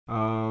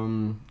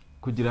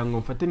kugira ngo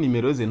mfate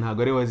nimero ze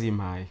ntago ari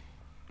wazimpaye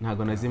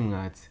ntago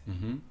nazimwatse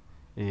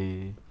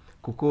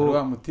kuko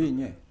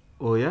wamutinye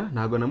oya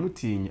ntago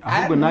namutinye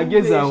ahubwo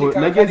nageze aho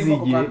nageze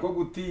igihe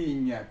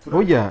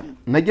oya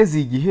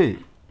nageze igihe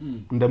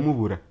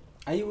ndamubura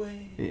ayiwe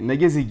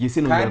nageze igihe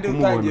sinongera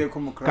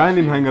kumubona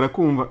kandi ntangara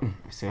kumva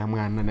se ya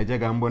mwana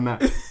najyaga mbona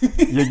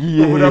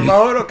yagiye ubura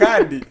mahoro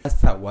kandi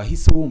asa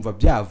wahise wumva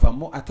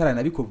byavamo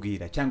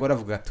ataranabikubwira cyangwa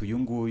aravuga ati uyu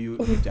nguyu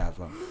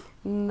byavamo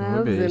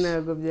nabyo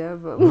ntago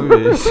byavamo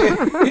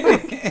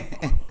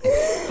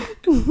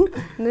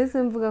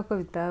nese mvuga ko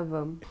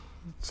bitavamo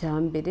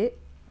cyambere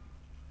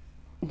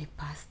ni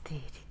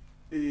pasiteri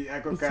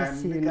ako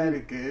kandi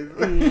kari keza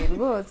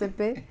rwose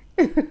pe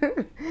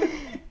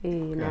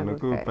ntabwo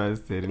ko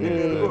pasiteri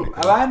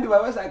abandi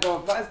baba bashaka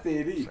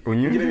abapasiteri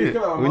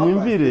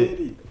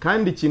unyumvire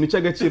kandi ikintu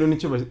cy'agaciro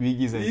nicyo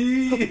bigize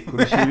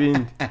kurusha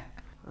ibindi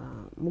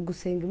mu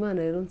gusenga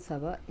Imana rero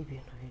nsaba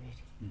ibintu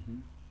bibiri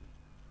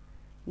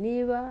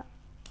niba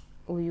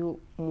uyu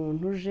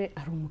muntu uje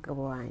ari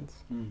umugabo wanjye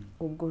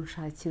ubwo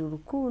nshakira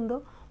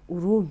urukundo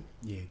urumye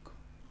yego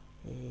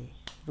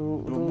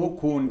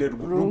rumukunde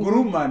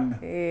rugurumana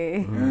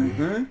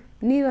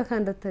niba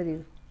kandi atari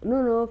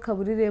noneho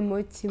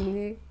kaburiremo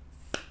kimwe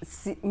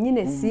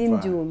nyine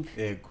simbyumve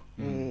yego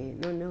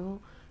noneho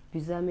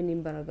bizamena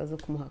imbaraga zo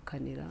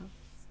kumuhakanira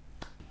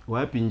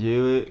wapi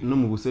ngewe no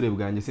mu busore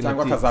bwanjye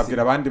cyangwa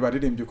akazabwira abandi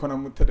baririmbye uko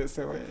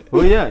namuterese we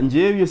oya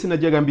ngewe byose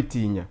najyaga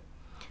mbitinya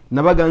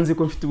nabaga nzi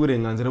ko mfite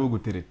uburenganzira bwo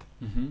gutereta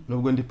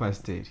nubwo ndi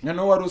pasiteri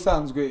noneho wari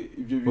usanzwe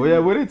ibyo bintu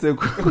oya buretse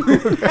ko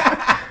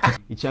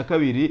icya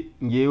kabiri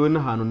ngewe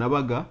n'ahantu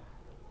nabaga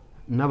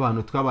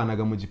n'abantu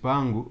twabanaga mu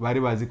gipangu bari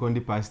bazi ko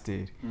ndi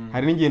pasiteri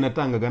hari n'igihe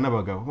natangaga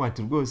n'abagabo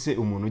bati rwose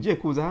umuntu ugiye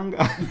kuza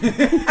ahangaha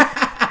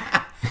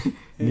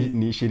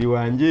ni shiri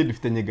wanjye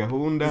dufitanye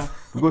gahunda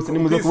rwose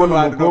nimuze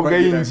kubona umukobwa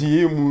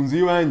yinjiye mu nzu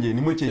y'iwanjye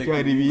nimukeke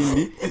hari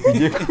ibindi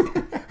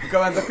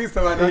ukabanza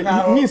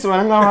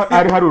kwisobanura nk'aho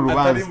hari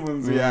urubanza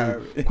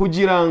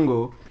kugira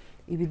ngo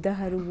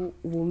ibidahari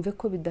wumve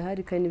ko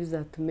bidahari kandi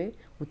bizatume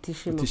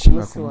utishima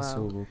ku munsi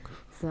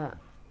wawe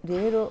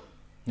rero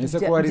nese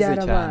ko warize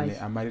cyane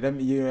amarira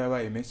iyo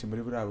yabaye menshi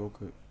muri buriya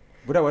bukwe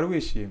buriya wari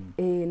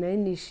wishimye nari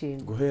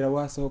nishimye guhera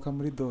wasohoka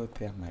muri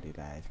dote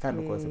amarira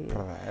kandi ukoze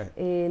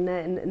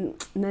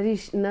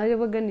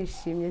narebaga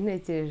nishimye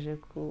ntekereje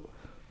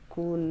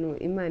kuntu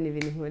Imana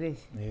ibintu inkoreye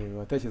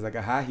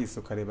watekerezaga hahise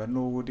ukareba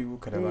n'uwo uri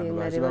ukareba abantu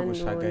baje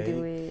bagushagaye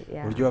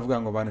uburyo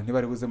bavuga ngo abantu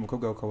ntibari buze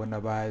umukobwa ukabona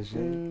baje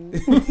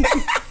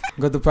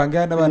ngo dupange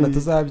n'abana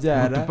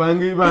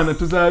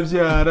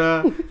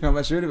tuzabyara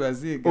nk'amashuri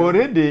baziga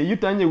already iyo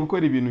utangiye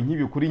gukora ibintu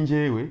nk'ibi kuri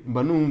njyewe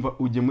mba numva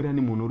ujye muri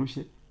hani muntu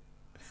urushye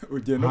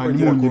ugenda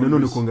kongera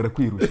none kongera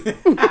kwirushya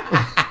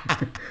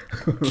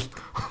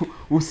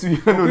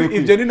usubira none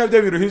ibyo ni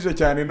nabyo biruhije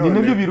cyane none ni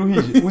nabyo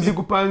biruhije uzi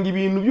gupanga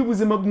ibintu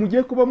by'ubuzima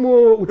mugiye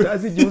kubamo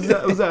utazi igihe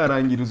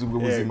uzarangiriza ubwo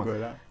buzima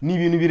ni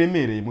ibintu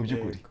biremereye mu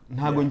by'ukuri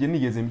ntago nge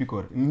nigeze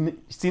mbikora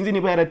sinzi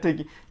niba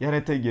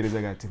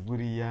yarategerezaga ati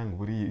buriya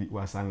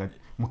wasanga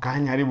mu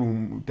kanya ari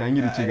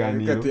butangira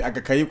ikiganiro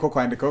agakayi ko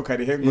kwandikaho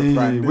karihe ngo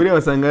twande buriya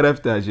wasanga yari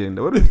afite agenda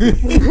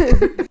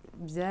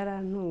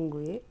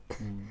byarantunguye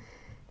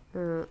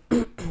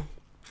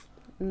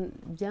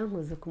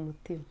byankoze ku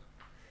mutima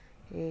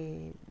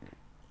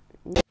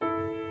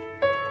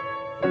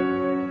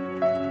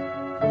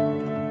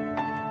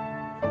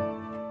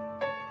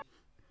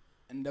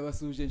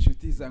ndabasuje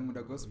inshuti za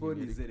Nkundagospel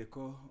nizere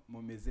ko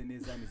mumeze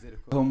neza nizere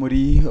ko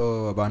muri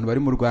abantu bari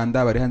mu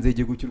Rwanda bari hanze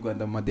y'igihugu cy'u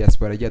Rwanda mu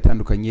diaspora agiye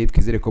atandukanye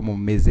twizere ko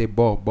mumeze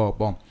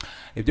bon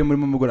ibyo muri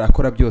mugora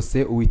akora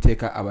byose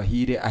Uwiteka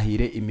abahire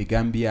ahire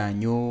imigambi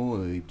yanyu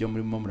ibyo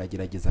muri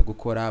muragerageza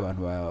gukora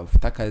abantu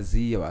bafite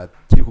akazi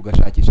abakiri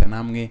kugashakisha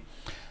namwe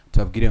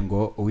tubabwire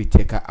ngo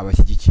Uwiteka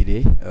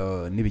abashyigikire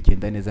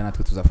nibigenda neza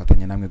natwe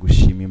tuzafatanya namwe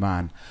gushima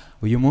Imana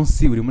uyu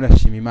munsi uri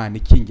murashima Imana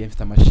ikinge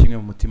mfite amashimwe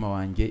mu mutima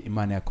wanjye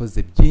Imana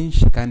yakoze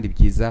byinshi kandi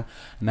byiza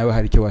nawe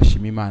hari icyo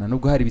washima Imana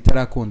nubwo hari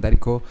bitarakunda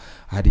ariko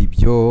hari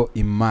ibyo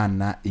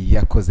Imana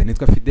yakoze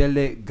nitwa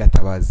Fidele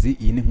Gatabazi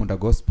iyi ni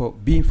Nkundagospel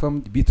be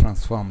informed be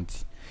transformed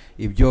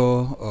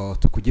ibyo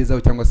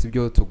tukugezaho cyangwa se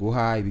ibyo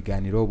tuguha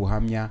ibiganiro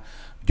buhamya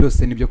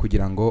byose nibyo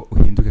kugira ngo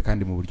uhinduke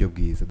kandi mu buryo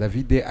bwiza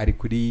David ari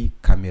kuri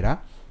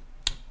kamera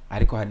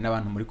ariko hari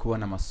n'abantu muri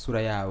kubona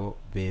amasura yabo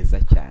beza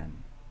cyane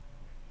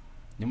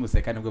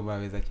nimuseka nibwo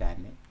beza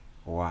cyane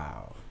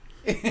wow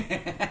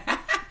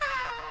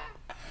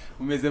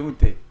umeze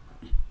mute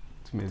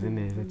tumeze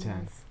neza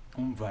cyane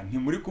umva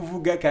ntimuri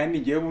kuvuga kandi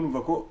ngiye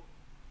munumva ko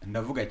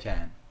ndavuga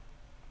cyane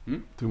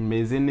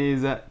tumeze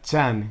neza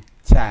cyane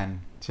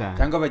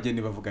cyangwa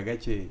abageni bavuga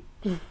gake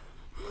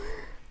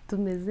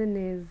tumeze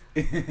neza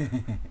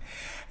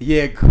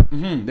yego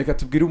reka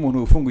tubwire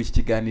umuntu ufunguye iki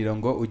kiganiro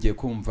ngo ugiye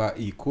kumva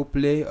iyi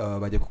couple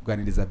bajya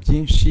kuganiriza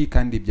byinshi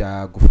kandi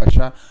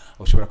byagufasha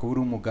ushobora kuba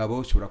uri umugabo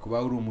ushobora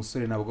kuba uri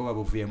umusore nabwo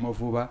babuvuyemo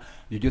vuba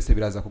ibyo byose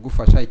biraza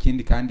kugufasha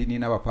ikindi kandi ni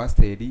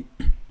n'abapasteri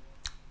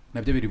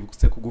nabyo biri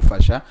buguse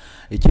kugufasha.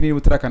 Ikindi niba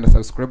utarakanda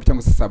subscribe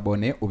cyangwa se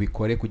abone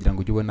ubikore kugira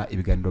ngo ujye ubona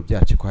ibiganiro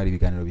byacu ko hari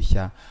ibiganiro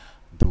bishya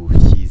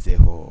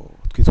dushyizeho.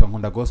 Twitwa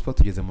Nkundagospel,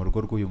 tugeze mu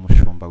rugo rw'uyu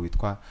mushumba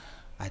witwa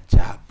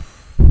Ijambo.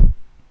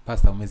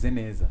 Pastor umeze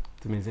neza?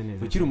 Tumeze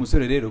neza. Ukiri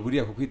umusore rero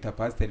buriya kukwita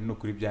pastor no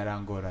kuri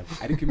byarangoranye,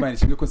 ariko Imana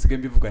ishimwe ko sigaye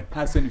mbivuga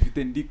nta soni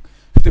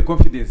mfite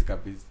confidence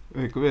kabisa.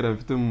 Kubera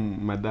mfite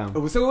madame.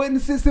 Ubuse wowe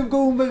nisese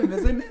bwo wumva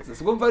bimeze neza,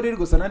 sibwo mva riri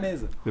gusana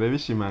neza.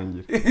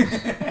 Birabishimangira.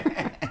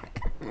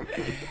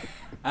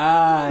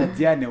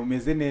 Diane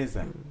umeze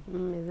neza?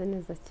 Umeze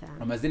neza cyane.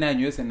 Amazina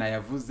yanyu yose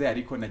nayavuze,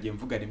 ariko nagiye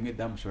mvuga rimwe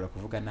damu ushobora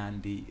kuvuga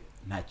nandi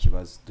nta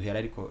kibazo. Duhera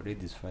ariko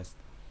ladies first.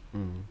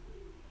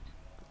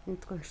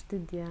 Nitwa Nshuti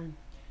Diane.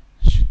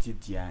 Nshuti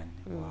Diane,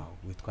 wow,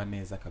 witwa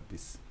neza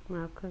kabisa.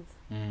 Mwakoze.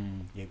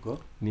 Yego.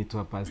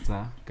 Nitwa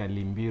Pastor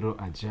Kalimbiro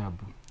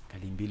Ajabu.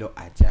 Kalimbiro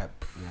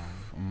Ajabu.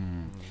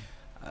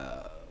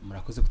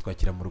 Murakoze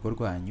kutwakira mu rugo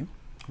rwanyu.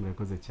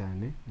 Murakoze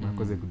cyane,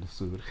 murakoze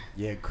kudusura.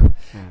 Yego.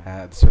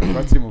 Dushobora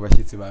kuba turi mu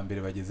bashyitsi ba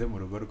mbere bageze mu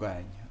rugo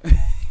rwanyu.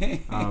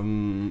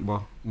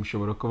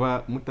 Mushobora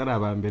kuba mutari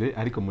aba mbere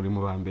ariko muri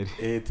mu ba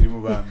mbere. Turi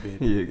mu ba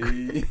mbere. Yego.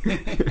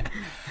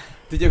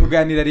 Tujye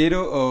kuganira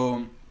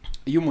rero,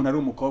 iyo umuntu ari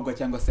umukobwa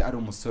cyangwa se ari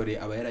umusore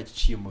aba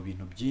yaragiciye mu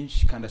bintu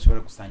byinshi kandi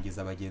ashobora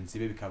gusangiza abagenzi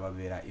be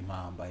bikababera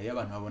impamba. Iyo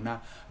abantu babona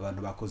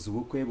abantu bakoze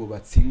ubukwe,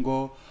 bubatse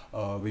ingo,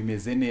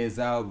 bimeze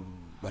neza,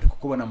 bari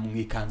kukubona mu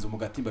ikanzu mu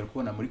gatimba, bari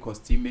kubona muri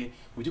costume,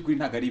 mu by'ukuri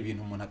ntago ari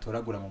ibintu umuntu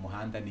atoragura mu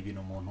muhanda, ni ibintu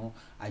umuntu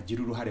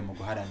agira uruhare mu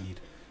guharanira.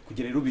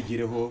 Kugira rero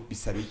ubigireho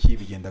bisaba iki,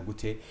 bigenda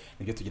gute,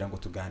 nibyo tugira ngo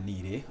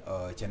tuganire,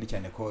 cyane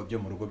cyane ko byo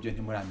mu rugo byo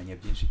ntimuramenye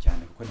byinshi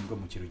cyane kuko nibwo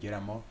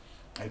mukirugeramo,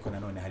 ariko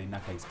nanone hari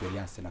n'aka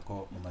experience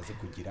nako mumaze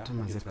kugira.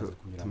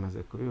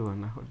 Tumaze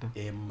kubibonaho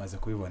da. Mumaze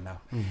kubibonaho.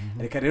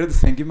 Reka rero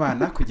dusenga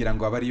Imana kugira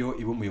ngo abariyo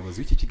ibe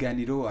umuyobozi w'iki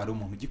kiganiro, ari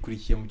umuntu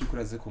ugikurikiye mu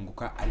by'ukuri aze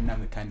kunguka, ari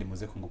namwe kandi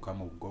muze kunguka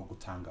mu bwo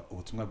gutanga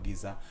ubutumwa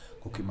bwiza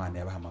kuko Imana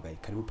yabahamagaye.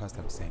 Karibu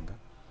Pastor gusenga.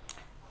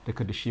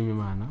 Reka dushime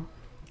Imana,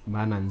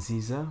 Mana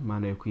nziza,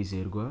 Mana yo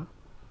kwizerwa.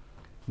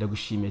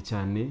 Ndagushimiye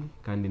cyane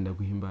kandi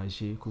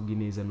ndaguhimbaje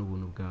kubw'ineza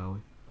n'ubuntu bwawe.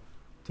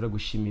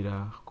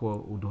 Turagushimira ko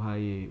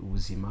uduhaye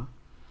ubuzima,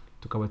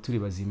 tukaba turi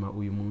bazima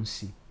uyu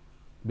munsi.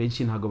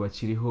 Benshi ntago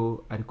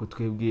bakiriho, ariko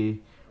twebwe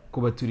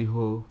kuba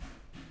turiho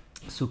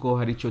suko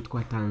hari icyo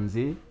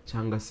twatanze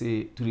cyangwa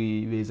se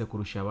turi beza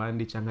kurusha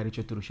abandi cyangwa hari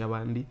icyo turusha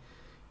abandi,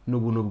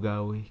 n'ubuntu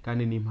bwawe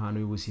kandi n'impano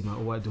y'ubuzima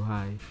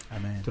uwaduhaye.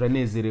 Amen.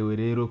 Turanezerewe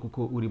rero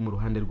kuko uri mu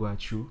ruhande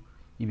rwacu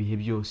ibihe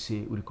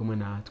byose, uri kumwe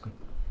natwe.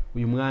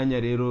 Uyu mwanya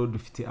rero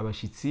dufite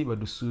abashitsi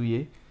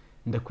badusuye,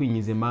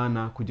 ndakwinyize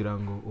Mana kugira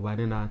ngo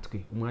ubane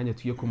natwe. Umwanya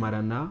tugiye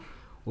kumarana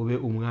ube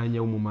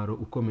umwanya w'umumaro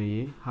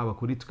ukomeye, haba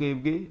kuri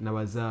twebwe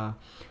n'abaza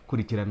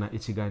kurikirana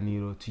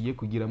ikiganiro tugiye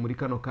kugira muri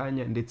kano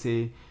kanya,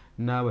 ndetse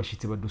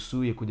n'abashitsi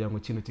badusuye kugira ngo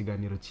kino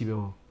kiganiro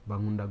kibeho.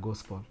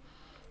 Nkundagospel,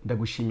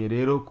 ndagushimiye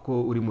rero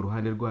kuko uri mu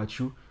ruhande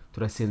rwacu.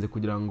 Turasenze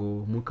kugira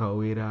ngo Mwuka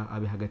wera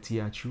abe hagati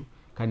yacu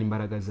kandi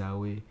imbaraga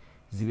zawe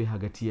zibe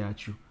hagati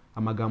yacu.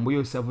 Amagambo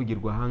yose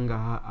avugirwa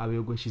ahangaha abe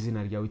yo gushyize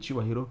izina ryawe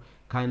icyubahiro,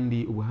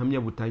 kandi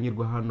ubuhamya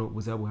butangirwa hano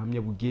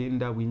buzabuhamya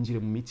bugenda winjire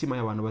mu mitima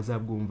y'abantu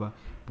bazabwumva,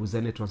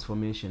 buzane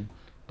transformation.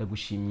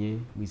 Ndagushimye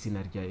mu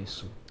izina rya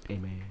Yesu.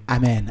 Amen.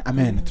 Amen.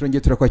 Amen.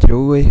 Turongeye turakwakira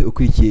wowe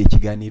ukurikiye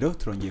ikiganiro,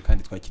 turongeye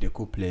kandi twakiriye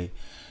couple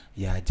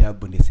ya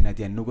Ijambo ndetse na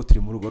Diane, nubwo turi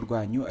mu rugo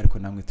rwanyu ariko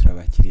namwe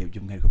turabakiriye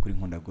by'umwihariko kuri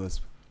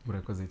Nkundagospel.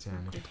 Murakoze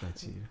cyane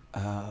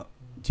kutwakira.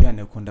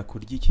 Diane ukunda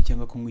kurya iki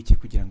cyangwa kunywa iki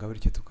kugira ngo abe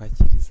aricyo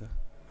tukwakiriza?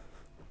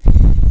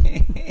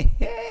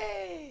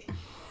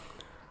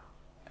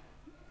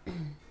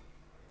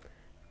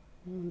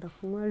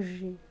 Ndakunywa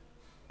ji.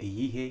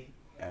 Iyihe?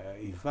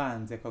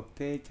 Ivanze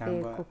cocktail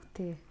cyangwa?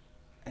 Cocktail.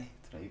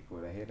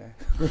 Turayikura hera.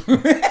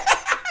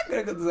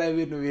 Reka tuzabe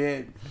ibintu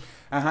bihenze.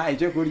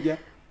 Icyo kurya?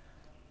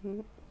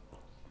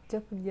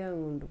 Icyo kurya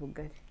nkunda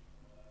ubugari.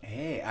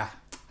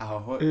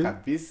 Aho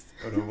kabisa,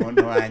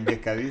 urubondo wanjye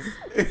kabisa.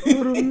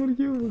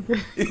 Urumurya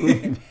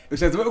ubugari.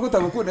 Ushatse ko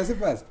utabukunda se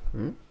Pastor?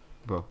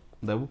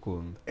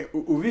 Ndabukunda.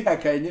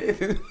 Ubihakanye?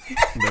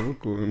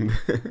 Ndabukunda.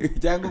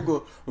 Cyangwa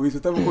ubwo uhise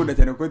utabukunda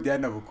cyane kuko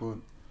Diane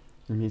abukunda?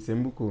 Mpise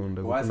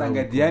mbukunda.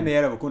 Wasanga Diane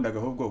yarabukundaga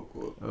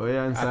ahubwo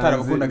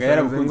atarabukundaga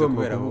yarabukunze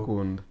kubera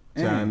abukunda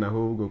cyane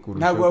ahubwo kurusha.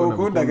 Ntabwo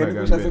wabukundaga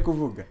niko ushatse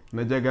kuvuga?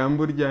 Najyaga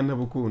mburya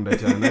ntabukunda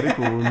cyane,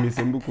 ariko ubu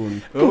mpise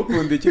mbukunda.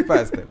 Ukunda iki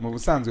Pastor? Mu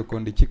busanzwe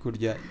ukunda iki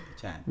kurya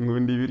cyane?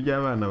 Nkunda ibiryo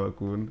abana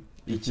bakunda.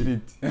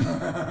 Ikiriti.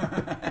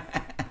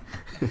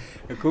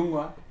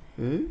 Kunywa?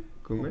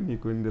 Kunywa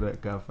nikundira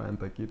ka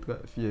fanta kitwa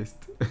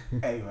Fiesta.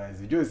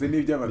 Wazi byose ni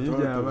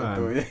iby'abatoto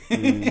batoye.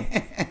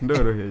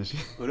 Ndoroheje.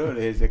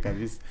 Uroroheje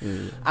kabisa.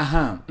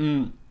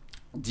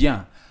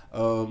 Diane,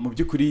 mu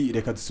by'ukuri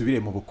reka dusubire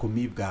mu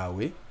bukumi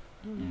bwawe,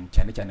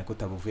 cyane cyane ko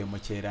utabuvuyemo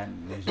kera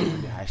n'ejo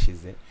bundi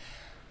hashize.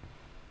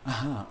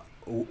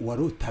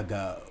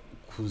 Warutaga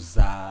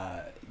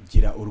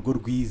kuzagira urugo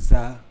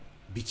rwiza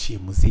biciye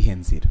mu zihe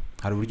nzira?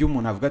 Hari uburyo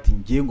umuntu avuga ati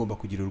ngiye ngomba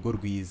kugira urugo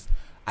rwiza,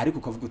 ariko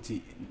ukavuga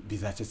uti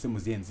bizace se mu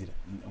zihe nzira?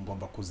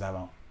 Ngomba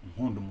kuzaba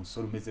nkunda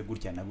umusore umeze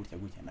gutya na gutya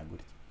gutya na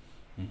gutya.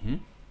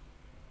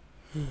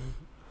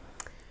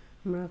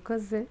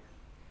 murakoze.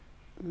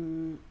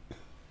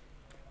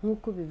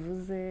 Nk'uko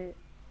bivuze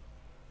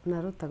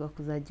narotaga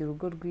kuzagira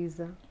urugo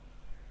rwiza,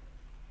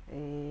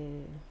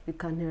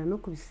 bikantera no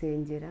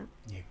kubisengera.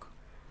 Yego.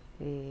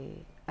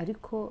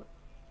 Ariko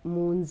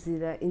mu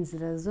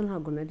inzira zo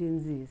ntabwo nari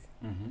nziza.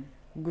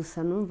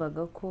 Gusa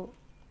numvaga ko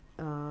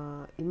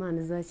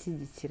Imana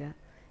izashyigikira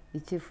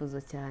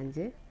icyifuzo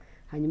cyanjye,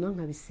 hanyuma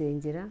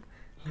nkabisengera,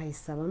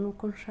 nkayisaba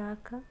nuko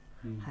nshaka,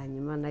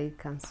 hanyuma nayo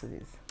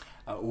ikansubiza.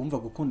 Wumva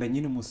gukunda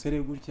nyine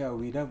umusore gutya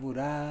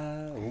wirabura,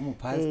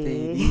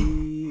 w'umupasiteri,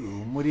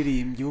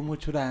 umuririmbyi,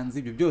 w'umucuranzi,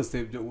 ibyo byose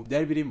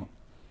byari birimo?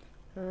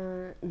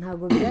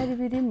 Ntabwo byari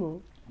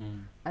birimo,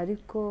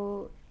 ariko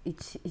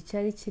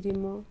icyari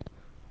kirimo,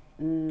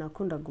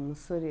 nakundaga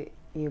umusore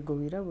yego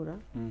wirabura,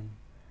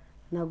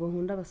 ntabwo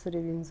nkunda abasore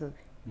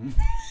b'inzobe.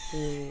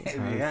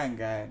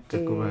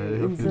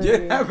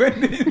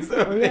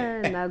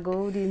 Ntabwo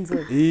uri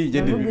inzobe,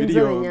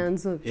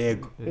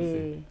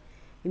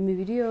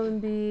 imibiri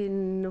yombi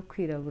no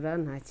kwirabura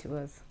nta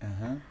kibazo.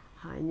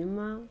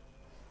 Hanyuma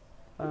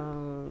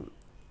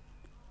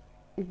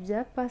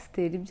ibya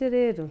pasiteri byo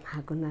rero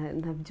ntabwo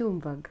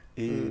nabyumvaga,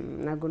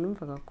 ntabwo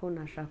numvaga ko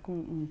nashaka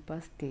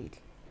umupasiteri,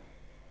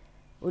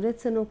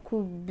 uretse no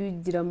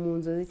kubigira mu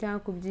nzozi cyangwa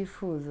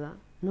kubyifuza,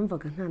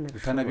 numvaga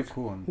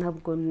ntanabikunda.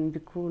 Ntabwo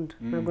mbikunda,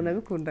 ntabwo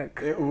nabikundaga.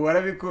 Ubu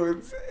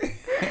warabikunze?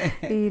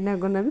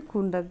 Ntabwo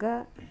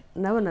nabikundaga,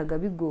 nabonaga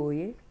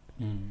bigoye,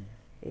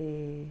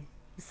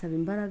 bisaba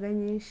imbaraga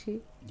nyinshi.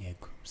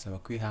 Yego, bisaba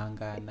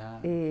kwihangana,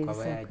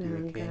 kwaba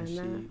yagiwe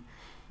kenshi,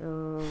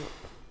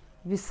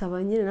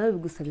 bisaba nyine nawe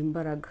bigusaba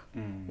imbaraga.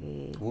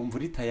 Wumva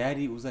uri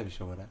tayari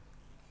uzabishobora?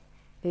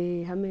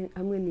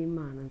 Hamwe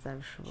n'Imana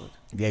nzabishobora.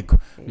 Yego.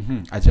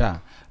 Aja,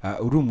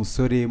 uri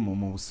umusore,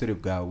 mu busore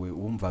bwawe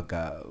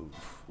wumvaga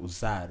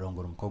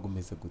uzarongora umukobwa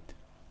umeze gute?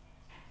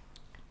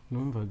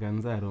 Numvaga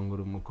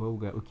nzarongora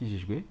umukobwa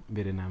ukijijwe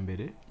mbere na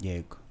mbere.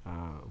 Yego.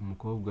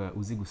 Umukobwa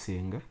uzi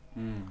gusenga,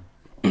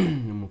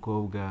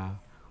 umukobwa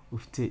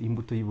ufite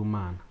imbuto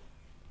y'ubumana.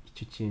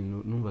 Icyo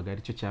kintu numvaga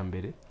ari cyo cya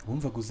mbere.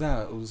 Wumvaga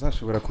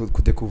uzashobora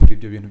kudekuvura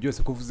ibyo bintu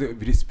byose ko uvuze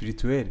biri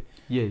spirituel?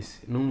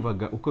 Yes,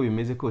 numvaga uko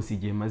bimeze kose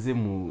igihe maze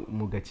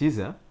mu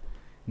gakiza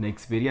na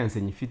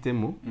experience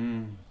nyifitemo,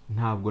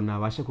 ntabwo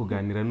nabasha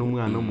kuganira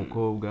n'umwana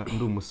w'umukobwa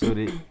ndi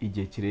umusore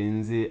igihe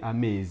kirenze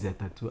amezi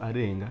 3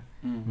 arenga,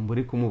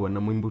 mbure kumubona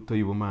mu imbuto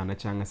y'ubumana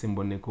cyangwa se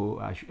mbone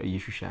ko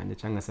yishushanya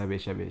cyangwa se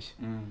abesha.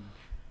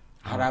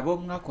 Hari abo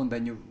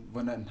mwakundanye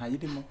ubona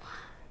ntayirimo?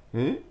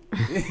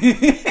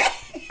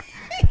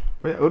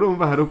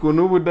 Urumva hari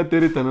ukuntu uba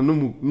udateretana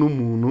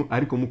n'umuntu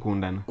ariko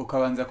mukundana,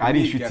 ukabanza ari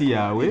inshuti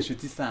yawe,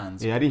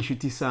 ari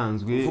inshuti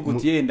isanzwe, uvuga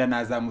uti yenda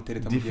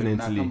nazamutereta mu gihe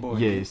runaka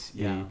mbonye. Yes.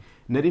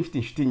 Nari mfite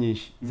inshuti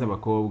nyinshi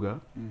z'abakobwa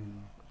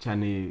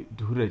cyane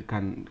duhurira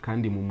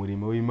kandi mu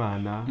murimo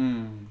w'Imana,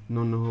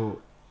 noneho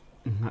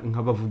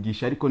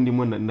nkabavugisha ariko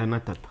ndimo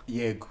nanatata.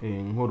 Yego.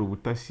 Nkora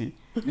ubutasi.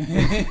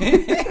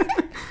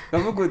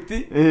 Bavuga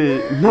uti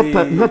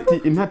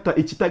intata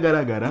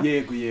ikitagaragara.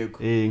 Yego.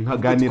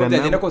 Nkaganira nawe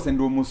byagenda kose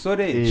ndi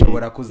umusore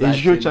nshobora kuzakena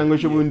ejo cyangwa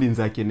ejo bundi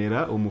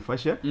nzakenera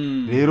umufasha.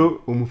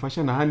 Rero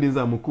umufasha nahandi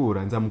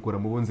nzamukura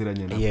mu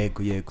bonziranye nabo.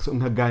 Yego. So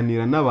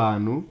nkaganira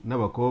n'abantu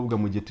n'abakobwa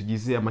mu gihe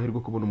tugize amahirwe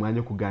kubona umwanya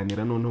wo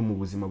kuganira noneho mu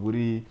buzima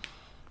buri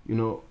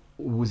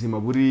ubuzima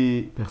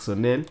buri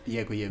personnel.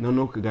 Yego.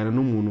 Noneho kuganira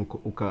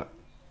n'umuntu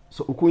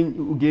so uko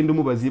ugenda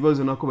umubaza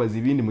ibibazo nako bazi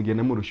ibindi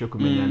mugenda murusha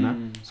kumenyana.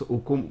 So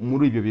uko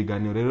muri ibyo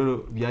biganiro rero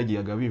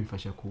byagiyaga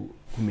bimfasha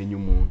kumenya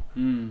umuntu,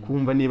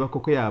 kumva niba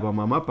koko yaba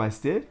mama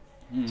pasteur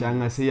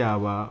cyangwa se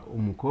yaba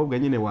umukobwa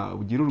nyine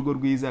ugira urugo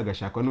rwiza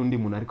agashakwa n'undi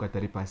muntu ariko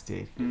atari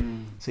pasteur.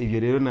 So ibyo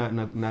rero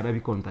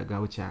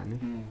narabikontagaho cyane.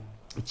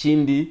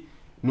 Ikindi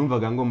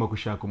numvaga ngomba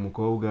gushaka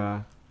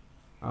umukobwa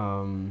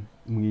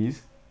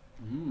mwiza.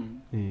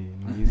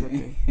 Mwiza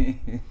pe.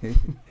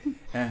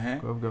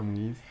 Umukobwa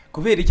mwiza.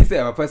 Kubera iki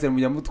se abapasiteri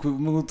mujya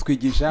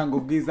mutwigisha ngo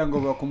ubwiza ngo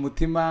baka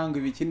umutima ngo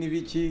ibiki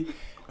n'ibiki,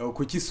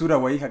 kuki isura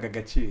wayihaga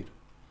agaciro?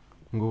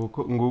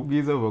 Ngo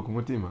ubwiza bubaka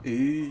umutima?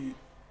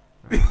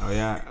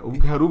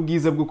 Hari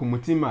ubwiza bwo ku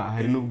mutima,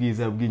 hari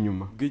n'ubwiza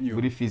bw'inyuma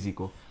buri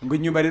physical. Ngo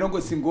inyuma rero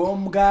ngo si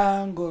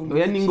ngombwa ngo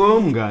ni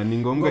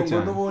ngombwa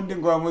cyane. Ngo n'ubundi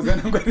ngo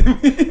amuzana ngo ari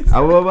mwiza.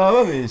 Abo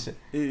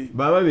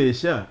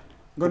bababesha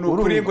ngo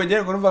nukuri ngo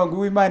ngere ngo numva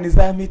ngo Imana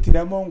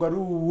izamitiramo ngo ari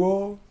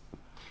uwo.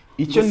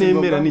 Icyo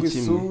nemera ni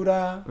kimwe.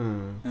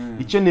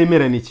 Icyo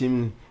nemera ni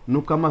kimwe,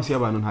 nuko amaso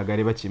y'abantu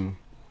ntagareba kimwe.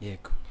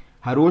 Yego.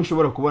 Hari uwo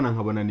nshobora kubona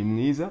nkabona ni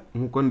mwiza,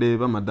 nkuko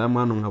ndeba madamu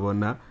hano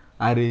nkabona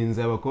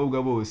arenze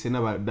abakobwa bose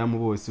n'abadamu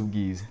bose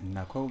ubwiza.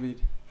 Nako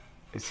biri.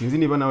 Sinzi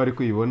niba nawe ari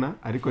kuyibona,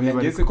 ariko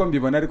niba ngeze ko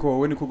mbibona ariko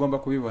wowe niko ugomba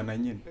kubibona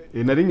nyine.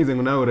 Nari ngize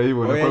ngo nawe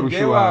urayibona ko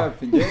arusha wawe.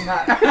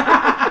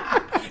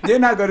 Nge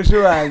ntago arusha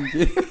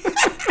wanjye.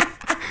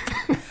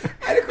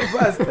 Ariko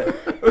pastor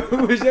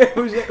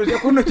uje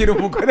kunukira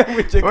umugore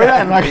mu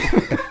kiganiro.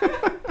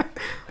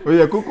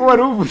 Oya kuko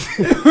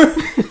waruvuze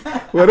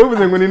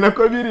ngo ni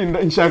nako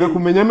birinda, nshaka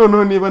kumenya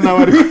noneho niba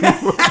nawe ari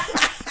kubibona.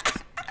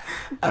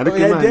 Ariko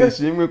Imana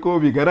ishimwe ko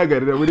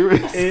bigaragarira buri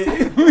wese.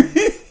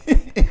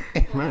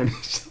 Imana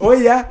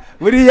oya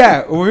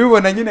buriya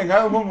ubibona nyine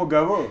nkaho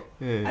nk'umugabo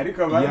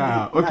ariko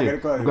abandi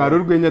rwari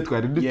urwenya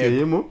twari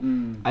duteyemo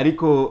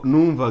ariko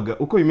numvaga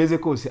uko bimeze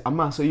kose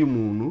amaso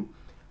y'umuntu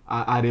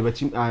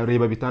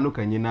areba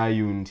bitandukanye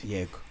n'ayundi.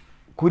 Yego.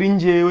 Kuri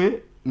njyewe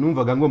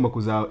numvaga ngomba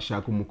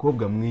kuzashaka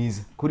umukobwa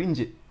mwiza. Kuri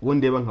nje wo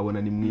ndeba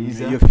nkabona ni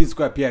mwiza. Iyo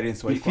physical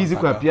appearance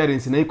physical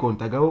appearance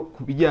nayikontagaho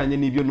kubijyanye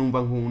n'ibyo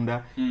numva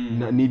nkunda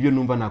n'ibyo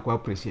numva nakwa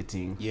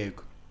appreciating.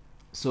 Yego.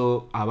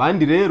 So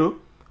abandi rero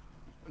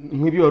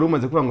nk'ibyo wari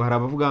umaze kuvuga ngo hari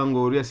abavuga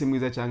ngo uriya si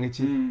mwiza cyangwa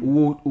iki,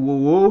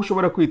 uwo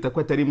ushobora kwita ko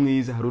atari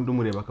mwiza hari undi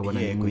umureba akabona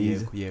ni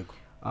mwiza. Yego.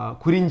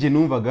 Kuri nje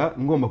numvaga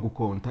ngomba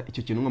gukonta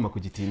icyo kintu ngomba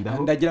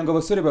kugitindaho. Ndagira ngo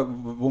abasore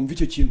bumve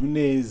icyo kintu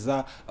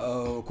neza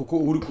kuko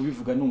uri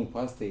kubivuga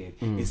n'umupasiteri.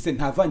 Ese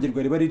nta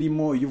vangirwa riba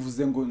ririmo iyo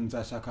uvuze ngo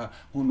nzashaka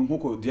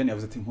nkuko Diane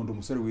yavuze ati nkunda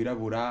umusore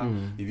wirabura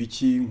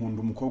ibiki,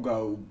 nkunda umukobwa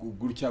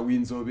gutya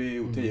w'inzobe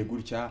uteye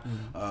gutya,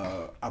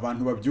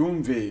 abantu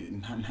babyumve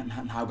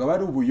ntabwo aba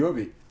ari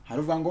ubuyobe.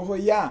 Haruva ngo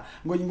hoya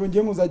ngo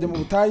ngiye muzajya mu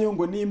butayu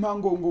ngo nimpa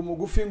ngo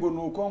mugufi ngo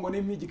nuko ngo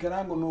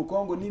nimpigikara ngo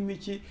nuko ngo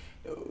nimiki,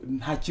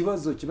 nta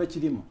kibazo kiba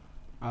kirimo.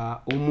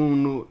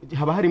 Umuntu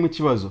haba harimo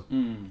ikibazo.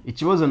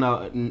 Ikibazo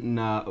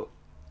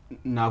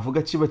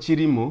navuga kiba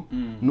kirimo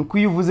nuko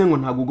iyo uvuze ngo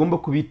ntabwo ugomba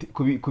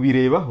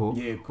kubirebaho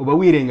uba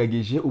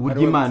wirengagije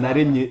uburyo Imana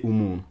aremye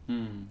umuntu.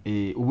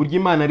 Uburyo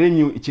Imana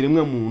aremye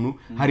ikiremwa muntu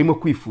harimo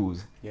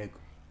kwifuza.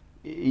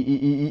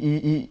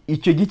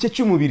 Icyo gice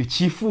cy'umubiri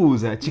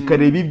cyifuza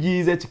kikareba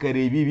ibyiza,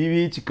 kikareba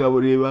ibibi,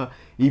 kikareba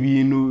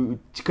ibintu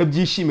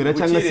kikabyishimira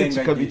cyangwa se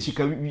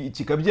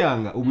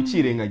kikabyanga, ubu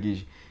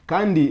kirengagije.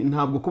 Kandi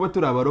ntabwo kuba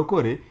turi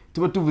abarokore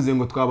tuba tuvuze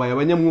ngo twabaye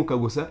abanyamwuka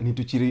gusa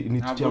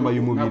ntitucyambaye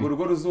umubiri. Ntabwo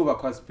urugo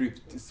ruzubakwa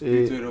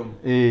spiritual.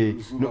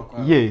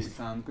 Yes.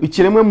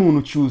 Ikiremwa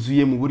muntu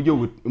cyuzuye mu buryo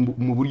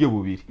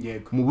bubiri.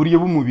 Mu buryo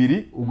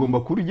bw'umubiri ugomba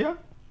kurya,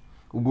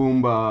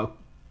 ugomba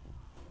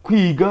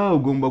kwiga,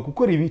 ugomba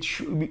gukora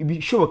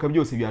ibishoboka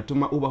byose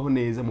byatuma ubaho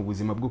neza mu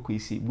buzima bwo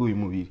kwisi bw'uyu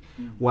mubiri.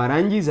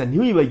 Warangiza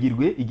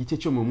ntiwibagirwe igice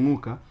cyo mu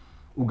mwuka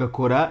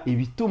ugakora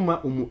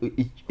ibituma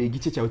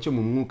igice cyawe cyo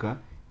mu mwuka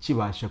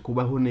kibasha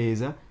kubaho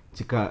neza,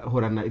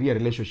 kikahorana iriya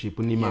relationship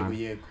n'Imana.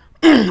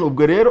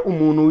 Ubwo rero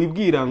umuntu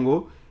wibwira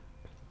ngo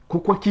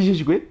kuko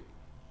akijijwe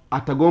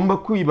atagomba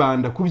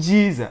kwibanda ku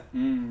byiza,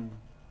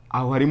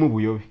 aho harimo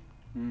ubuyobe.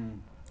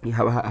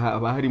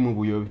 Haba harimo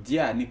ubuyobe.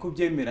 Ni ko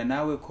byemera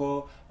nawe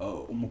ko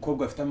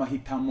umukobwa afite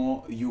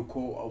amahitamo yuko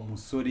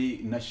umusore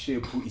na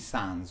shape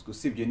isanzwe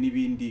usibye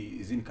n'ibindi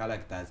izindi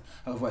characters,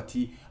 avuga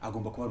ati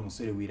agomba kuba ari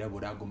umusore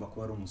wirabura, agomba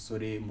kuba ari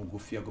umusore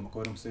mugufi, agomba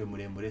kuba ari umusore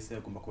muremure, se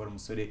agomba kuba ari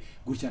umusore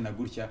gutya na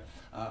gutya.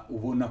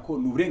 Ubona ko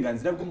ni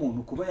uburenganzira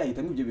bw'umuntu kuba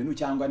yahitamo ibyo bintu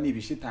cyangwa ni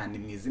ibishitani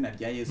mu izina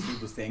rya Yesu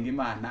dusenga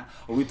Imana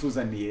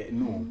ubituzaniye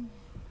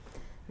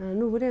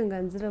ni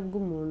uburenganzira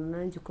bw'umuntu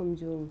nanjye uko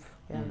mbyumva.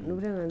 Ni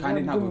uburenganzira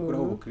kandi ntabwo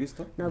bikuraho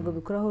ubukristo. Ntabwo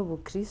bikuraho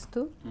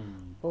ubukristo.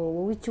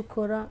 Wowe icyo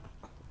ukora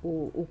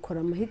ukora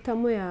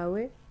amahitamo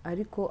yawe,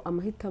 ariko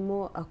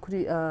amahitamo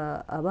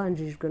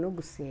abanjijwe no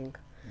gusenga.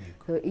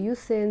 Iyo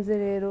usenze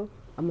rero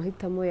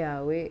amahitamo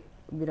yawe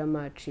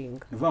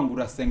biramacinga. Uvuga ngo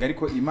urasenga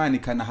ariko Imana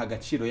ikanaha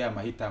agaciro ya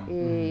mahitamo.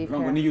 Uvuga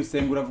ngo niyo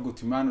usenga uravuga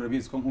uti Imana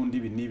urabizi ko nkunda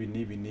ibi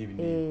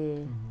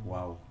n'ibi.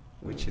 Wow,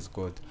 which is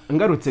good.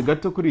 Ngarutse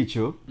gato kuri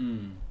icyo,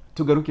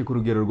 tugaruke ku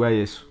rugero rwa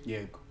Yesu.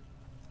 Yego.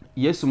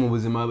 Yesu mu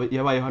buzima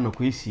yabaye hano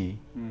ku isi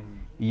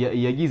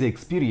yagize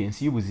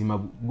experience y'ubuzima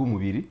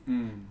bw'umubiri,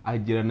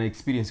 agira na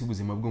experience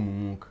y'ubuzima bwo mu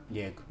mwuka.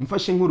 Yego.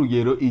 Mfashe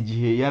nk'urugero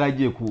igihe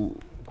yaragiye ku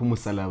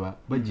musaraba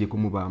bagiye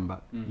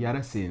kumubamba,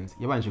 yarasenze,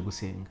 yabanje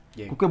gusenga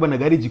kuko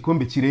yabanaga ari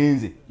igikombe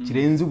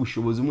kirenze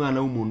ubushobozi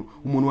umwana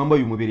umuntu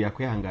wambaye umubiri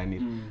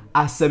yakwihanganira.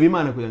 Asaba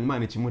Imana kugira ngo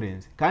Imana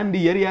ikimurenze,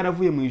 kandi yari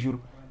yaravuye mu ijuru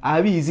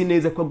abizi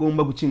neza ko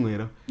agomba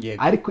gukinywera.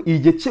 Ariko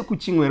igihe cyo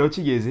kukinywera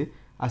kigeze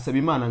asaba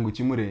Imana ngo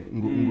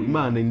ngo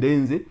Imana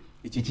indenze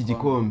iki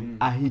gikombe.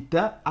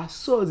 Ahita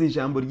asoza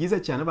ijambo ryiza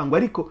cyane avuga ngo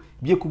ariko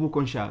bye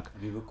kubuko nshaka.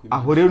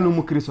 Aho rero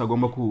n'umukristo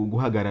agomba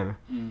guhagarara.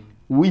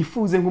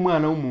 Wifuze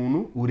nk'umwana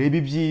w'umuntu urebe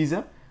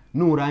ibyiza,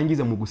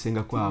 nurangiza mu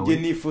gusenga kwawe. Nge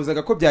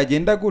nifuzaga ko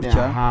byagenda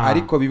gutya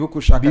ariko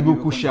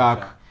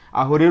bibukushaka.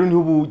 Aho rero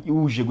niho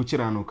uje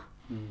gukiranuka.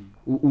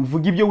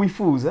 Uvuga ibyo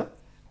wifuza,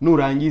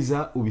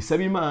 nurangiza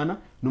ubisaba Imana,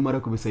 numara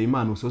kubisaba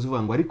Imana usoza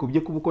uvuga ngo ariko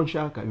bye kubuko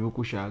nshaka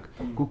bibukushaka.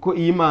 Kuko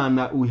iyi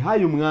Imana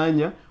uyihaye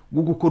umwanya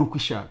wo gukora uko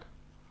ishaka,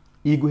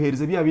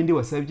 iguhereza bya bindi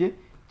wasabye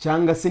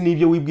cyangwa se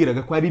n'ibyo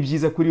wibwiraga ko ari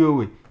byiza kuri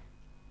wowe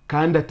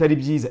kandi atari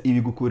byiza,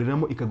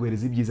 ibigukuriramo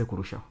ikaguhereza ibyiza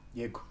kurushaho.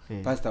 Yego.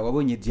 Pastor,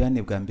 wabonye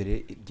Diane bwa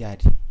mbere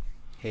ryari?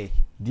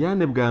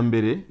 Diane bwa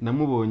mbere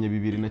namubonye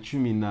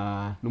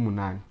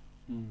 2018.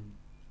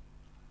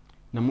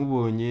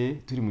 Namubonye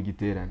turi mu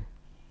giterane.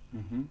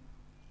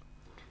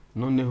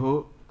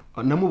 Noneho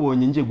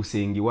namubonye ngiye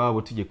gusenga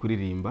iwabo tujye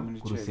kuririmba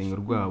ku rusengero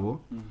rwabo.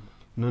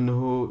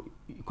 Noneho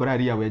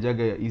korari yabo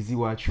yajyaga izi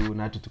wacu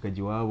natwe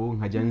tukajya iwabo,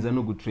 nkajya nza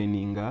no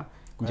gutraininga,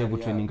 njya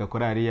gutraininga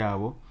korari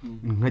yabo,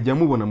 nkajya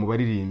mubona mu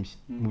baririmbyi.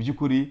 Mu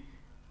byukuri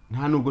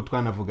nta nubwo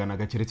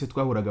twanavuganaga, keretse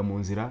twahuraga mu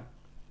nzira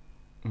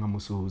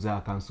nkamusuhuza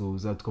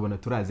akansuhuza, tukabona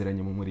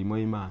turaziranye mu murimo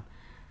w'Imana.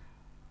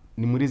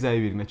 ni muri za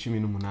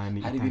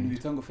 2018. hari ibintu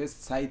bita ngo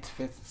first sight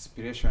first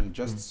inspiration,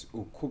 just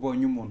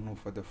ukubonye umuntu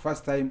for the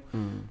first time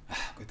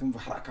ugatumva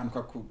hari akantu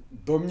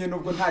kakudomye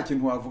nubwo nta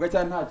kintu wavuga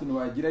cyangwa nta kintu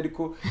wagira,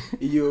 ariko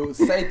iyo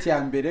sight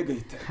ya mbere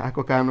gahita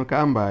ako kantu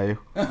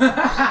kambayeho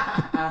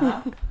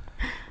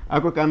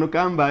ako kantu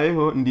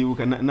kambayeho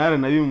ndibuka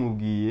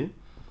naranabimubwiye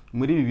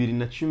muri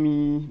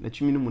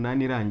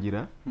 2018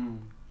 irangira.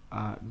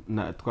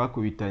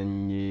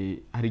 Twakubitanye,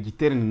 hari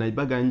igiterane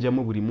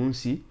nabaganjamo buri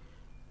munsi.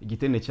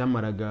 Igiterane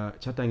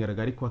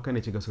cyatangiraga ari kuwa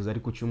kane kigasoza ari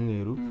ku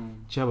cyumweru,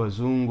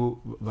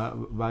 cy'abazungu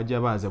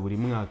bajya baza buri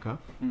mwaka,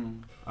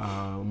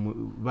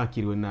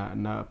 bakiriwe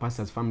na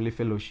Pastors Family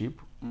Fellowship.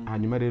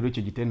 Hanyuma rero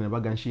icyo giterane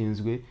nabaga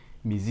nshinzwe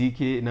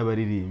muzike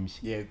n'abaririmbyi.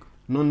 Yego.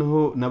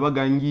 Noneho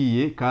nabaga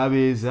ngiye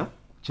Kabeza,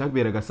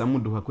 cyaberaga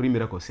Samuduha kuri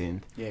Miracle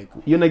Center.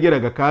 Iyo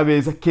nageraga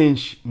Kabeza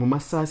kenshi mu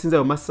masaha, sinzi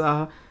ayo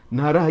masaha,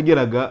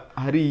 narahageraga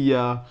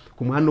hariya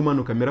ku muhanda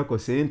umanuka Miracle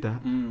Center,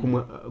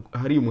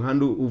 hari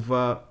umuhanda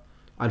uva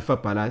Alpha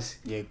Palace,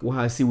 wo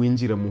hasi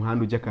winjira mu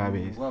muhanda ujya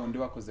Kabeza. Wa undi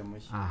bakoze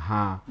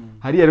mushya.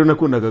 Hariya rero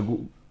nakundaga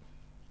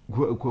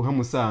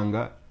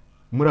kuhamusanga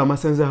muri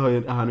amasanze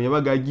ahantu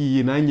yabaga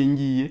agiye nanjye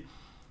ngiye.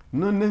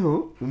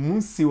 Noneho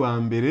umunsi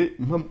wa mbere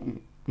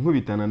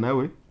nkubitana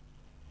nawe,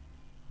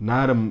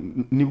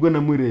 nibwo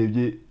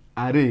namurebye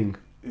arenga,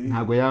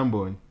 ntago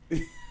yambonye.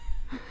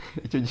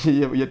 Icyo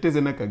gihe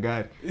yateze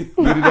n'akagare,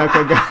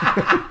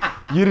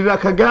 yurira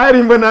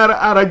akagare mbona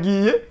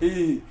aragiye,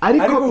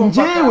 ariko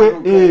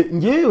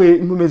ngewe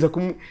nkomeza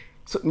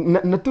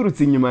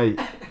naturutse inyuma ye,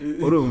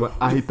 urumva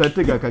ahita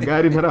atega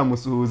akagare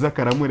ntaramusuhuza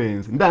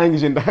karamurenza.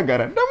 Ndangije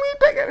ndahagarara,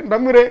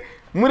 ndamwitegera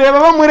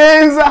mureba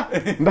bamurenza,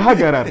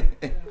 ndahagarara,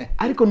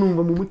 ariko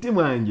numva mu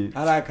mutima wanjye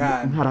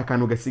hari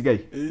akantu gasigaye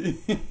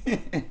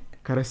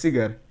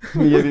karasigara.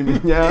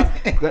 Ntiyabimenya,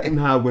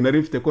 ntabwo nari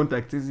mfite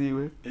contact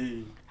ziwe.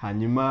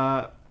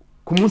 Hanyuma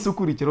ku munsi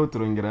ukurikiraho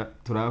turongera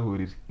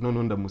turahurira,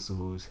 none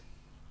ndamusuhuza,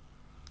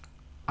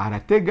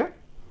 aratega,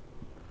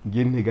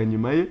 ntega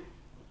nyuma ye,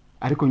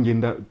 ariko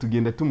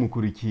tugenda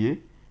tumukurikiye.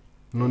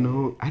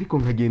 Noneho ariko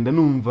nkagenda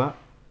numva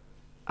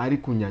ari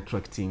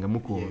kunyattractinga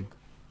mukunda.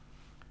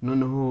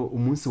 Noneho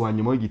umunsi wa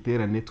nyuma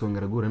w'igiterane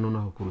twongera guhura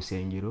noneho ku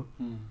rusengero,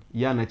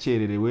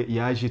 yanakererewe,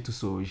 yaje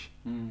tusoje,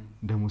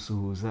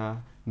 ndamusuhuza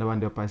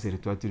n'abandi bapaseri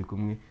turi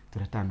kumwe,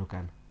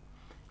 turatandukana.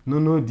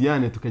 Noneho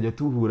Diane tukajya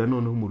tuhura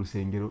noneho mu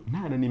rusengero,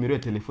 nta na nimero ya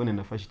telefone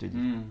nafashe icyo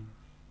gihe.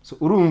 So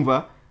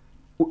urumva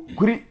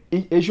kuri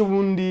ejo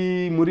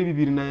bundi muri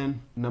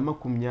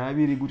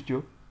 2020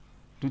 gutyo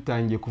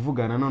dutangiye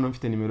kuvugana, noneho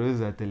mfite nimero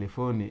za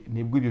telefone,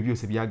 nibwo ibyo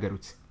byose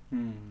byagarutse.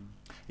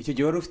 Icyo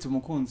gihe wari ufite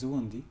umukunzi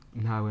wundi?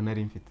 Ntawe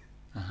nari mfite.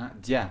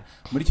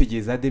 Muri icyo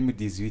gihe za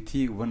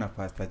 2018 ubona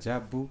Pastor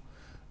Jabu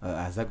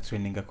aza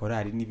gutraininga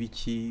korali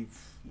n'ibiki,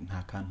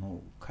 nta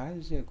kantu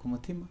kaje ku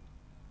mutima?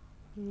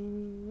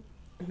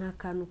 Nta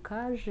kantu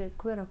kaje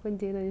kubera ko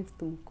ngiye nari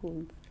mfite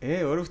umukunzi.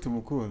 Wari ufite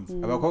umukunzi.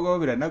 Abakobwa bo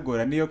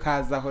biranagora niyo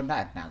kazaho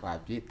ntabwo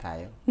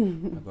wabyitayeho.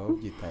 Ntabwo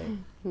wabyitayeho.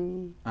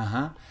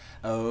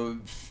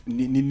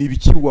 Ni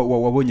biki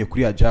wabonye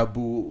kuri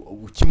Ajabu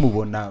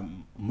ukimubona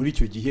muri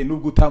icyo gihe,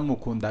 nubwo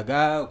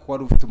utamukundaga ko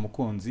wari ufite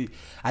umukunzi,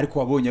 ariko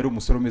wabonye ari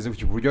umusore umeze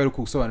ku buryo ari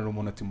kugusobanurira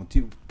umuntu ati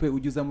muti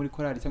ujya muri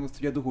korali cyangwa se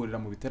tujya duhurira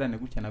mu biterane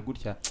gutya na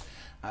gutya,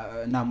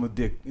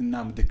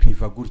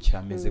 namudekriva gutya,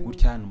 ameze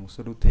gutya, ni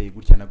umusore uteye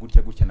gutya na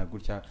gutya gutya na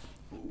gutya,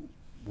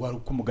 wari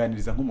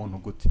kumuganiriza nk'umuntu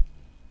gute?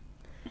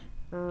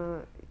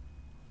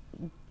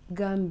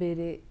 Bwa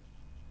mbere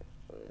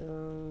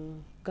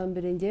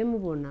ngiye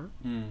mubona,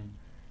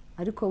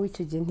 ariko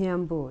w'icyo gihe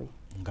ntiyambonye,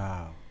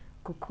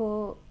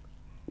 kuko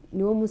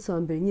niwo munsi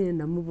wa mbere nyine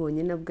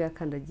namubonye, nabwo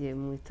yakandagiye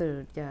mu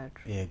itorero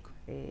ryacu.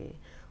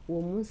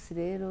 Uwo munsi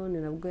rero ni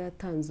nabwo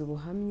yatanze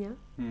ubuhamya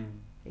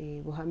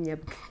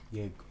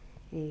bwe.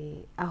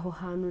 Aho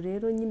hantu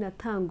rero nyine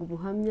atanga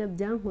ubuhamya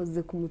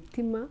byankoze ku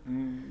mutima,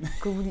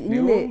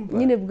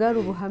 nyine bwari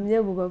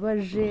ubuhamya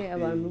bubabaje,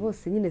 abantu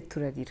bose nyine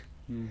turarira.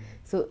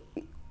 So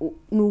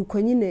nuko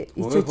nyine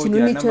icyo kintu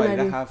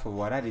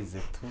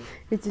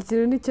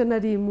nicyo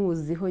nari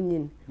muziho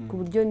nyine, ku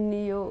buryo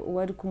niyo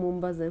wari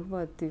kumumbaza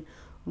kuvuga ati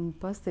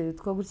umupasiteri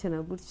witwa gutya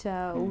na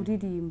gutya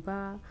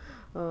uririmba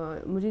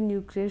muri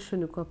New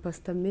Creation kwa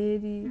Pastor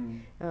Mary,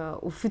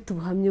 ufite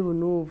ubuhamya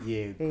bunubu.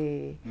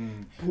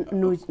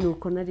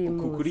 Nuko nari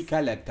muzi. Kuri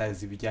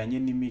characters bijyanye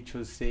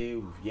n'imico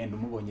se, yenda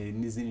umubonye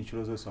n'izindi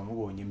ncuro zose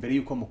wamubonye mbere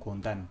yuko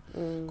mukundana,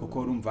 kuko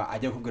urumva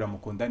ajya kubwira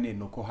mukundane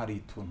nuko hari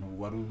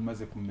ituntu wari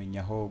umaze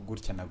kumenyaho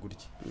gutya na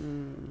gutya.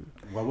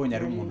 Wabonye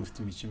ari umuntu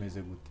ufite imico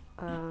imeze gute?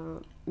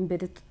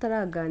 Mbere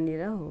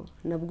tutaraganiraho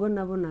nabwo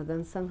nabonaga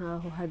nsa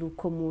nkaho hari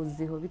uko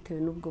muziho,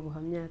 bitewe n'ubwo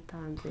buhamya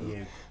yatanze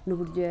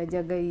n'uburyo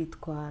yajyaga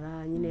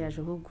yitwara. Nyine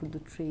yaje nko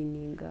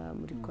kudutraininga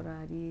muri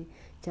korali,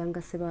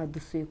 cyangwa se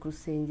badusuye ku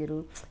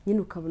rusengero, nyine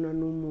ukabona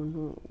ni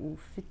umuntu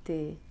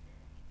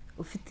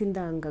ufite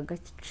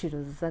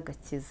indangagaciro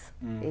z'agakiza.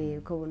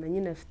 Ukabona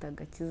nyine afite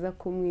agakiza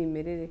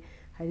k'umwimerere.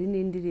 Hari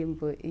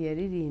n'indirimbo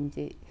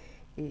yaririmbye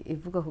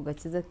ivuga ku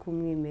gakiza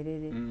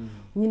k'umwimerere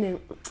nyine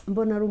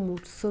mbona ari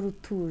umusore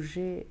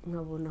utuje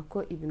nkabona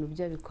ko ibintu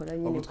bya bikora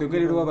nyine ubu twebwe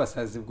rero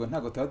w'abasazi ubwo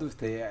ntabwo tuba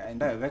dufite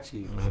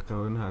indangagaciro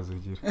akaba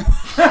ntazugira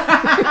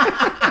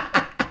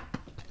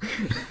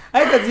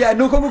ariko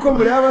nuko muko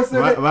muri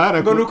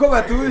abasore ngo nuko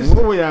batuje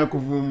ubu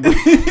yakuvumba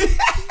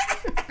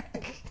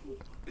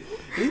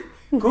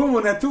ko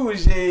umuntu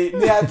atuje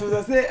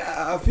ntiyatuza se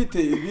afite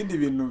ibindi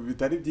bintu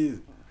bitari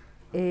byiza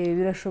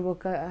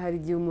birashoboka hari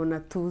igihe umuntu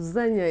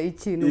atuzanya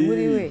ikintu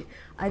muri we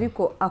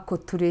ariko ako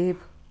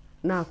tureba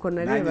ntako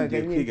narebaga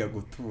nyine kwiga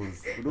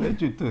gutuza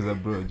uretse utuza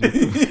bro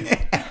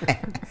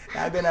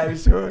ntabwo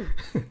nabishobora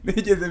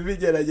nigeze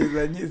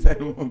mbigerageza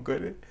nyizana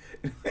umugore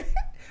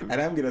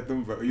arambwira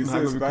tumva uyu se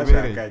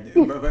twashakanye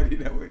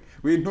mbabarira we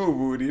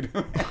wintuburira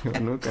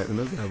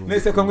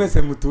nese ko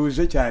mwese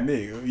mutuje cyane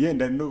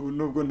yenda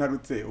nubwo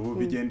ntarutse ubu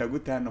bigenda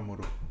gute hano mu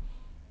rugo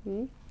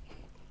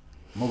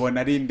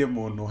mubona ari inde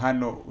muntu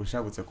hano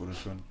ushabutse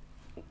kurusha undi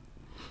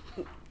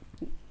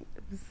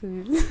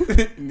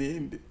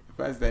ninde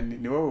pastor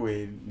ni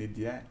wowe ni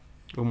Diane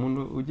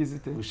umuntu ugize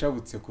ite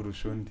ushabutse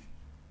kurusha undi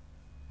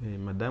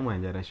madamu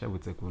wanjye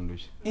arashabutse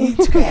kundusha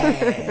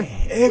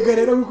ego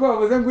rero kuko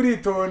wavuze ngo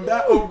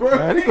uritonda ubwo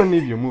ariko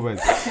nibyo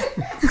mubaze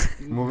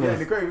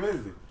niko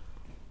bimeze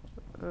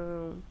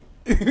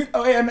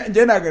oya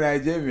njye ntabwo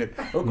nabyemera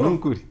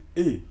nukuri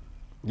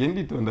njye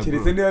nditonda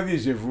keretse niba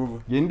bije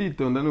vuba njye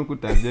nditonda nuko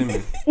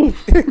utabyemera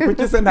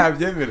kuki se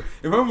ntabyemera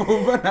impamvu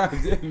wumva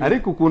ntabyemera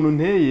ariko ukuntu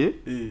nteye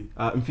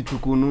mfite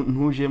ukuntu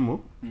ntujemo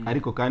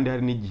ariko kandi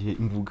hari n'igihe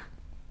mvuga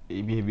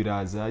ibihe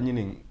biraza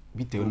nyine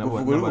bitewe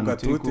n'abantu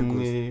turi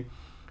kumwe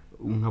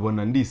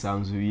nkabona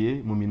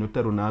ndisanzuye mu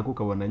minota runaka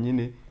ukabona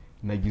nyine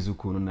nagize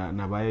ukuntu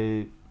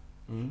nabaye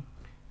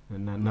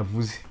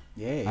navuze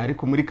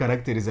ariko muri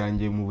karagiteri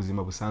zanjye mu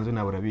buzima busanzwe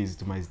nawe urabizi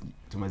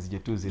tumaze igihe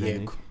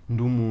tuziranye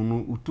ndi umuntu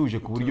utuje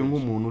ku buryo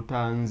nk'umuntu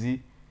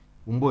utanzi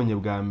umbonye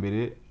bwa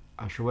mbere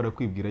ashobora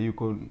kwibwira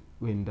yuko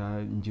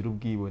wenda ngira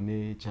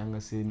ubwibone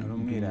cyangwa se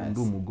ndi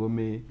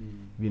umugome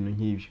ibintu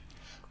nk'ibyo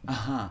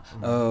aha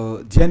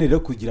Diane rero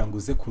kugira ngo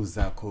uze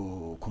kuza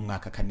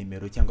kumwaka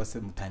kanimero cyangwa se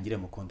mutangire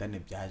mukundane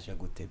byaje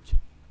gutebyo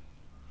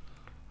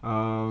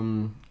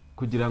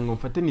kugira ngo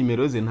mfate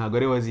nimero ze ntago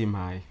ari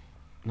wazimpaye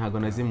ntago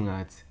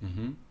nazimwatse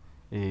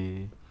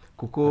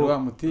kuko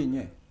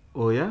wamutinye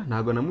oya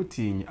ntago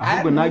namutinye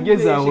ahubwo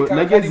nageze aho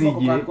nageze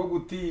igihe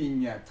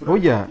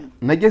oya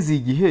nageze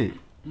igihe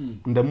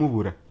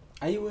ndamubura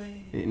ayiwe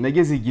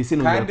nageze igihe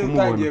sinongera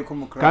kumubona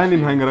kandi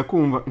ntangara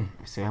kumva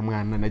se ya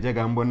mwana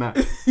najyaga mbona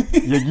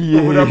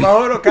yagiye ubura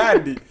amahoro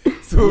kandi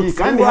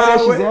kandi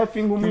harashize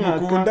hafi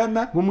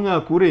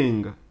nk'umwaka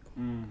urenga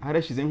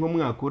harashize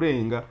nk'umwaka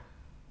urenga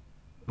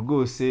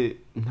rwose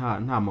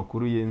nta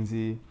makuru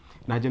yenzi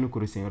najya no ku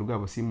rusengero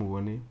rwabo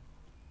simubone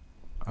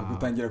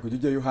agutangira kujya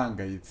ujyayo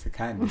uhangayitse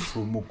kandi si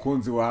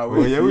umukunzi wawe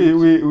oya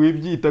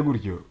wibyita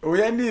gutyo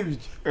oya nibyo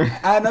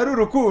ahantu ari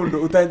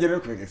urukundo utangira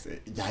kuvuga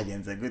se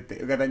byagenze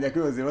gute ugatangira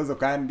kwibaza ibibazo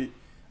kandi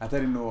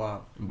atari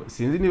n'uwawe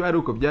sinzi niba ari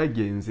uko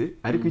byagenze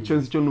ariko icyo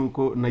nzi cyo ni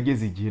uko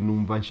nageze igihe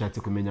numva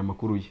nshatse kumenya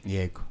amakuru ye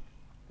yego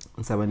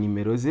nsaba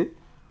nimero ze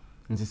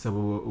nzisaba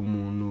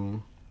umuntu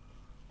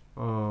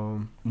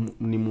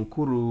ni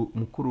mukuru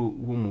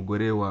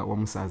w'umugore wa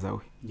musaza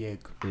we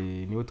yego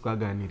niwe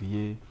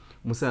twaganiriye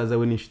musaza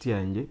we ni inshuti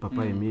yanjye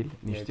papa Emile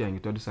ni inshuti yanjye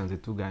tuba dusanzwe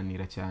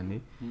tuganira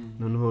cyane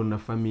noneho na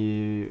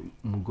famiye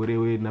umugore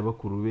we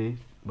n'abakuru be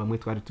bamwe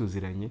twari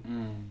tuziranye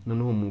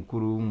noneho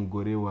umukuru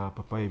w'umugore wa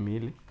papa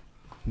Emile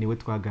niwe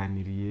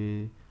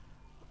twaganiriye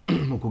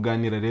mu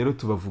kuganira rero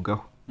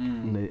tubavugaho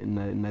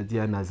na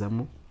Diane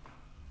azamo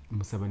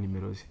musaba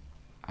nimero ze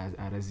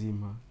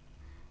arazimpa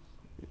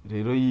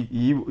rero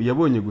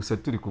yabonye gusa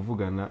turi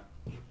kuvugana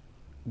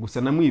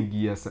gusa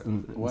namwibwiye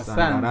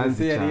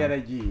wasanze yari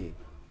yaragiye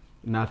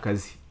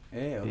nakazi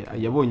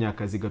yabonye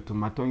akazi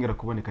gatuma atongera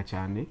kuboneka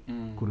cyane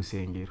ku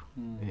rusengero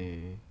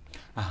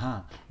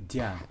aha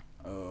Diane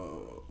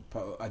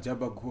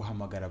ajaba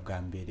guhamagara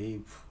bwa mbere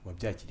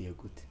wabyakiriye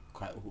gute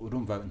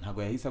urumva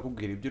ntago yahise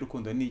akubwira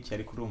iby'urukundo n'iki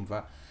ariko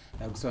urumva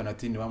gusobanura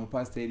ati ni wa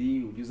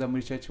mupasiteri uza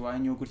muri church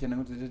wanyu gutya na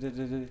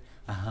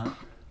aha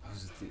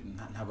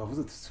ntabwo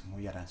avuze ati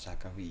umuntu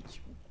yaranshaka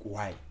wiki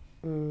why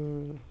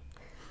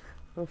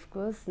of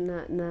course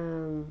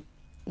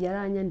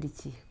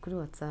yaranyandikiye kuri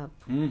WhatsApp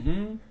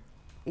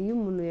iyo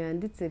umuntu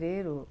yanditse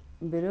rero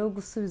mbere yo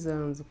gusubiza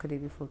hanze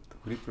ukareba ifoto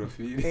kuri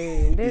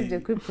profile ndebye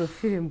kuri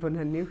profile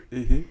mbona niwe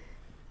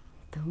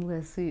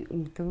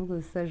ndamubwira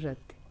usaje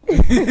ati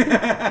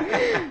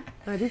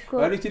ariko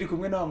wari ukiri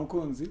kumwe na wa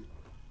mukunzi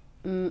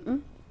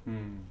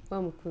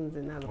wa mukunzi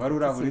ntabwo wari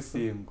uraho uri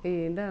singo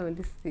ndaho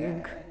ndi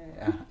singo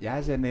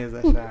yaje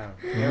neza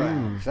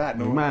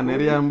shaho Imana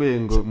yari yambaye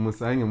ngo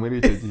musange muri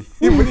icyo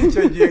gihe muri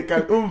icyo gihe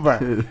umva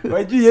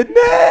wagiye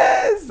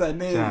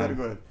neza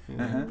rwose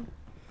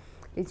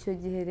icyo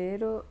gihe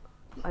rero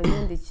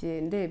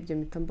anyandikiye ndebye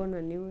mpita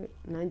mbona niwe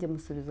nanjye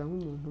musubiza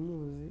nk'umuntu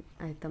umuzi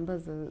ahita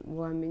ambaza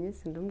wamenye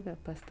se ndamubwira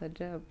Pastor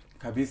Job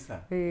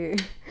kabisa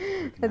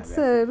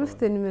ati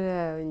rufite nimero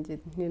yawe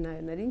njye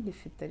nayo nari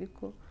nkifite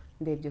ariko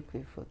ndebye ku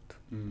ifoto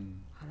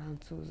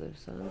aransuhuza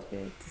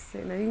bisanzwe ati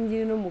se nari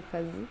ngiye no mu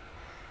kazi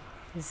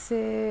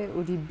ese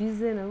uri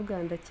bize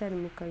navuga ndacyari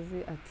mu kazi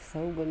ati se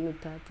ahubwo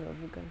n'utaha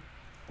turavugana.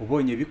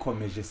 Ubonye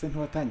bikomeje se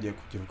ntiwatangiye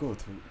kugira ubwoba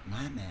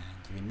mana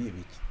yanjye ibi ni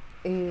ibiki?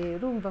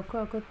 Urumva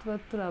ko tuba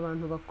turi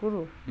abantu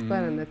bakuru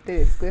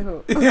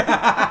twaranateretsweho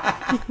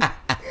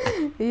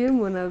iyo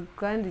umuntu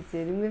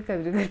akwandikiye rimwe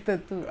kabiri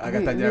gatatu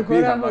agatangira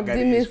kwihamagara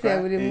by'iminsi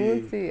ya buri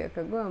munsi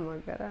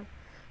akaguhamagara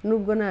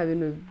nubwo nta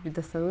bintu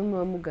bidasanzwe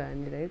muba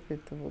muganira ariko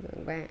tuvuga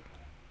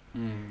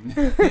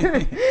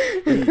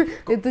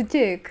ngo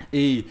tukeka.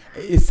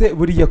 Ese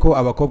buriya ko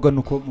abakobwa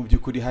nuko mu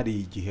by'ukuri hari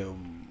igihe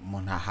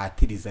umuntu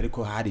ahatiriza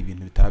ariko hari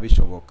ibintu bitaba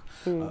bishoboka.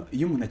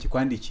 Iyo umuntu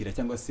akikwandikira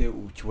cyangwa se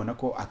ukibona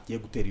ko agiye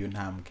gutera iyo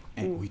ntambwe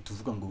uhita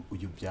uvuga ngo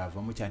uyu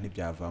byavamo cyane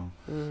byavamo.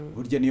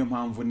 Burya niyo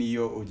mpamvu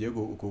niyo ugiye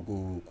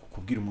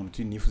kubwira umuntu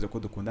uti nifuza ko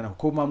dukundana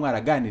kuko muba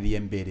mwaraganiriye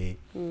mbere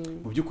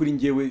mu by'ukuri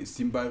ngewe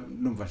simba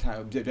numva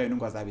bya bintu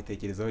ngo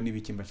azabitekerezaho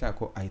n'ibiki mba nshaka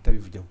ko ahita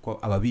bivugira kuko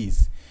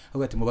ababizi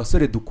avuga ati mu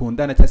basore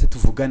dukundana cyangwa se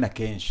tuvugana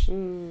kenshi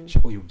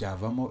uyu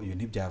byavamo uyu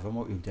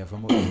ntibyavamo uyu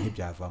byavamo uyu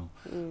ntibyavamo.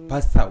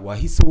 Pasta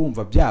wahise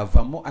wumva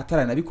byavamo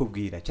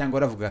ataranabikubwira cyangwa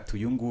aravuga ati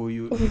uyu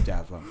nguyu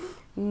ntibyavamo?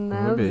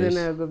 Nabyo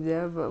ntabwo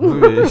byavamo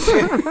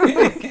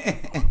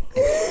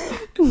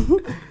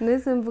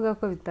nese mvuga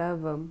ko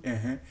bitavamo.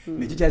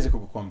 Niki cyaje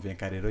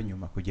kugukonvenka rero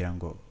nyuma kugira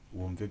ngo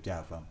wumve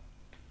byavamo?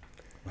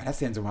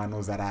 Warasenze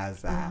umuhanuzi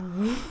araza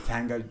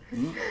cyangwa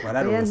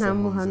wararose? Nta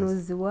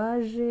muhanuzi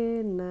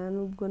waje na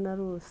nubwo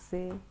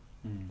narose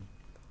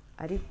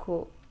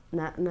ariko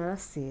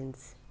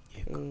narasenze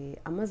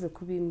amaze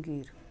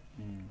kubimbwira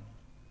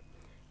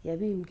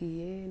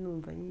yabimbwiye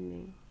numva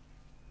nyine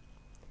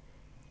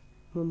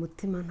mu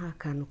mutima nta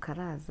kantu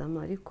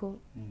karazamo ariko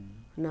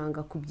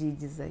nanga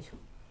kubyigizayo.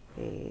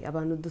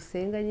 Abantu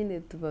dusenga nyine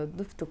tuba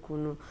dufite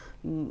ukuntu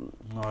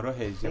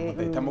mworoheje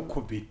mudahita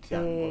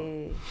mukubita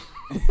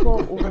kuko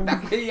ubu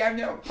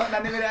ndakwiyamye pana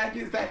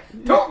n'ibiragiza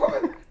togo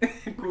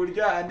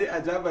kurya andi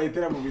ajaba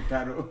itera mu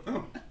bitaro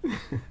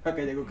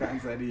bakajya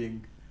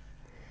gukansaringa.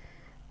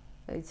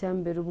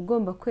 Icyambere uba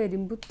ugomba kwera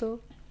imbuto.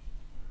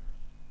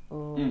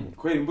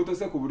 Kwera imbuto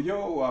se ku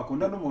buryo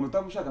wakunda n'umuntu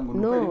utamushaka ngo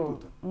nukwera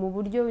imbuto? Mu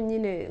buryo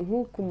nyine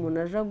nk'uko umuntu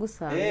aja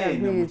gusanga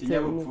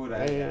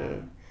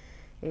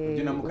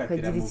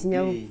ukagira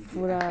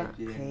ikinyabupfura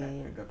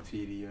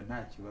agapfiriyo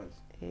nta kibazo.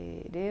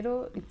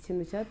 Rero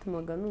ikintu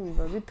cyatumaga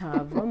numva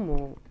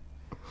bitavamo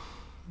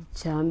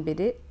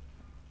cyambere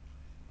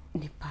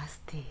ni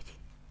pasiteri.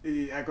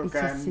 Ako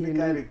kandi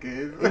kari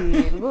keza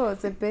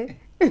rwose pe.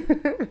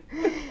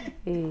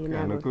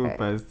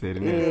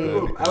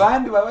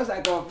 Abandi baba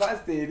bashaka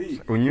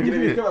abapasiteri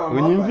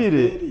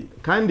unyumvire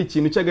kandi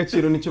ikintu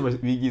cy'agaciro nicyo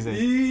bigize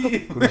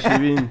kurusha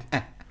ibindi.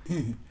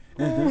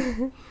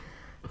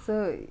 So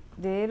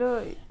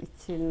rero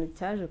ikintu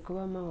cyaje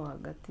kubamo aho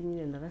hagati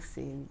nyine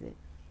narasenze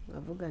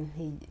avuga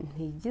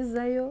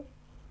ntigizayo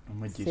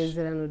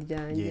isezerano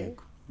ryanjye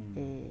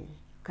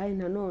kandi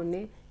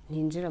nanone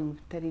ntinjira mu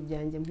bitari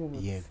ibyanjye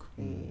mpubutse.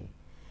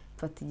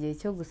 Mfata igihe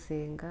cyo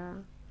gusenga.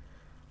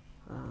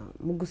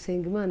 Mu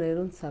gusenga Imana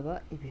rero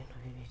nsaba ibintu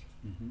bibiri.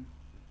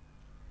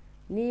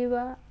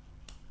 Niba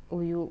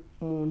uyu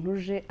muntu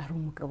uje ari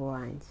umugabo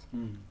wanjye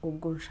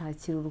ubwo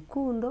nshakira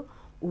urukundo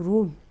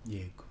urume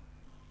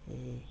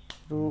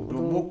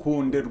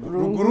rumukunde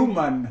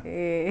rugurumana.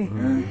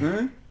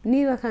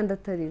 Niba kandi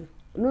atari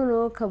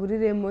noneho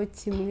kaburiremo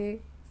kimwe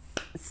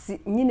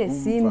nyine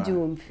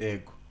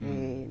simbyumve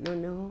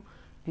noneho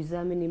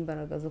bizame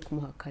n'imbaraga zo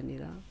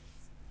kumuhakanira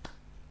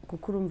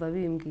kuko urumva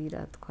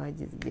bimbwira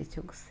twagize igihe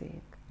cyo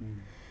gusenga.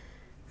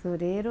 So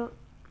rero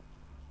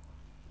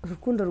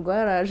urukundo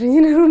rwaraje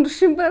nyine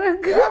rundusha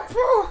imbaraga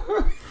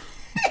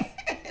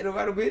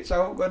ruba rwica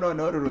ahubwo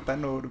noneho ruruta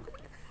n'urwe.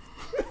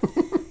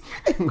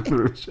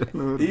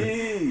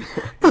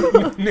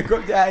 Niko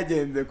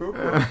byagenze kuko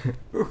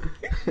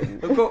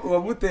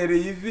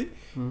uwamutereye ivi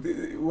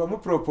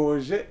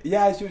uwamupropoje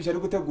yashyushye ari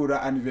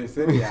gutegura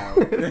anniversaire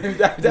yawe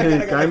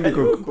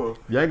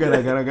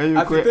byagaragaraga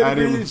yuko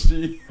ari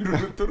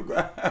ruruta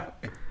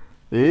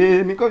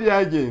rwawe. Niko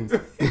byagenze.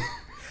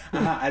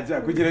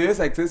 Aja kugira yo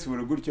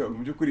successful gutyo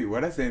mu by'ukuri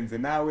warasenze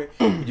nawe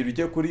kugira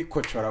ujye kuri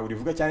kocora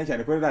urivuga cyane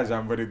cyane ko rira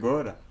jambo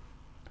rigora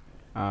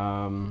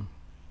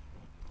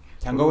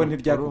cyangwa we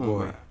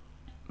ntiryakugoye?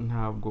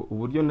 Ntabwo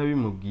uburyo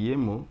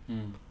nabimubwiyemo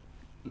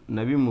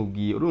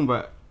nabimubwiye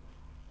urumva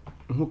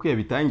nkuko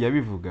yabitangiye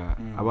abivuga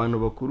abantu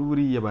bakuru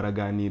buriya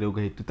baraganira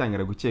ugahita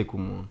utangira gukeka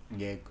umuntu.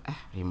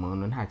 Uyu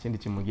muntu nta kindi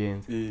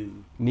kimugenza.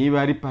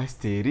 Niba ari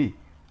pasiteri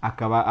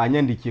akaba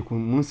anyandikiye ku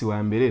munsi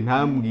wa mbere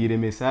ntambwire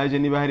message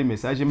niba hari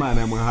message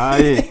Imana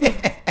yamuhaye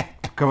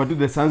tukaba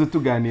tudasanzwe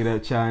tuganira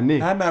cyane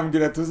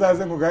ntanambwira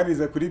tuzaze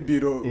kuganiriza kuri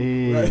biro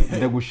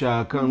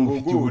ndagushaka ngo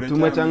ufite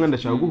ubutumwa cyangwa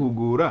ndashaka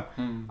guhugura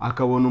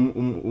akabona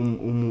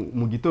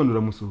mu gitondo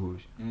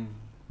uramusuhuje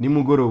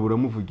nimugoroba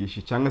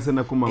uramuvugisha cyangwa se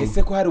nakumama.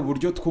 Ese ko hari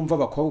uburyo twumva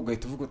abakobwa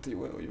ugahita uvuga uti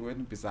we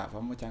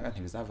ntibizavamo cyangwa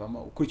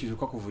ntibizavamo ukurikije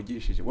uko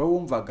akuvugishije, wowe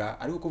wumvaga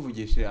ariko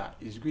kuvugisha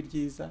ijwi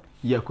ryiza?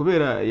 Ya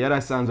kubera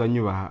yarasanzwe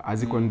anyubaha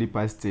azi ko ndi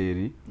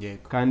pasiteri,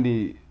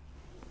 kandi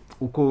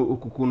uko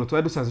kuntu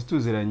twari dusanzwe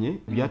tuziranye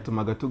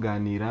byatumaga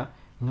tuganira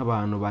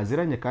nk'abantu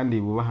baziranye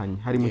kandi bubahanye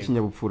hari mu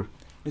kinyabupfura.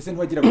 Ese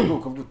ntiwagira ngo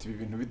ukavuga uti ibi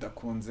bintu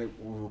bidakunze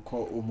uko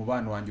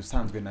umubano wanjye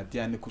usanzwe na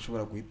Diane ko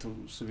ushobora guhita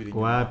usubira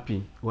inyuma?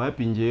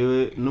 Wapi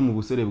njyewe no mu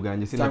busore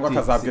bwanjye cyangwa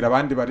akazabwira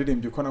abandi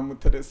baririmbye uko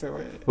namuterese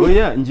we?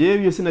 Oya, njyewe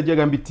byose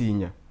najyaga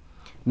mbitinya,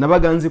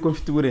 nabaga nzi ko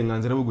mfite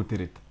uburenganzira bwo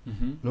gutereta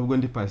nubwo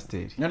ndi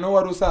pasiteri. Noneho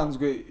wari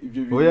usanzwe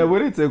ibyo bintu? Oya,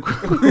 buretse ko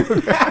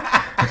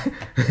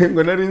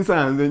ngo nari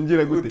nsanzwe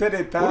ngira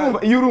gutereta.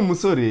 Urumva iyo uri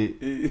umusore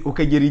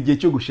ukagera igihe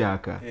cyo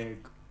gushaka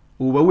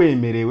uba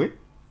wemerewe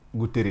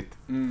gutereta.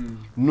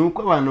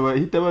 Nuko abantu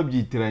bahita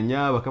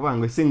babyitiranya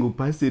bakabanga se ngo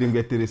pasiteri ngo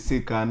yaterese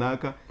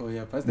kanaka.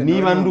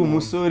 Niba ndi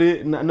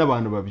umusore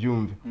n'abantu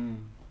babyumve,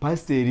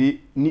 pasiteri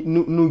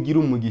nugira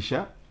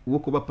umugisha wo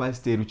kuba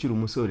pasiteri ukiri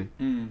umusore,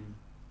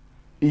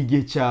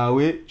 igihe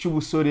cyawe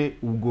cy'ubusore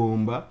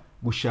ugomba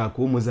gushaka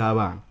uwo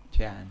muzabana.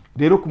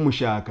 Rero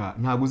kumushaka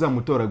ntabwo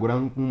uzamutoragura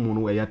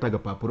nk'umuntu yataga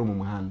papuro mu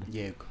muhanda.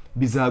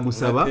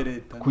 Bizagusaba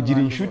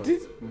kugira inshuti,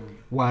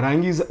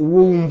 warangiza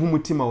uwo wumva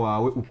umutima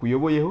wawe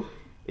ukuyoboyeho,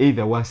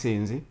 either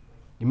wasenze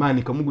Imana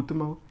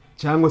ikamugutumaho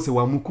cyangwa se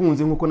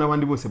wamukunze nkuko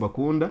nabandi bose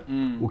bakunda,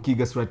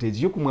 ukiga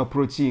strategy yo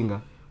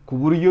kumwaproachinga ku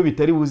buryo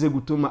bitari buze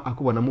gutuma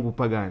akubonamo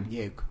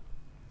ubupagani.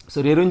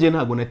 So rero nje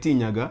ntago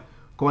natinyaga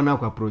kuba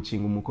nakwa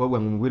approaching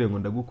umukobwa ngumubwire ngo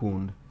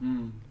ndagukunda.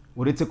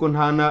 Uretse ko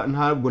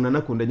ntabwo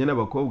nanakundanye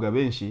n'abakobwa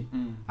benshi,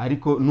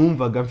 ariko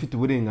numvaga mfite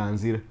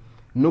uburenganzira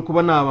no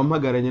kuba naba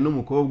mpagaranye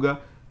n'umukobwa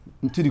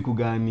turi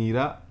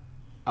kuganira.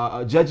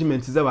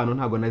 Judgments z'abantu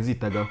ntago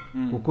nazitagaho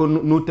kuko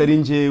nutari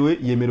njyewe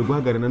yemerera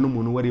guhagarana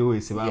n'umuntu wari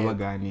wese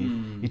babaganira.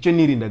 Icyo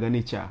nirindaga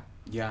n'icyaha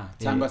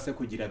cyangwa se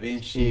kugira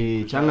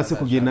benshi cyangwa se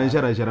kugenda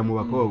njarajara mu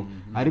bakobwa,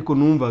 ariko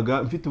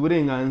numvaga mfite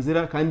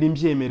uburenganzira kandi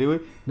mbyemerewe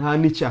nta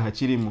n'icyaha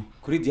kirimo.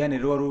 Kuri Diane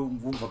rero wari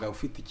wumvaga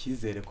ufite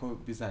icyizere ko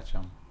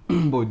bizacamo?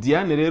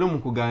 Diane rero mu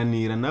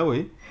kuganira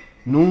nawe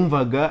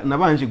numvaga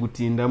nabanje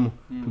gutindamo,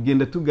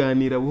 tugenda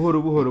tuganira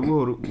buhoro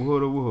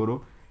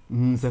buhoro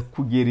nza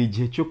kugera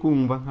igihe cyo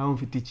kumva nkaho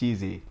mfite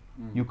icyizere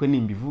yuko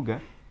nimbivuga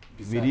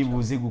biri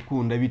buze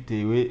gukunda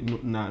bitewe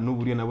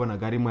n'uburyo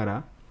nabonaga arimo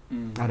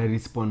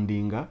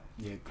ararespondinga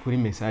kuri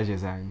message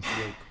zanjye.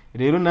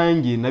 Rero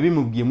nanjye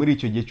nabimubwiye muri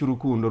icyo gihe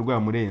cy'urukundo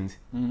rwamurenze.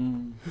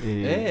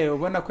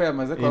 Ubona ko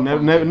yamaze kwa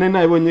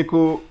nabonye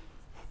ko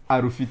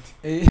arufite.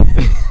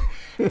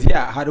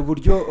 Hari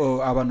uburyo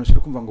abantu bashaka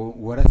kumva ngo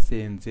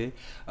warasenze,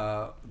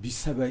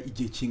 bisaba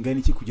igihe kingana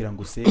iki kugira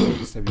ngo usenge,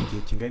 bisaba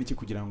igihe kingana iki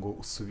kugira ngo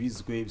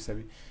usubizwe, bisaba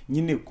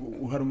nyine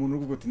hari umuntu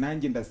uvuga ati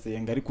nanjye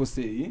ndasenga ariko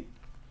se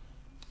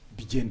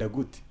bigenda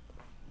gute?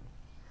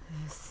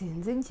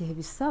 Sinzi igihe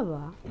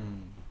bisaba,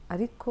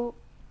 ariko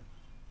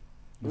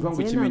bivuga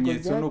ngo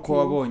ikimenyetso nuko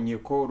wabonye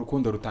ko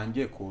urukundo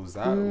rutangiye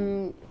kuza.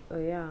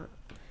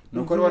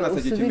 Nuko rero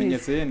wanasabye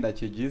ikimenyetso yenda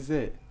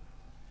kigize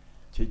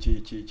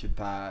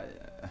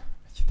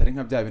kitari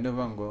nka bya bindi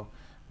bavuga ngo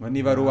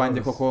niba ari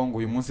uwanjye koko ngo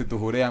uyu munsi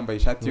duhure yambaye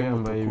ishati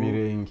y'umutuku,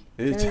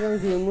 cyangwa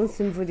uyu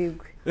munsi imvura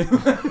igwe,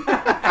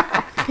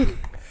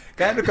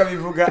 kandi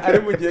ukabivuga ari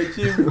mu gihe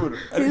cy'imvura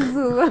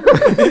izuba.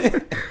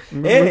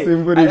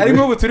 Ari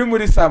nk'ubu turi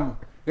muri Samo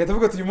gahita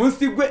uvuga uyu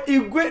munsi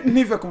igwe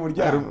ntive ku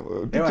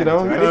muryango.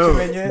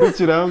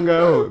 Dukiraho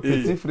ngaho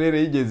petit frère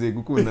yigeze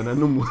gukundana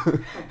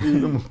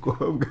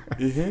n'umukobwa,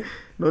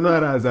 none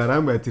araza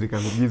arambaye ati reka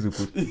nkubwize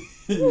ukuri,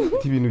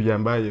 ibintu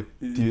byambayeho,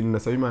 ibintu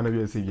nasaba Imana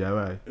byose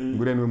byabaye,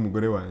 ngure niwe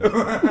mugore wanjye.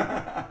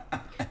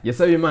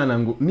 Yasaba Imana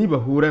ngo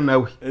nibahura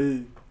nawe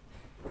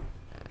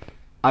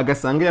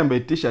agasanga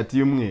yambaye t-shirt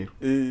y'umweru,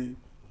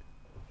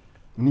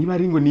 niba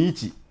ari ngo ni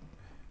iki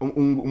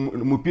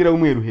umupira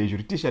w'umweru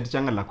hejuru, t-shirt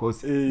cyangwa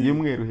Lacoste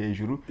y'umweru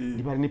hejuru,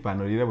 niba ari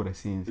n'ipantaro yirabura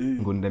sinzi,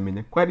 ngo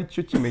ndamenya ko ari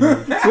cyo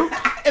kimenyetso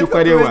cyuko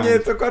ari wanjye.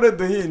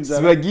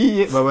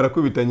 Sibagiye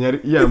babarakubitanya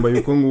yambaye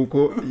uko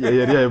nguko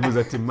yari yavuze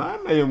ati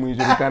Mana yo mu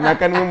ijuru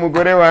kanaka niwe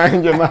mugore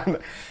wanjye. Mana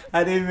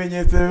ari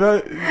ibimenyetso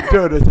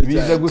byoroshye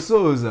biza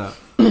gusoza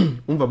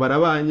umva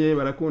barabanye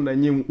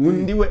barakundanye,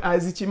 undi we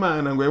azi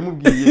ikimana ngo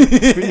yamubwiye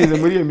twigeze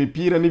muri iyo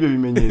mipira n'ibyo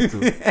bimenyetso.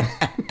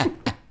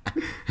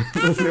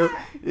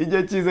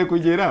 Igihe kize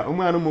kugera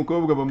umwana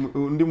umukobwa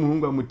undi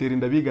muhungu amutera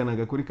inda,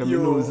 biganaga kuri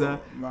kaminuza,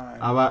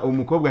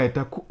 umukobwa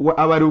ahita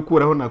aba ari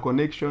ukuraho na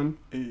connection.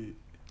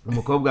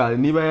 Umukobwa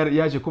niba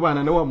yaje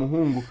kubana na wa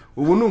muhungu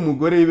ubu ni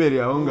umugore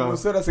yibereye aho ngaho,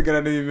 umusore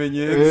asigarana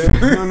ibimenyetso.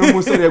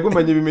 N'umusore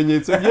yagumanye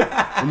ibimenyetso bye,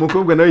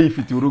 umukobwa nawe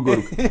yifitiye urugo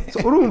rwe.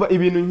 Urumva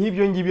ibintu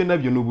nk'ibyo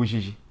nabyo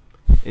nubujiji.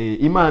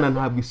 Imana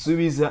ntabwo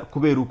isubiza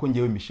kubera uko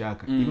ngewe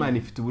mbishaka. Imana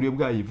ifite uburyo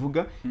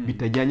bwayivuga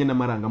bitajyanye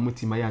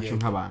n'amarangamutima yacu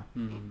nk'abantu.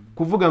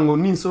 Kuvuga ngo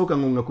ninsohoka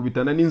ngo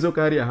ngakubitana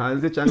n'inzoka hariya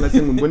hanze cyangwa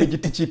se ngo mbone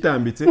igiti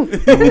cyitambitse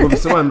ngo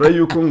bisobanura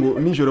yuko ngo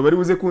nijoro bari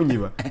buze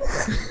kunyiba.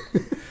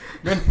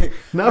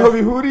 naho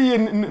bihuriye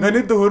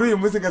none duhuruye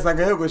umunsi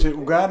gasanga yogoshe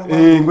ubwanwa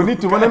ngo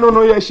nitubona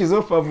noneho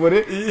yashizeho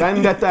favore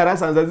kandi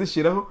atarasanze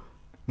azishiraho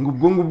ngo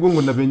ubwo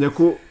ngo ndamenya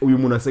ko uyu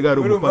muntu asigaye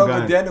ari umupagani.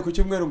 Urumva Diane ku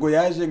cyumweru ngo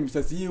yaje ngo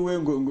imisatsi yiwe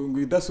ngo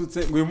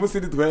idasutse ngo uyu munsi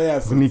nditwara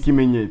yasutse. Ni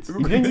ikimenyetso.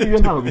 Ibyo ngibyo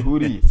ntaho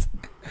bihuriye.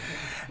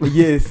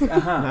 Yes,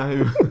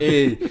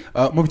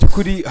 mu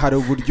by'ukuri hari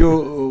uburyo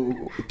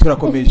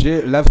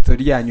turakomeje. Love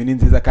story yanyu ni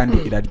nziza kandi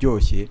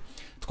iraryoshye.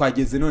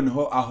 Twageze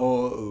noneho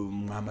aho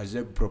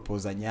mwamaje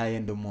guproposa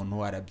nyayende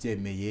umuntu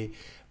arabyemeye.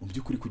 Mu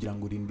by'ukuri kugira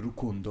ngo urinde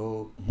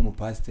urukundo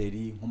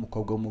nk'umupasiteri,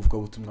 nk'umukobwa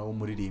w'umuvugabutumwa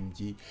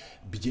w'umuririmbyi,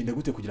 bigenda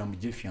gute kugira ngo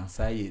ugire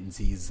fiançaye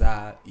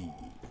nziza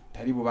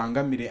itari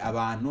bubangamire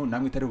abantu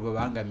namwe itari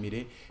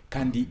bubangamire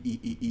kandi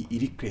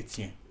iri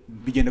chrétien?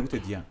 Bigenda gute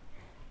Diane?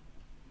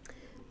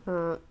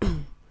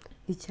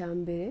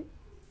 Icyambere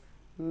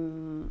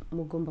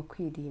mugomba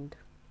kwirinda.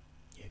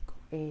 Yego.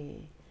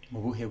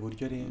 Mu buhe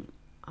buryo rero?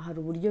 Hari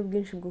uburyo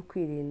bwinshi bwo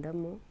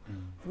kwirindamo.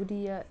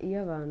 Buriya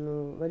iyo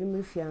abantu bari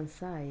muri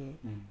fiançaye,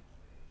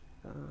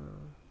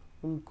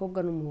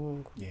 umukobwa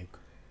n'umuhungu, yego,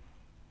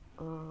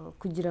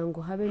 kugira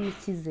ngo habe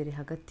n'ikizere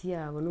hagati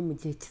yabo no mu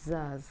gihe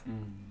kizaza,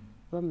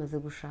 bamaze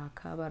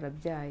gushaka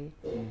barabyaye,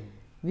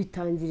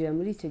 bitangirira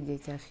muri icyo gihe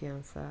cya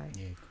fiançaye.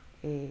 Yego.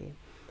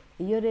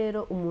 Iyo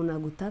rero umuntu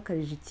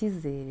agutakarije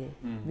icyizere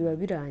biba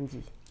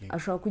birangiye.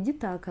 Ashobora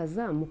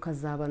kugitakaza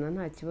mukazabana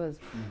nta kibazo,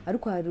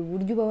 ariko hari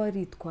uburyo uba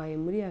waritwaye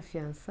muri ya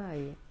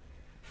fiançaye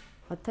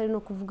atari no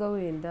kuvuga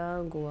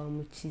wenda ngo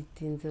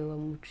wamucitinze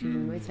wamuciye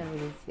inyuma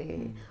cyangwa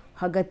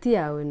hagati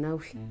yawe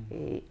nawe.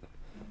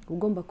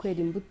 Ugomba kwera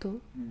imbuto.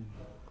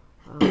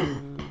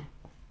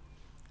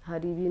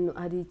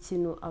 Hari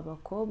ikintu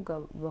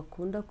abakobwa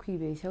bakunda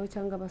kwibeshyaho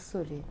cyangwa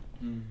abasore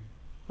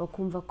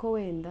bakumva ko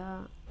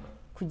wenda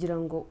kugira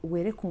ngo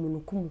wereke umuntu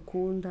ko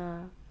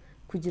umukunda,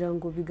 kugira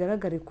ngo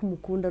bigaragare ko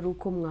umukunda ari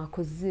uko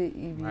mwakoze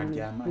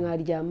ibintu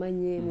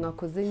mwaryamanye,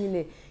 mwakoze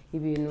nyine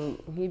ibintu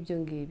nk'ibyo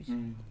ngibyo.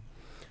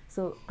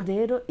 So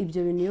rero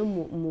ibyo bintu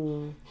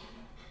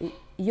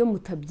iyo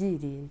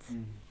mutabyirinze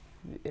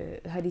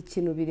hari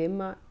ikintu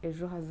birema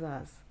ejo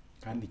hazaza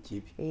kandi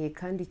kibi.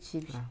 Kandi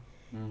kibi.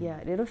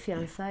 Rero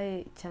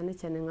fiançaye cyane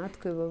cyane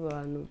nkatwe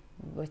b'abantu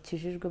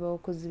bakijijwe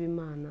b'abakozi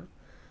b'Imana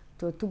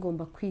tuba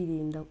tugomba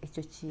kwirinda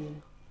icyo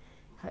kintu.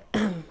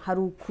 Hari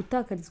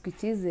ukutakarizwa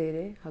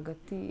icyizere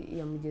hagati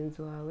ya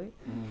mugenzi wawe.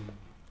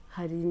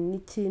 Hari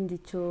n'ikindi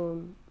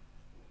cyo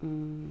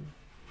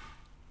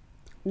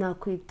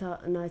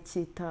nakita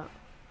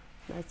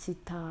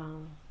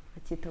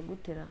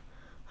gutera.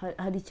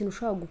 Hari ikintu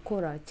ushobora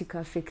gukora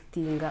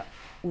kikafekitinga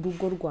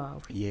urugo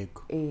rwawe.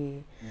 Yego.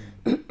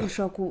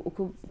 Ushobora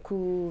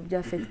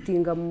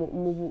kubyafekitinga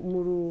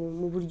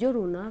mu buryo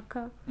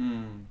runaka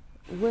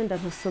wenda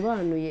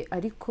ntasobanuye,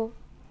 ariko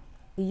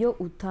iyo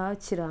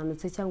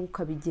utakiranutse cyangwa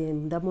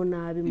ukabigendamo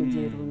nabi mu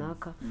gihe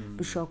runaka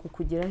bishobora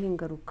kukugiraho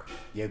ingaruka.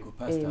 Yego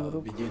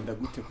pastor, bigenda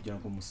gute kugira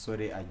ngo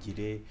umusore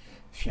agire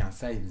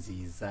fiançaye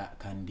nziza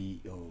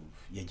kandi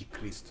ya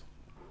gikristo?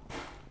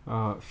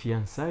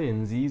 Fiançaye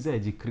nziza ya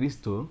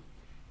gikristo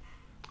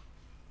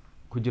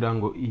kugira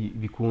ngo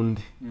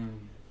bikunde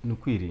ni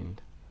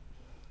ukwirinda.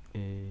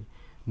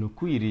 Ni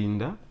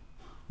ukwirinda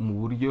mu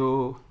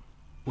buryo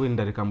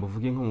wenda reka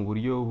mbuvuge nko mu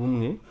buryo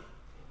bumwe.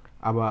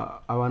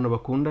 Abantu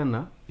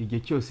bakundana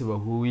igihe cyose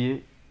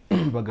bahuye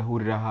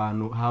bagahurira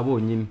ahantu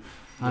habonyine,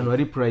 ahantu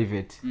hari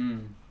private,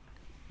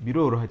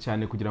 biroroha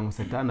cyane kugira ngo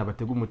satani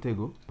abatege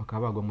umutego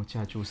bakaba bagwa mu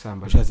cyaha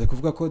cy'ubusambanyi. Ushatse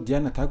kuvuga ko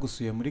Diane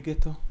atagusuye muri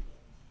ghetto?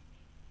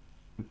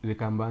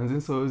 Reka mbanze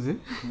nsoze.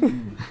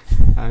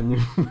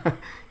 Hanyuma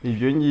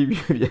ibyo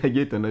ngibyo bya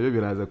ghetto nabyo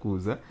biraza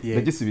kuza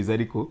ndagisubiza,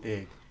 ariko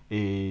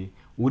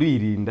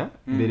uririnda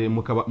mbere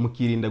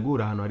mukirinda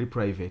guhura ahantu hari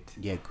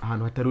private,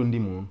 ahantu hatari undi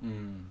muntu.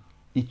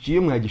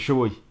 Ikiyo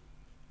mwagishoboye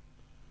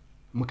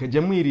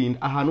mukajya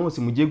mwirinda ahantu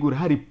hose mugiye guhura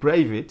hari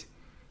private,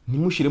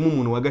 ntimushiremo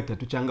umuntu wa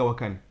gatatu cyangwa wa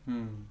kane.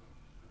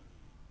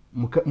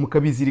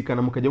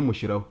 Mukabizirikana mukajya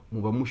mushiraho,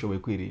 muba mushoboye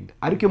kwirinda.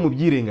 Ariko mu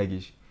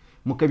byirengagije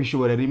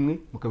mukabishobora rimwe,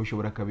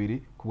 mukabishobora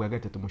kabiri, ku bwa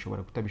gatatu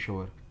mushobora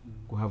kutabishobora,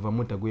 kuhava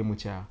mutaguye mu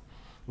cyaha.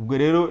 Ubwo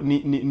rero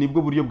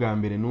nibwo buryo bwa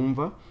mbere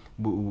numva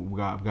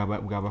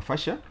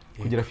bwabafasha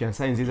kugira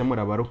fiançaye nziza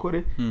muri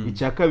abarokore.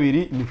 Icya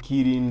kabiri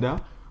mukirinda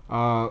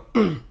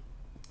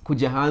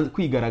kujya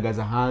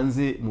kwigaragaza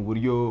hanze mu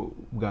buryo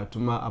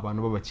bwatuma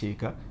abantu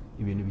babakeka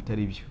ibintu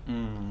bitari byo.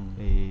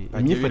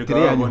 Imyifatire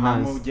yanyu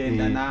hanze,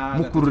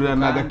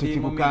 mukururana agatoki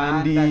ku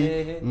kandi,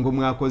 ngo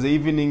mwakoze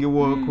evening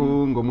walk,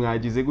 ngo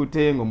mwagize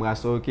gute, ngo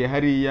mwasohokeye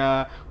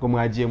hariya, ngo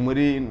mwagiye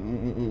muri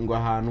ngo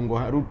ahantu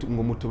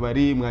ngo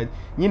mutubari,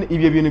 nyine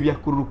ibyo bintu bya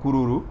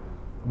kururu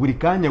buri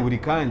kanya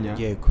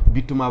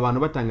bituma abantu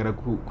batangira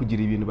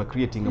kugira ibintu ba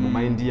creating mu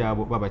mind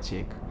yabo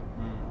babakeka.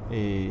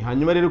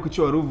 Hanyuma rero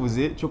kucyo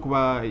waruvuze cyo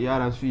kuba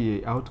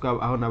yaransuye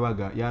aho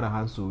nabaga,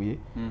 yarahansuye,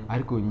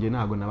 ariko nge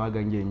ntago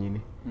nabaga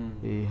ngenyine.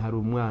 Hari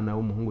umwana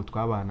w'umuhungu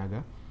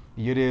twabanaga.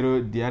 Iyo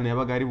rero Diane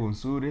yabaga ari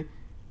bunsure,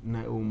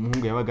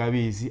 umuhungu yabaga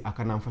abizi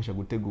akanamfasha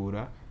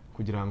gutegura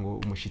kugira ngo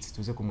umushitsi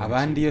tuze kumwakira.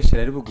 Abandi iyo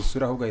shira ari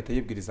bugusura ahubwo ahita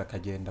yibwiriza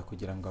akagenda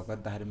kugira ngo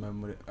abadaharimo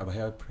muri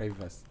abahaye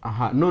privacy.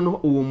 Noneho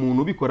uwo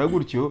muntu ubikora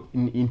gutyo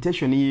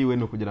intention yiwe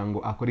no kugira ngo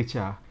akore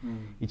icyaha.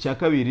 Icya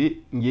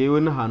kabiri ngewe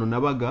n'ahantu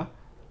nabaga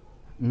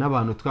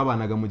n'abantu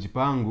twabanaga mu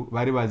gipangu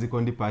bari bazi ko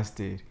ndi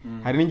pasiteri.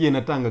 Hari n'ingiye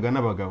natangaga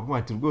n'abagabo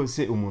bati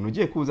rwose umuntu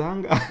ugiye kuza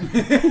hanga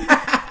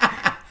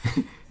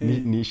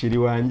ni shiri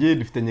wanjye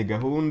dufitanye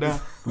gahunda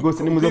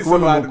rwose nimuze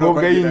kubona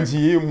umukobwa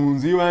yinjiye mu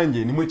nzu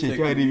yiwanjye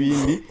nimukeke hari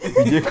ibindi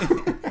bigiye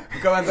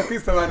ukabanza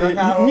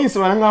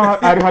kwisobanura nkaho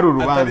ari hari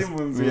urubanza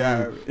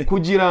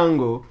kugira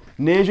ngo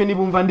nejo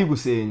nibumva ndi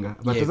gusenga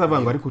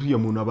batazavanga ariko uriyo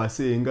muntu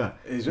abasenga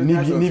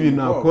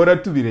n'ibintu akora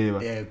tubireba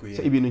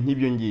ibintu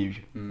nk'ibyo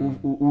ngibyo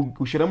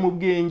ushira mu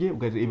bwenge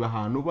ugareba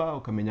ahantu ba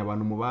ukamenya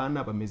abantu mubana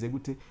bameze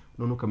gute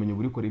none ukamenya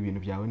uri gukora ibintu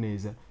byawe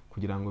neza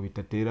kugira ngo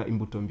bitatera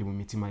imbuto mbi mu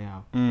mitima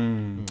yabo.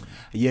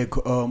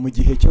 Yego mu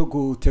gihe cyo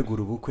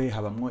gutegura ubukwe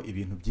habamwo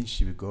ibintu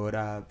byinshi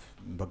bigora,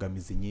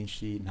 mbogamizi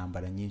nyinshi,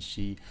 intambara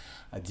nyinshi.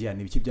 Adia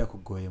ni biki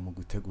byakugoye mu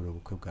gutegura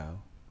ubukwe bwawe?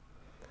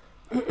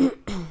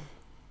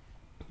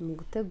 Mu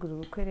gutegura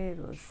ubukwe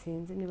rero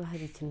sinzi niba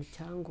hari ikintu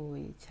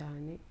cyangoye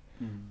cyane,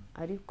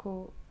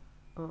 ariko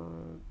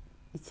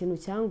ikintu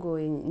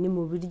cyangoye ni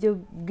mu buryo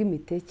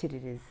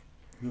bw'imitekerereze.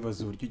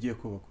 Bibaza uburyo ugiye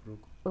kubaka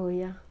urugo.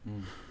 Oya.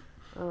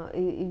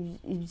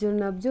 Ibyo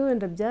nabyo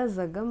wenda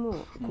byazagamo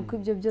kuko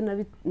ibyo byo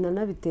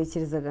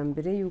nanabitekerezaga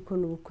mbere yuko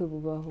n'ubukwe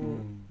bubaho,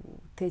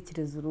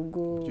 utekereza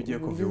urugo ugiye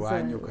kuva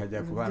iwanyu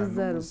ukajya kubana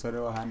n'umusore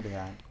w'ahandi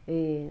hantu.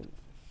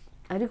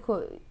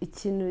 Ariko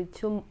ikintu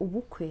cyo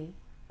ubukwe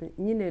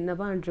nyine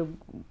nabanje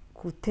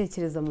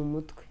gutekereza mu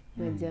mutwe,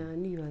 nkajya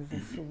nibaza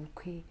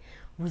ubukwe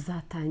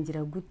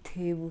buzatangira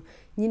gute,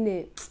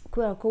 nyine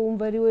kubera ko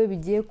wumva ari we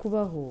bigiye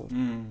kubaho.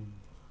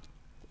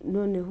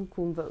 Noneho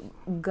ukumva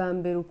bwa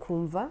mbere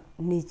ukumva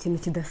ni ikintu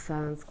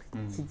kidasanzwe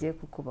kigiye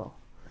kukubaho.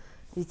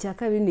 Icya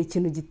kabiri ni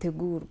ikintu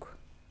gitegurwa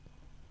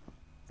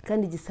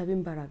kandi gisaba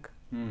imbaraga,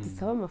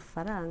 gisaba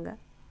amafaranga,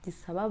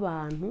 gisaba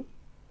abantu,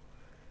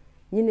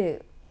 nyine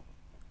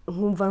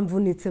nkumva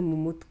mvunitse mu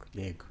mutwe.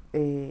 Yego.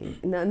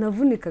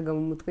 Navunikaga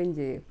mu mutwe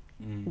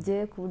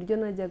ngewe ku buryo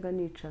najyaga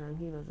nicara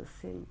nkibaza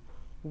se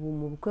ubu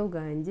mu bukwe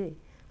bwanjye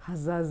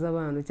hazaza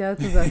abantu cyangwa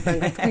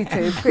tuzasanga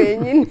twicaye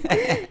twenyine.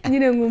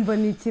 Nyine nkumva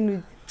ni ikintu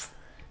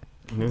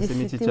nese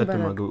n'iki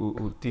cyatumaga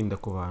utinda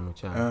ku bantu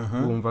cyane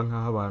wumva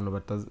nk'aho abantu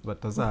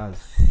batazaza.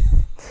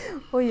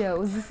 Oya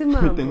uzise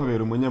impamvu bite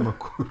nkubera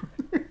umunyamakuru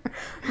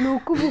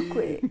nuko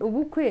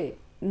ubukwe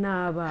ni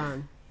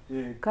abantu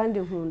kandi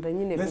nkunda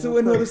nyine. Mbese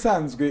we n'uri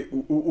usanzwe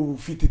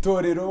ufite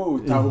itorero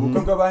utaha ubukwe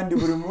bw'abandi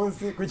buri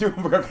munsi kuki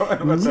wumva ko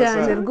abantu batazaza?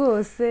 Cyane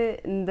rwose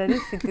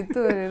ndarifite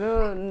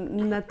itorero,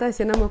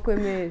 natashye n'amakwe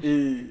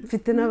menshi,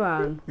 mfite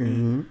n'abantu.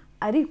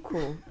 Ariko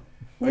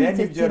oya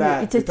nibyo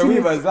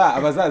wibaza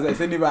abazaza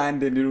ese ni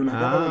bande ni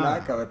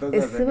runaka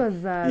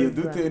batazaza. Iyo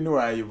dute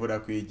ntiwayibura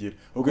kwigira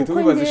ugahita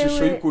wibaza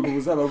ishusho y'ukuntu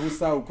buzaba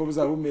busa uko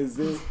buzaba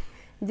bumeze.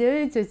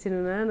 Njyewe icyo kintu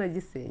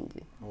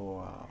naranagisengeye.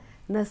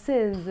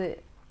 Nasenze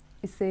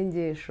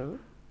isengesho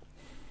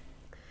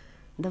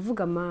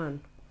ndavuga Mana,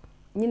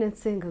 nyine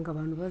nsenga ngo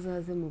abantu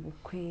bazaze mu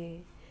bukwe.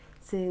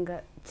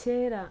 Nsenga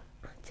kera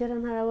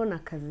ntarabona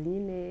akazi,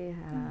 nyine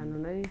hari ahantu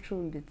nari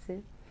ncumbitse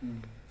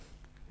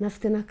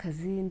nafite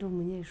n'akazi, ndi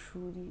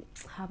umunyeshuri.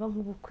 Haba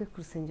nk'ubukwe ku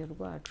rusengero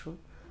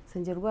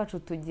rwacu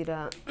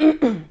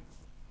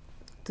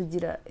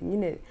tugira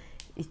nyine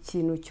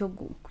ikintu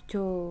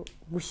cyo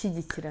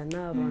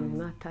gushyigikirana abantu,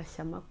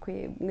 mwatashya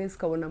amakwe mwese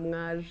ukabona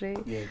mwaje,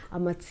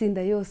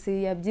 amatsinda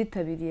yose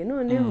yabyitabiriye.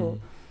 Noneho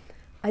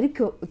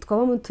ariko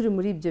twabamo turi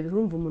muri ibyo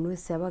bihumva umuntu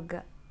wese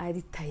yabaga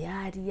ari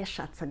tayari,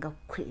 yashatse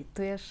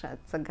agakweto,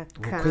 yashatse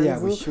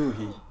agakanzu,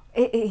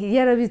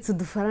 yarabitse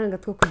udufaranga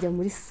two kujya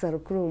muri salo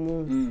kuri uwo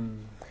munsi.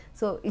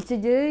 So icyo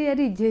gihe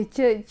yari igihe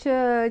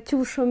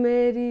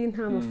cy'ubushomeri,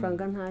 nta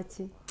mafaranga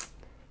ntaki.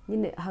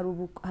 Nyine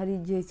hari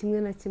igihe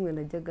kimwe na kimwe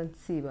najyaga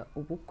nsiba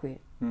ubukwe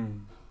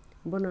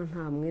mbona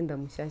nta mwenda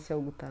mushyashya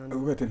wo gutanga,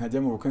 ubwo ati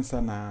ntajya mu bukwe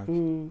nsa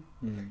nabi,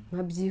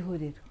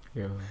 nkabyihorera.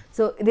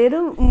 So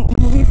rero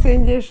mu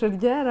isengesho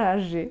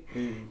ryaraje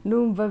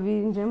numva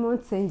binjemo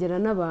nsengera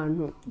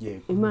n'abantu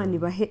Imana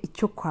ibahe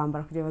icyo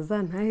kwambara kugira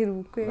bazantahire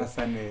ubukwe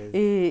basa neza,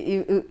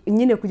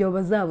 nyine kugira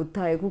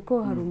bazabutaye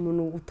kuko hari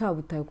umuntu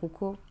utabutaye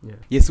kuko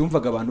Yesu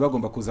wumvaga abantu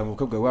bagomba kuza mu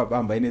bukwe bwawe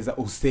bambaye neza,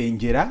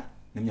 usengera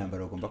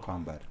n'imyambaro bagomba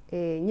kwambara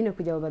nyine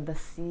kugira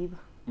badasiba.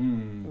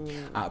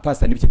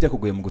 Pastor nibiki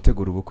byakugoye mu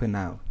gutegura ubukwe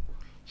nawe?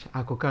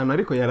 Ako kantu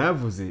ariko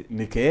yaravuze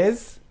ni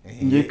keza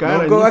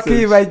nubwo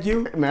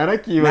wakibagiwe.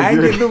 Narakibagiwe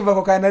nanjye ndumva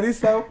ko kana ari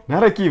sawa,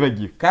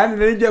 narakibagiwe kandi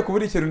nari ngiye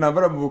kubura ikintu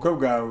nambara mu bukwe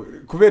bwawe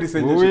kubera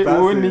isengesho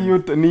utasenze.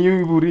 Wowe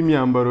niyo ubura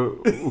imyambaro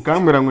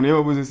ukambwira ngo niyo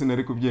wabuze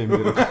sinari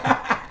kubyemera.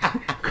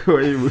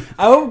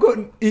 Ahubwo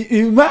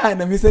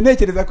Imana mise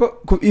ntekereza ko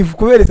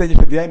kubera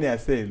isengesho Diane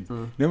yasenze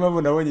niyo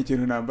mpamvu nabonye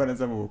ikintu nambara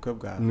nza mu bukwe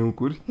bwawe. Ni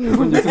ukuri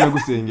kuko njye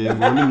sinagusengeye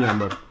ngo ubone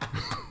imyambaro.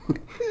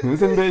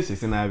 ntuze mbeshye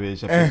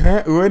sinabesha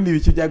uwo ni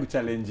ibiki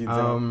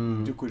byaguchallenginze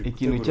byukuri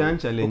ikintu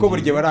cyanchallenge uko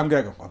buryo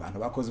barambwiraga ngo abantu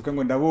bakoze uko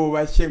ngo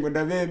ndabubashye ngo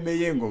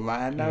ndabemeye ngo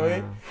mana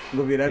we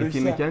ngo birarushya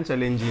ikintu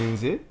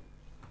cyanchallenginze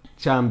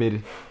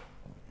cyambere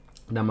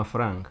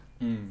n'amafaranga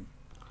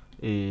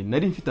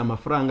nari mfite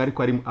amafaranga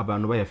ariko ari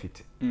abantu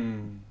bayafite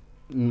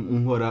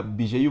nkora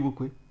bije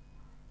y'ubukwe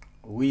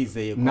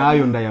wizeye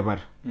nayo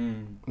ndayabara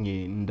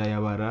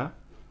ndayabara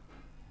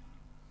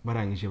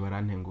barangije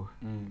barantenguha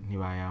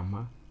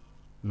ntibayampa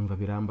numva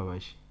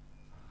birambabaje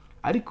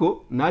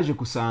ariko naje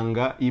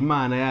kusanga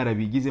Imana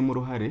yarabigizemo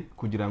uruhare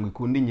kugira ngo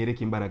ikunde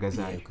inyereke imbaraga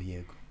zayo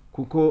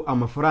kuko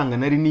amafaranga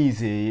nari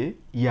nizeye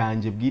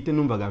yanjye bwite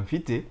numvaga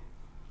mfite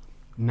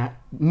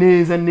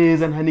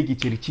neza nta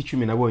n'igiceri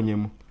cy'icumi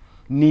nabonyemo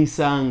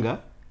nisanga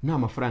nta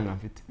mafaranga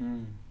mfite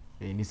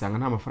nisanga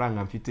nta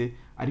mafaranga mfite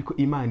ariko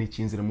Imana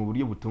icinzira mu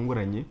buryo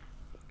butunguranye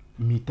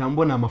mpita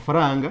mbona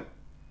amafaranga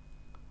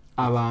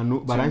abantu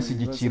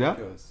baranshyigikira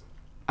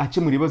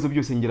akemura ibibazo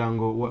byose ngira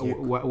ngo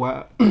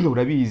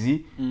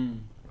urabizi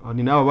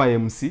ni nawe wabaye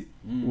MC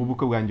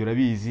ubukwe bwanjye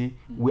urabizi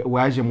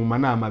waje mu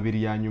manama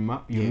abiri ya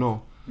nyuma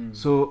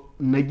so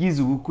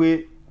nagize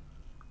ubukwe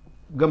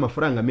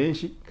bw'amafaranga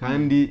menshi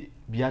kandi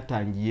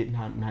byatangiye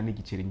nta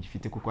n'igiceri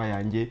ngifite kuko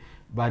ayanjye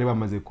bari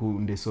bamaze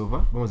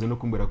kundesova bamaze no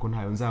kumbera ko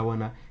ntayo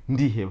nzabona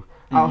ndiheba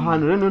aho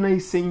hantu rero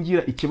nahise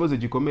ngira ikibazo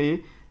gikomeye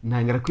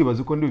ntangira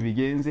kwibaza uko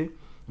ndibigenze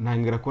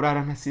ntangira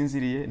kurara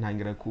ntasinziriye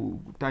ntangira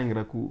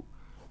gutangira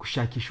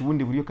gushakisha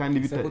ubundi buryo kandi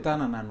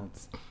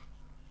bitarananutse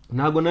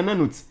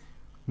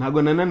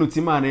ntago nananutse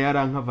Imana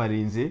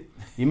yarankavarinze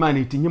Imana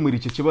ihita inkemura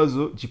icyo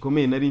kibazo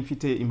gikomeye nari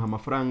mfite impa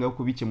amafaranga yo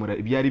kubikemura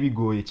ibyari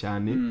bigoye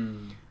cyane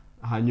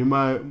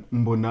hanyuma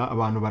mbona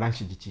abantu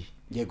baranshigikiye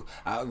yego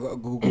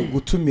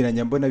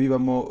gutumiranya mbona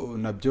bibamo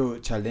nabyo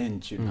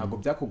challenge ntago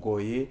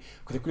byakugoye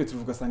kuri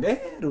tuvuga sanga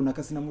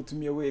runaka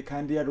sinamutumiye we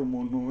kandi yari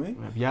umuntu we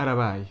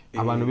byarabaye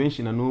abantu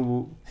benshi na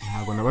nubu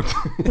ntago nabato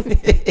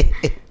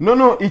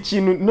no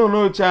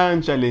ikintu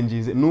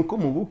challenges nuko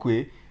mu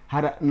bukwe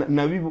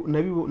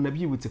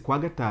nabyibutse kwa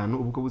gatanu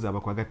ubukwe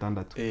buzaba kwa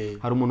gatandatu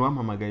hari umuntu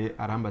wampamagaye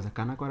arambaza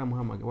kana ko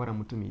aramuhamagaye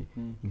waramutumiye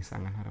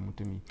nisanga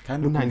ntaramutumiye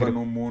kandi ntangira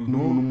n'umuntu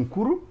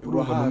mukuru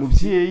urumva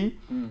n'umubyeyi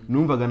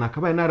numvaga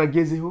nakabaye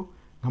naragezeho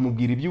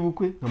nkamubwira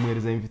iby'ubukwe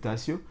nkamuhereza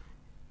invitation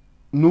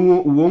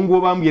uwo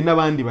ngo bambwiye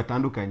n'abandi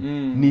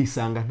batandukanye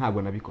nisanga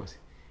ntago nabikoze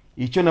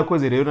icyo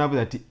nakoze rero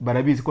navuze ati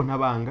barabizi ko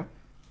ntabanga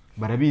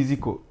barabizi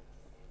ko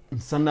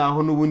nsa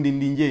naho n'ubundi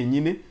ndi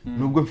njyenyine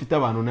nubwo mfite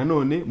abantu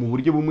nanone mu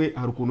buryo bumwe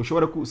hari ukuntu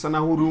ushobora kusa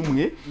naho uri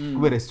umwe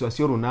kubera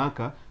situation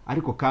runaka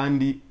ariko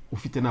kandi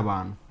ufite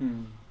n'abantu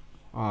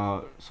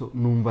so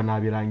numva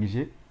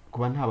nabirangije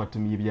kuba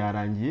ntabatumiye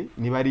byarangiye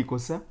niba ari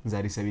ikosa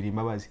nzarisabira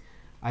imbabazi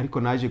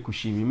ariko naje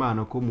gushima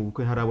Imana ko mu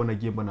bukwe harabona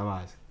agiye mbona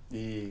baza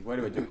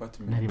wari wagiye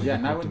kwatumira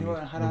nawe niho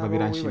haraba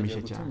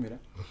biranshimisha cyane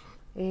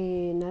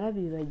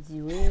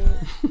narabibagiwe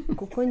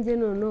kuko njye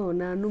noneho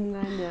nta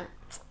n'umwanya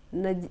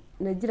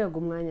nagiraga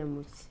umwanya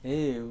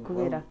muke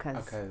kubera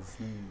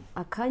akazi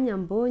akanya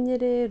mbonye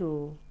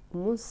rero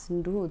umunsi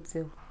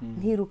nduhutseho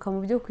ntiruka mu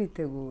byo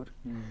kwitegura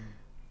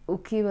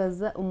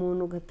ukibaza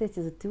umuntu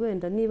ugatekereza ati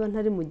wenda niba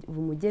ntari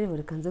bumugereho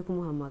reka nze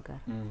kumuhamagara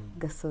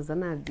gasoza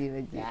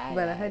nabyibagiwe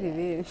barahari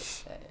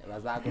benshi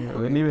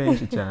ni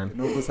benshi cyane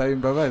no gusaba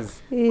imbabazi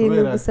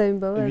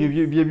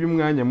ibyo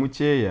by'umwanya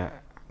mukeya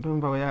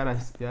ndumva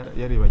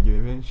yaribagiwe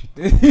benshi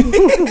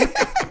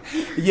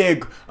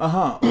yego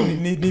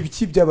ni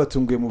ibiki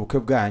byabatunguye mu bukwe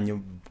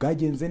bwanyu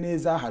bwagenze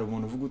neza hari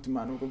umuntu uvuga uti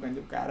Imana ubwo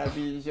bwanjye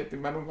bwarabije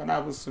Imana numva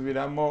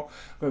nabusubiramo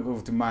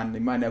kuko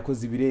Imana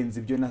yakoze ibirenze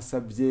ibyo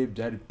nasabye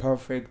byari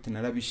perfect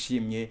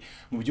narabishimye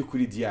mu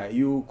by'ukuri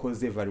iyo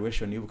ukoze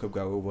evaluation y'ubukwe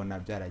bwawe ubona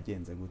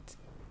byaragenze gute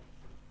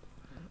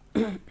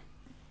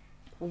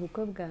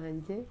ubukwe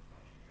bwanjye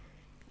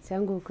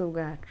cyangwa ubukwe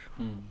bwacu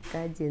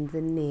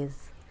bwagenze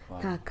neza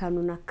nta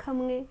kantu na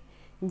kamwe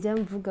njya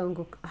mvuga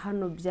ngo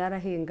hano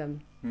byarahengamye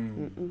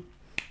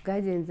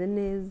bwagenze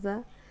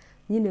neza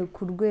nyine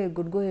ku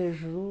rwego rwo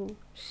hejuru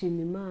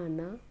shima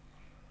Imana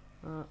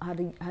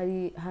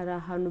hari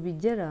ahantu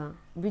bigera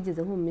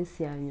bigeze nko mu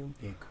minsi ya nyuma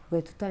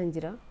ugahita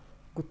utangira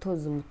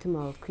gutoza umutima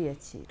wawe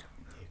kwiyakira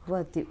uvuga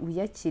ati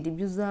uyakira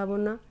ibyo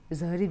uzabona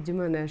bizaba ari ibyo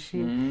Imana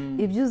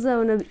yashimye ibyo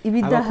uzabona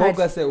ibidahari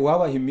abakobwa se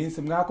wabaha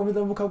iminsi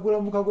mwakomeza mukagura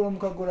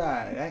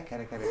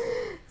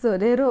so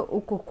rero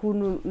uko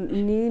kuntu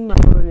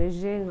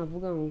nimanoneje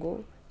nkavuga ngo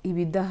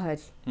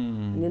ibidahari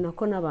ni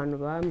nako n'abantu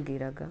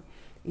bambwiraga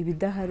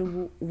ibidahari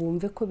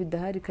wumve ko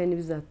bidahari kandi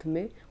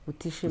bizatume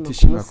utishima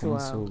ku munsi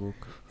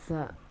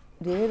wawe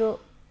rero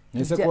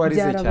nese ko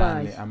warize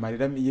cyane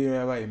amarira iyo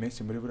yabaye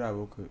menshi muri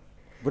burabukwe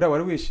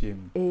wari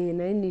wishimye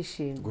nari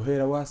nishimye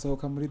guhera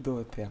wasohoka muri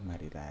dote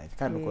amarira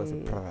kandi ukoze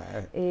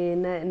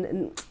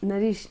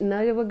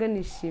narebaga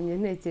nishimye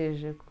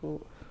ntekereje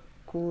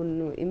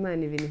kuntu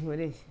Imana ibintu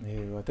inkoreye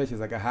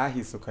watekerezaga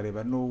hahise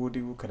ukareba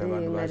n'uri ukareba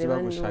abantu baje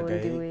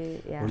bagushagaye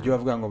uburyo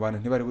bavuga ngo abantu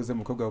ntibari buze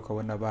mu kobwa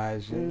ukabona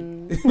baje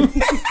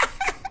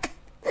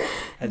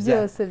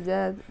byose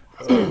bya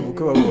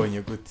uko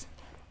babonye gute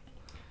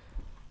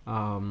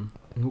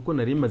nkuko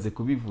nari maze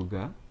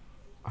kubivuga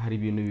hari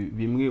ibintu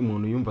bimwe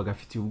umuntu yumvaga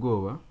afitiye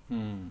ubwoba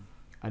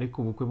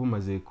ariko ubukwe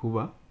bumaze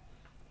kuba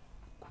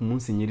ku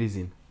munsi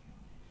nyirizina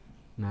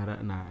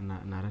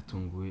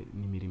naratunguwe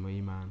n'imirimo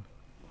y'Imana,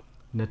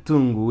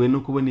 natunguwe no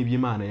kubona ibyo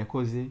Imana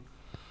yakoze,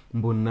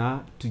 mbona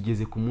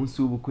tugeze ku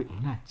munsi w'ubukwe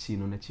nta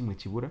kintu na kimwe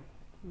kibura.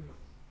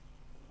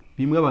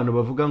 Bimwe abantu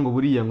bavuga ngo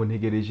buriya ngo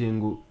ntegereje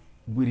ngo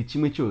buri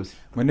kimwe cyose,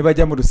 ngo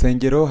nibajya mu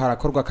rusengero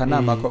harakorwa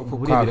akanama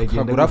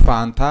kagura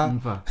fanta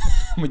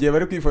mu gihe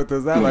bari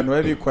kwifotoza abantu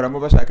bari bikoramo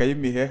bashaka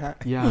y'imiheha.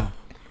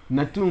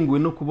 Natunguwe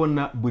no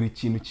kubona buri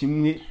kintu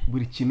kimwe,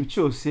 buri kintu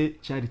cyose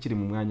cyari kiri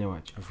mu mwanya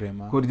wacyo.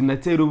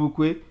 Coordinateur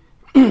ubukwe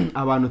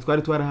abantu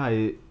twari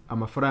twarahaye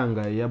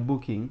amafaranga ya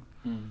booking,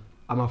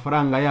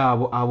 amafaranga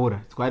yabo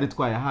abura, twari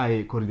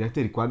twayahaye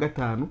coordinateur kwa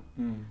gatanu,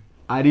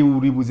 ari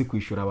uri buzi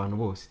kwishura abantu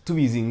bose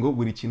tubizi ngo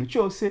buri kintu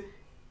cyose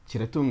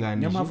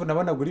kiratunganije. Niyo mpamvu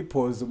nabona guri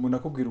pause umuntu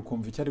akubwira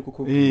ukumva icyo ari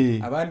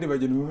kukubwira, abandi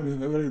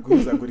bagenda bari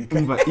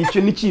guhuzagurika.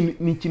 Icyo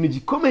ni ikintu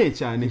gikomeye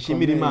cyane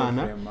nshimira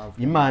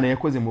Imana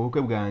yakoze mu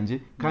bukwe bwanjye,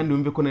 kandi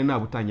wumve ko nari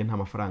nabutangiye nta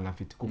mafaranga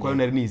afite, kuko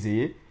nari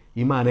nizeye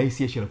Imana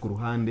yahise yashira ku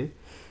ruhande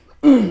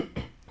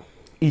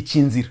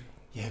ikinzira.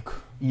 Yego,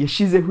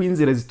 yashizeho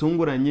inzira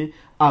zitunguranye,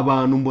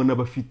 abantu mbona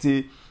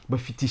bafite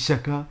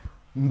ishaka,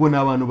 mbona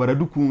abantu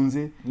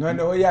baradukunze.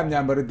 Noneho ya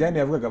myambaro Diane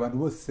yavugaga abantu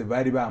bose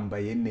bari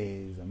bambaye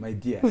neza, my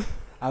dear.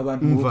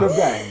 Abantu mu bukwe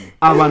bwanyu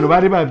abantu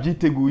bari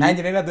babyiteguye.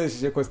 Nanjye nari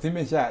nadashije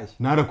costume nshyashya,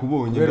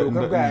 narakubonye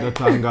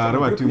ndatangara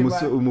bati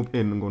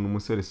ngo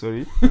umusore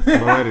sorry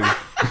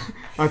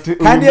ati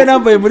kandi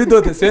nambaye muri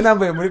dote se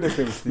nambaye muri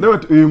reception,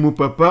 n'abati uyu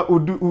mupapa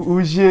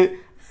uje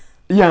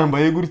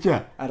yambaye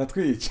gutya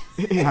aratwica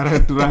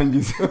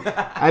araturangiza.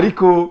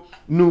 Ariko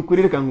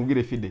nukuri reka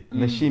nkubwire Fide,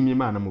 nashimye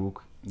Imana mu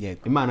bukwe.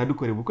 Imana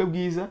dukore ubukwe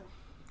bwiza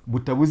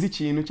butabuze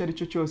ikintu cyari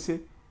cyo cyose,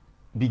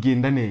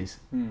 bigenda neza.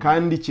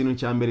 Kandi ikintu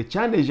cya mbere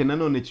cyaneje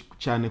nanone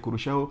cyane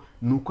kurushaho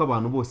nuko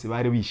abantu bose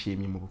bari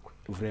bishimye mu bukwe.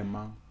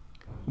 Vraiment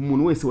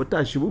umuntu wese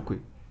watashye ubukwe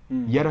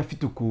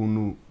yarafite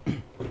ukuntu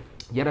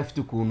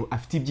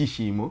afite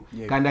ibyishimo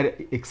kandi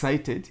ari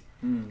excited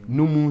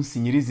n'umunsi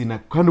nyirizina,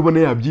 kandi ubona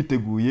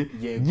yabyiteguye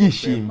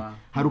byishimo.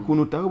 Hari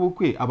ukuntu utaha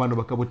ubukwe abantu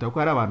bakabuta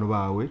ko ari abantu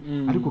bawe,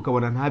 ariko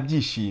ukabona nta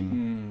byishimo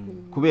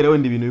kubera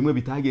wenda ibintu bimwe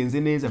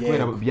bitagenze neza,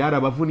 kubera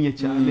byarabavuniye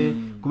cyane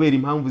kubera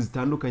impamvu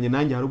zitandukanye.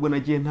 Nanjye hari ubwo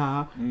nagiye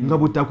ntaha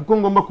ngabuta kuko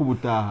ngomba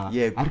kubutaha,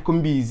 ariko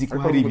mbizi ko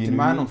hari ibintu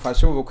Imana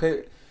mfashe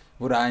ubukwe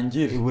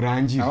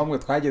burangire aho mwe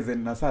twageze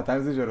na saa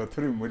 5 z'ijoro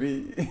turi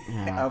muri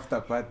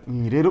after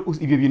party. Rero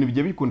ibyo bintu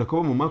bijya bikunda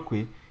kuba mu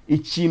makwe.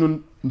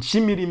 Ikintu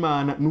nshimira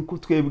Imana nuko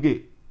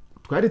twebwe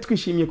twari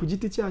twishimiye ku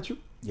giti cyacu,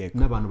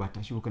 n'abantu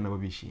batashye ubukwe nabo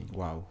bishimye.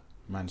 Wow,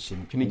 man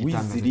shimye.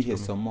 Wizirihe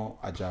somo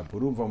ajabu.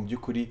 Urumva mu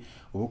by'ukuri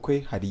ubukwe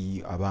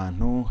hari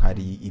abantu,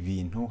 hari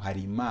ibintu,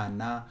 hari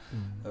Imana.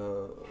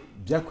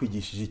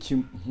 Byakwigishije iki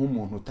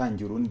nk'umuntu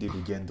utangiye urundi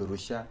rugendo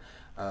rushya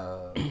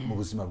mu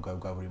buzima bwawe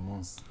bwa buri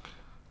munsi?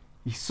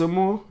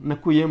 Isomo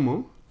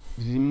nakuyemo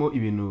ririmo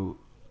ibintu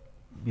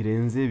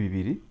birenze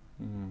bibiri.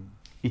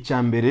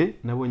 Icya mbere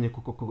nabonye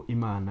koko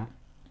Imana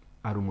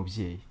ari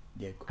umubyeyi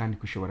kandi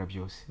kwishobora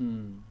byose.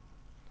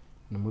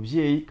 Ni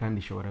umubyeyi kandi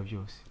ishobora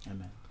byose.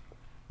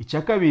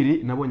 Icya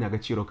kabiri nabonye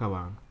agaciro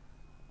k'abantu.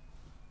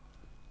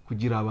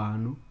 Kugira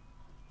abantu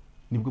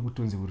nibwo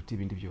butunzi buruta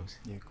ibindi byose.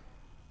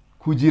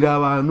 Kugira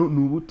abantu ni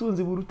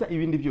ubutunzi buruta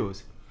ibindi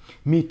byose.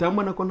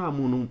 Mpitamo nako nta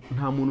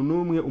muntu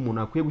n'umwe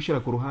umuntu akwiye gushyira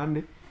ku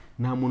ruhande,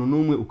 nta muntu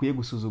n'umwe ukwiye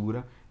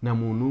gusuzugura, nta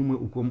muntu n'umwe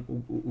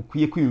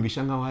ukwiye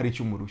kwiyumvisha nkaho hari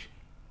icyo umurusha,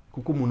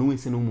 kuko umuntu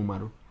wese ni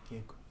umumaro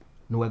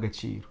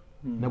n'uw'agaciro.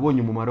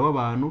 Nabonye umumaro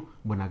w'abantu,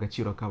 mbona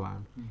agaciro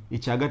k'abantu.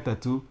 Icya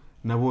gatatu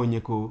nabonye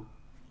ko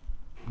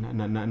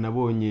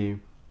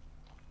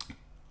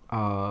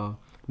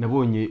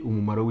nabonye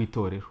umumaro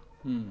w'itorero.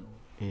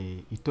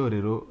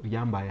 Itorero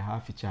ryambaye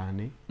hafi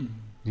cyane,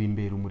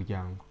 rimbera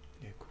umuryango.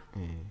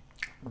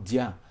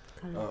 Dia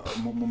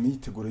mu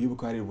myiteguro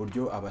y'ubukwe hari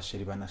uburyo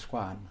abasheri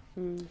banashwana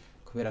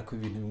kubera ko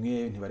ibintu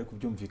bimwe ntibari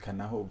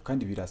kubyumvikanaho,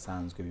 kandi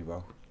birasanzwe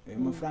bibaho.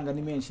 Amafaranga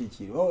ni menshi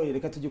iki,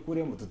 reka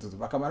tugikuremo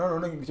bakamara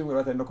none nk'icyo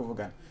batari no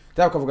kuvugana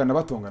cyangwa bakavugana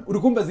batongana. Uri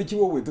kumbaza iki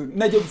wowe?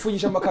 Nagiye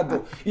gupfunyisha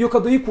amakado, iyo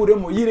kado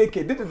yikuremo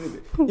yireke,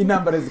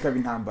 intambara zikaba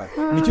intambara.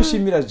 Nicyo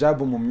ushimira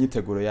Jabu mu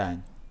myiteguro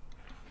yanyu?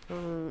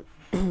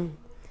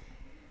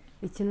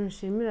 Ikintu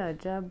nshimira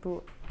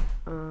Jabu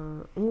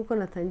nk'uko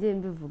natangiye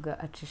mbivuga,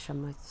 acisha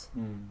make.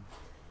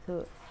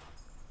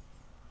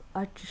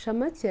 Acisha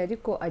make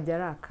ariko ajya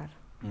arakara.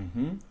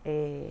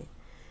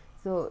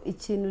 So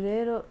ikintu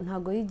rero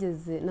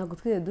ntago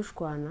twiye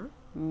dushwana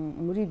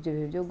muri ibyo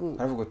bihe byo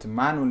aravuga ati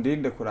Mana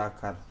undinde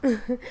kurakara,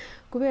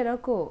 kubera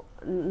ko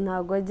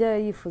ntago ajya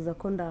yifuza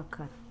ko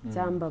ndakara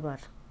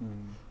cyambabara.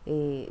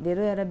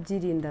 Rero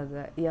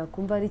yarabyirindaga,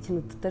 yakumva ari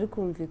ikintu tutari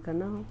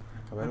kumvikanaho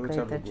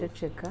akahita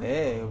aceceka.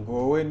 Ubwo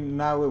wowe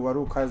nawe wari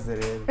ukaze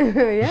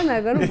rero.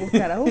 Yanaga ari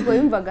ugukara, ahubwo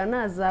yumvaga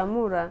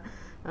nazamura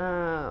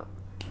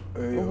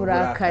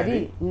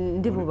uburakari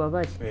ndi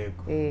bubabare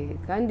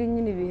kandi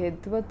nyine ibihe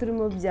tuba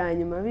turimo bya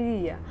nyuma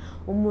biriya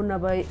umuntu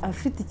aba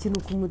afite ikintu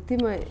ku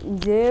mutima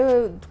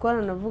njyewe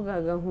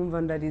twaranavugaga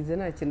nkumva ndarize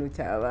nta kintu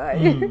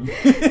cyabaye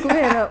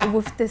kubera uba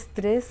ufite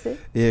stress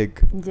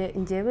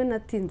njyewe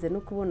natinze no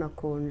kubona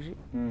konji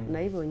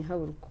nayibonye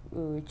habura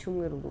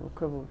icyumweru ngo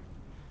ubukwe bube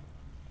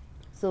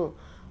so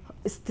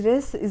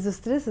izo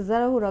stress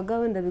zarahuraga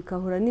wenda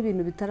bikahura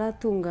n'ibintu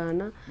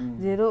bitaratungana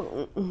rero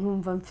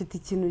nkumva mfite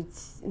ikintu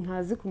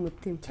ntazi ku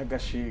mutima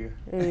cyagashiga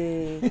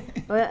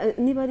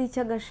niba ari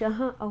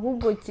icyagashiha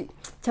ahubwo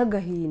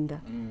cyagahinda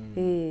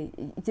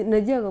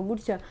nagiyaga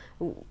gutya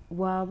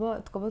waba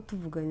twaba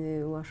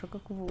tuvuganye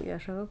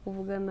yashaka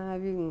kuvuga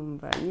nabi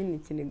nkumva nyine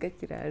ikiniga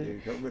kiraje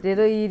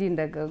rero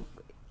yirindaga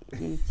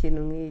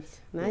ikintu nk'iki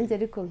nanjye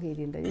ariko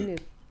nkirinda nyine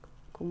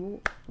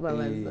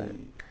kumubabaza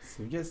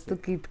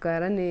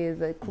tukitwara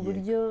neza ku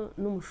buryo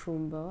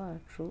n'umushumba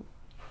wacu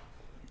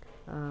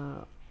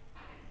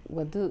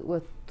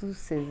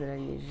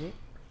wadusezeranyije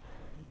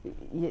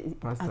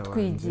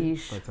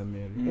atwigisha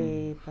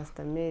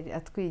Pastor Mary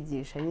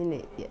atwigisha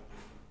nyine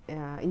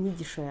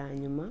inyigisho ya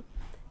nyuma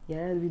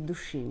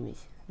yarabidushimiye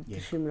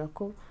dushimira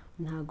ko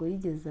ntago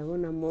yigeze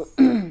abonamo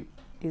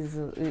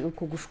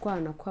uko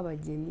gushwana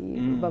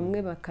kw'abageni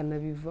bamwe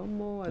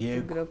bakanabivamo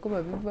atubwira ko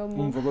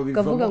babivamo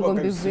kavuga ngo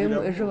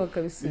mbivuyemo ejo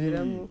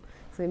bakabisubiramo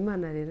so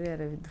Imana rero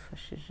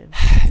yarabidufashije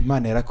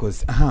Imana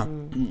yarakoze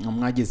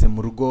mwageze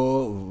mu rugo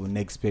na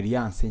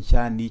experience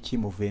nshya niki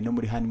muvuye no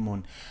muri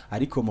honeymoon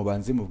ariko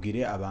mubanze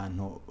mubwire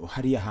abantu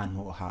hari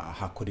ahantu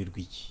hakorerwa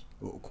iki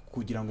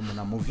kugira ngo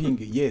umuntu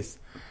amuvinge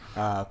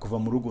kuva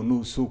mu rugo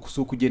nusu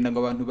kugenda ngo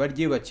abantu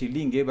barye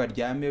bacilinge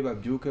baryame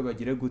babyuke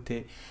bagire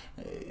gute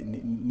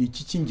ni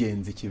iki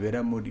cy'ingenzi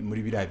kibera muri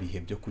biriya bihe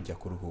byo kujya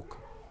kuruhuka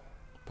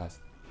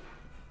Pastor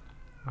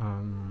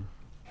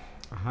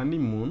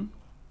honeymoon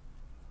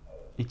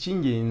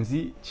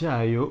icy'ingenzi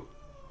cyayo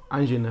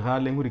en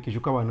general nkurikije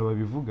uko abantu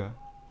babivuga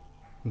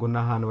ngo ni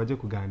ahantu bajya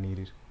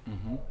kuganirira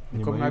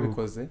niko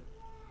mwabikoze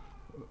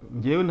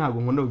ngewe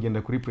ntabwo nkunda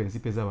kugenda kuri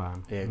principe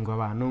z'abantu ngo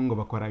abantu ngo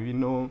bakora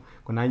bino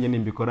ngo nanjye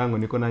nimbikora ngo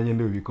niko nanjye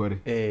ndibikore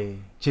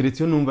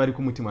keretse yo numva ari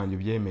ku mutima wanjye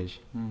byemeje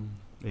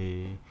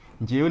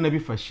ngewe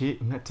nabifashe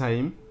nka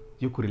time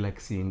yo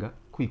kurelaxinga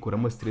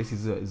kwikuramo stress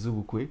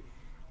z'ubukwe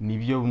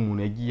nibyo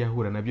umuntu yagiye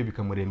ahura nabyo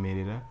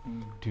bikamuremerera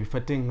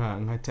tubifate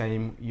nka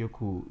time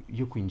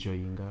yo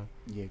kwinjoyinga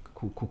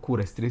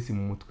kukura stress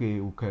mu mutwe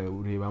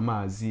ukareba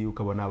amazi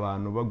ukabona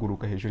abantu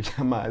baguruka hejuru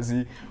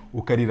y'amazi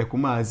ukarira ku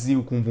mazi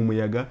ukumva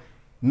umuyaga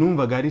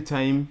numvaga ari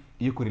time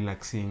yo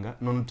kurelaxinga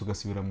none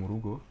tugasubira mu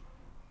rugo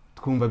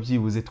twumva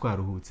byibuze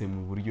twaruhutse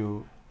mu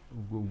buryo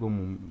bwo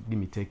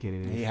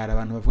bw'imitekerereze hari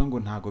abantu bavuga ngo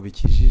ntago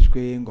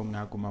bikijijwe ngo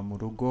mwaguma mu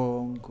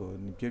rugo ngo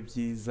nibyo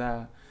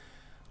byiza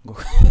ngo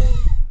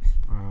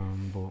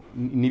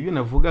nibyo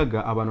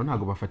navugaga abantu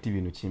ntago bafata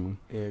ibintu kimwe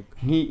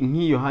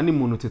nk'iyo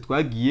honeymoon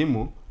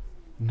twagiyemo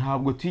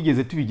ntabwo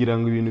twigeze tubigira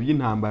ngo ibintu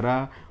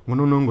by'intambara ngo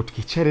noneho ngo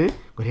twicare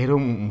ngo rero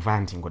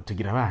mvandi ngo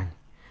tugira abana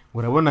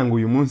urabona ngo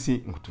uyu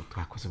munsi ngo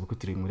twakoze uko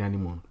turi muri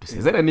honeymoon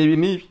dusezerane ibi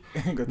nibi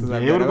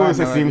rero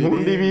rwose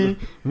sinkunda ibi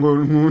ngo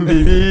nkunda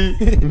ibi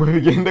ngo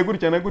bigenda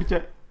gutya na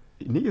gutya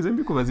nigeze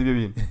mbikubaza ibyo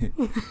bintu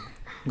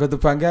ngo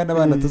dupange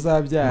abana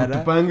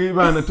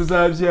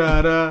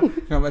tuzabyara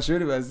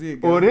nk'amashuri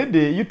baziga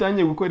already iyo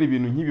utangiye gukora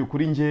ibintu nk'ibi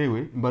kuri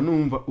njyewe mba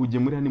numva ujye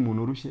muri honeymoon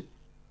urushye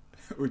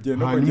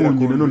ugenda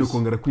kongera none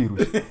kongera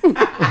kwirushya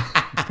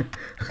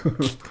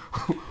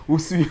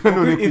usubira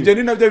none ibyo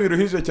ni nabyo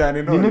biruhije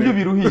cyane none ni nabyo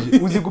biruhije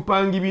uzi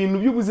gupanga ibintu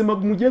by'ubuzima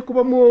mugiye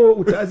kubamo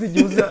utazi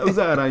igihe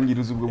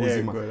uzarangiriza ubwo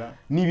buzima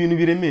ni ibintu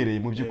biremereye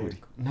mu by'ukuri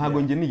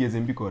ntago nge nigeze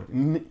mbikora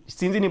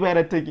sinzi niba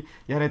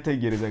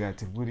yarategerezaga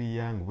ati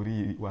buriya ngo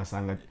buri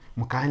wasanga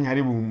mukanya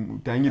ari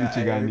butangira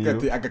ikiganiro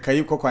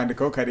agakayi ko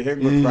kwandikaho karihe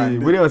ngo twande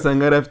buriya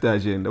wasanga yari afite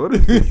agenda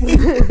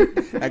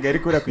agari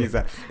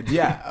kurakwiza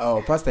dia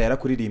pastor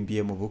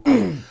yarakuririmbiye mu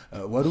bukwe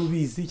wari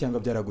ubizi cyangwa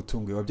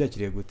byaragutunguye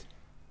wabyakiriye gute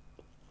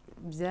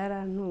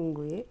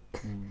byarantunguye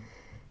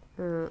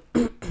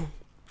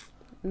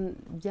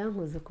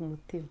byankoze ku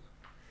mutima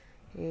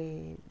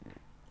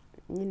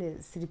nyine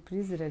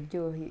surprise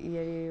iraryoha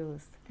iyo ari yo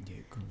yose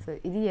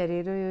iriya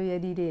rero yo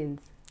yari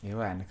irenze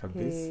yabana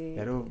kabisa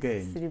yari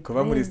ubwenge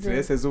kuba muri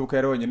stress z'ubuko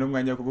yarabonye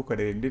n'umwanya wo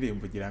kugukorera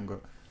indirimbo ugira ngo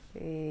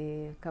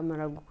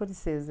kamara gukora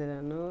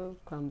isezerano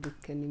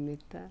kwambikana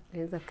impeta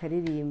neza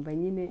akaririmba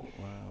nyine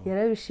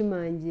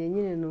yarabishimangiye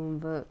nyine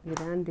numva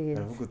birandenze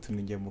aravuga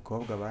utunige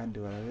mukobwa abandi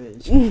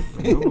barabeshya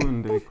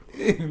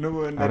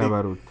n'ubundi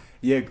arabaruta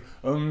yego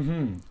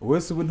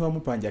wese ubu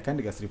ntiwamupangiye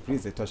kandi ga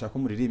surprise twashaka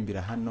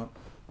kumuririmbira hano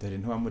dore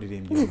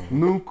ntiwamuririmbiye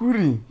ni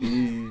ukuri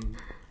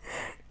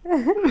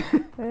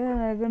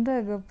ntabwo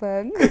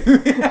ndagapanga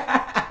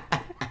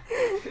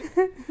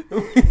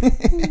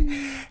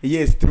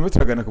yes turimo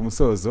turagana ku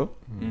musozo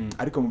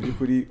ariko mu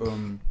by'ukuri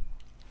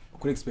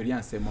kuri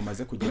experience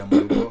mumaze kugira mu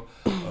rugo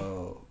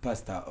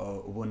pastor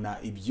ubona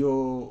ibyo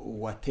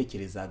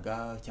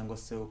watekerezaga cyangwa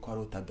se uko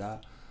warutaga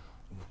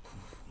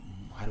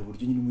hari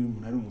uburyo nyine muri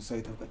umuntu ari umusore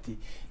utavuga ati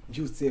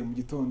mbyutse mu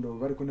gitondo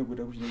bari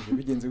kunegurira gutya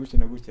bigenze gutya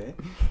na gutya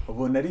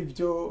ubona ari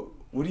byo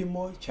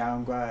urimo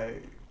cyangwa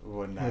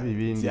ubona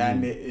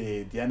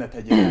Diane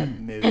atagira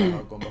neza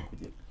agomba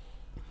kugira?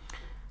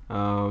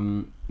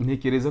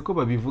 Ntekereza ko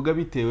babivuga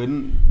bitewe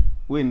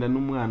wenda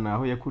n'umwana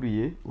aho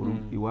yakuriye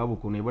iwabo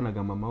ukuntu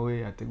yabonaga mama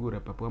we ategura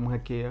papa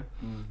wamuhakeya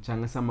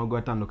cyangwa se amago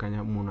atandukanye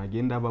umuntu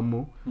agenda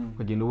abamo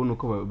ukagenda ubona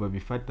uko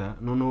babifata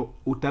none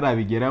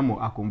utarabigeramo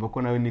akumva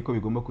ko nawe niko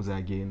bigomba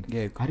kuzagenda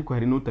ariko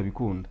hari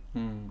n'utabikunda.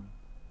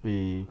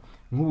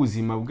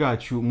 Nk'ubuzima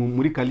bwacu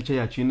muri culture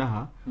yacu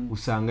inaha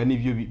usanga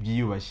nibyo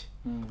byiyubashye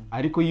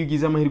ariko iyo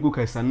ugize amahirwe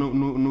ukasa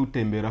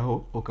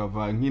n'utemberaho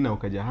ukava nkina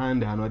ukajya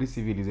ahandi ahantu hari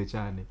civilize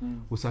cyane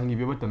usanga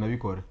ibyo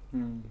batanabikora.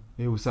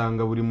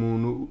 Usanga buri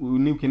muntu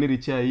nikenera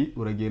icyayi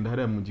uragenda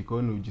hariya mu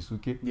gikoni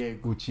ugisuke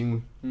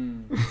ukinywe,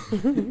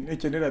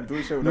 nikenera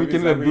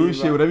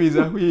dushe urabizi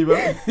aho iba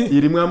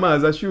irimo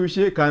amazi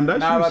ashyushye kandi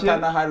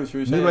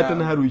ashyushye niba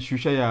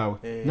atanaharushyushya yawe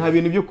nta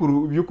bintu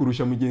byo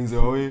kurusha mugenzi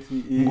wawe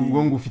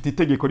ngo ufite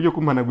itegeko ryo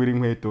kumanagura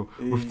inkweto,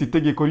 ufite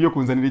itegeko ryo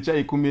kunzanira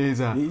icyayi ku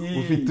meza,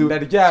 ufite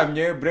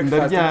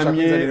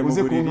ndaryamye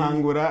uze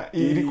kunkangura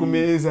iri ku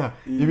meza,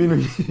 ibintu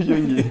nk'ibyo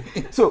ngiye.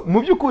 So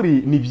mu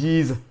by'ukuri ni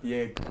byiza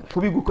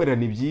kubigukorera,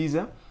 ni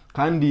byiza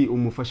kandi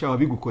umufasha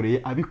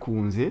wabigukoreye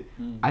abikunze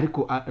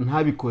ariko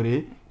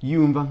ntabikore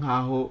yumva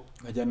nkaho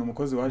ajyana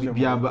umukozi waje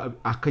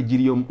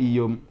akagira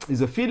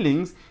izo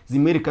feelings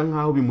zimwereka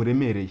nkaho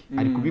bimuremereye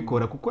ari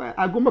kubikora kuko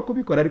agomba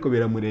kubikora ariko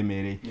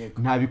biramuremereye,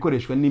 nta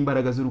bikoreshwa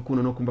n'imbaraga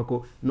z'urukundo no kumva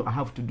ko no I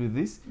have to do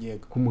this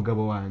ku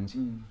mugabo wanje.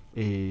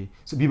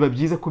 So biba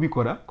byiza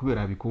kubikora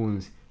kubera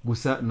bikunze,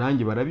 gusa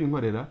nanjye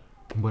barabinkorera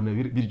mbona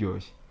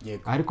biryoshye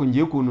ariko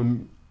ngiye ukuntu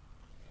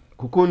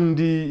kuko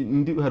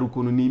hari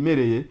ukuntu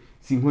nimereye,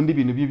 sinkunda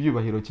ibintu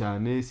by'ibyubahiro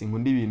cyane,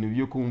 sinkunda ibintu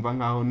byo kumva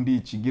nkaho ndi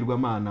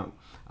ikigirwamana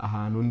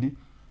ahantu ndi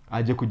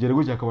ajya kugera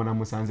gutya akabona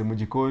musanze mu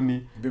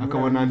gikoni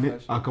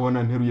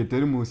akabona nteruye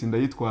terimusi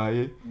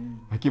ndayitwaye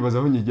akibaza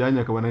aho nyijyanye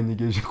akabona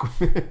nyigeje ku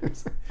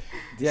meza.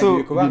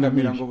 So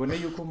kubangamira ngo ubone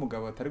yuko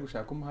umugabo atari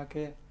gushaka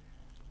umuhake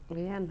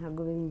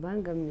ntabwo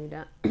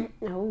bimbangamira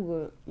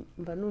ahubwo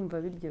mba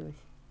numva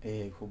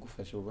biryoshye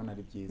kugufasha ubona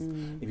ari byiza.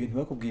 Ibintu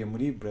bakubwiye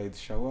muri bride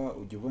shower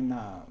ujya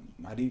ubona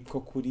ariko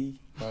kuri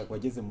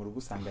wageze mu rugo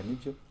usanga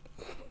nibyo?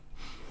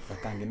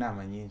 Batanga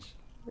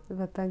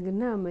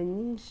inama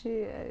nyinshi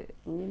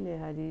nyine,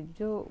 hari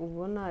ibyo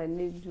ubona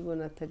n'ibyo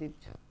ubona atari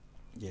byo.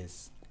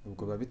 Yes,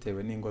 ubwo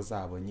babitewe n'ingo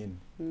zabo nyine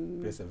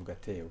bese avuga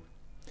atewe.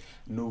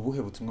 Ni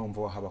ubuhe butumwa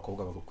wumva waha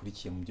abakobwa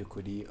bagukurikiye mu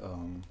by'ukuri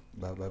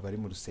bari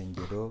mu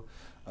rusengero?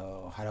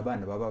 Hari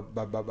abana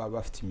baba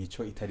bafite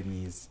imico itari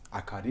myiza,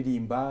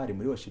 akaririmba ari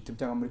muri worship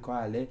cyangwa muri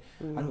choir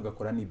ariko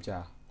agakora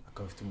n'ibyaha,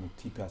 akaba afite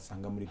umutipe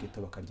asanga muri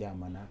ghetto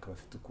bakaryamana, akaba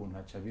afite ukuntu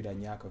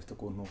acabiranya, akaba afite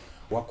ukuntu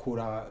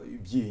wakura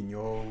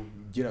ibyinyo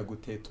gira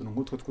gute tuntu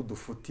nk'utwo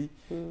tw'udufuti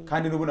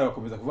kandi n'ubuna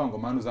bakomeza kuvuga ngo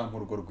mana uzampa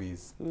urugo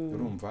rwiza.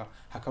 Urumva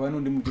hakaba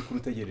n'undi mu by'ukuri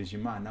utegereje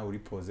Imana uri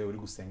pose uri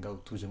gusenga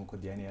utuje nk'uko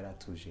Diane yari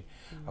atuje.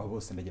 Abo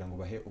bose ndagira ngo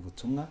bahe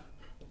ubutumwa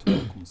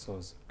tugere ku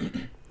musozo.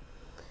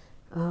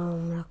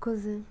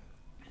 Murakoze.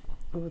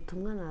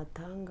 Ubutumwa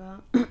natanga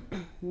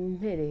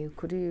mpereye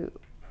kuri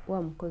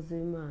wa mukozi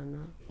w'Imana,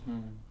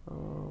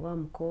 wa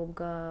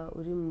mukobwa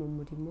uri mu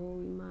murimo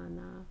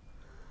w'Imana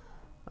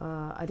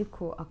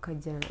ariko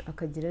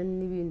akagira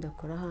n'ibindi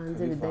akora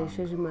hanze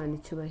bidahesheje Imana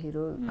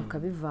icyubahiro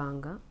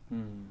akabivanga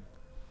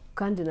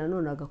kandi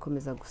nanone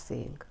agakomeza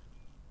gusenga.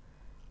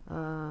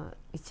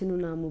 Ikintu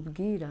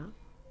namubwira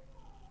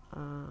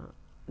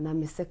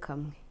namese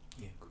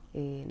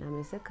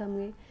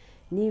kamwe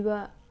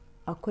niba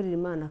akorera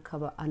Imana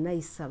akaba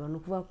anayisaba, no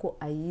kuvuga ko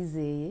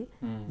ayizeye,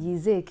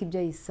 yizeye ko ibyo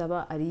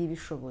ayisaba ari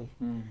ibishoboye,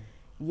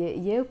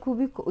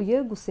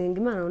 ye gusenga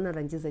Imana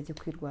narangiza ajye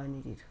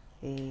kwirwanirira,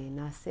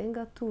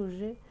 nasenga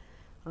atuje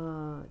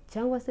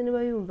cyangwa se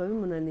niba yumva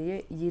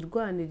bimunaniye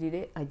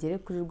yirwanirire agere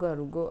kuri rwa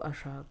rugo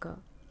ashaka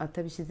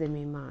atabishyizemo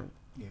Imana.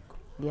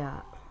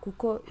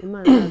 Kuko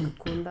Imana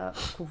igakunda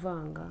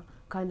kuvanga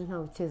kandi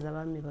ntawe ukeza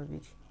abami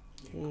babiri.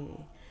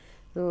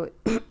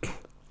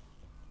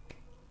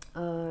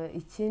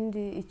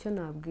 Ikindi icyo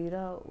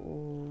nabwira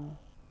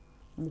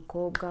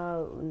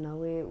umukobwa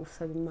nawe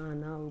usaba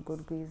Imana urugo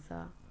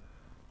rwiza,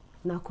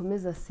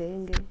 nakomeza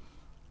asenge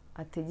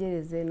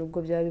ategereze,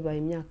 nubwo byaba bibaye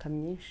imyaka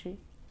myinshi,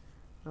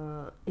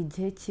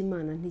 igihe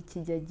cy'Imana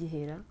ntikijya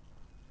gihera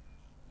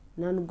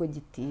nta nubwo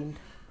gitinda.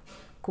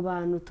 Ku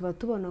bantu tuba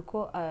tubona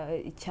ko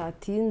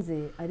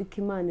cyatinze ariko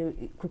Imana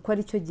kuko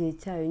ari cyo gihe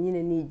cyayo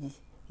nyine ni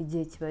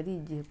igihe kiba ari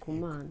igihe ku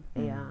Mana.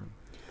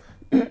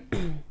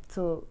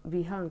 So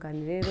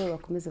bihangane rero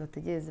bakomeze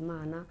bategereze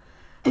Imana.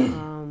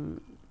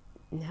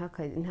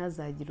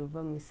 ntihazagire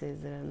uva mu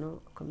isezerano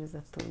akomeza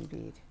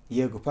atumbire.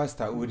 Yego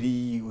pastor,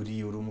 uri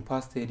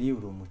umupasiteri,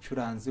 uri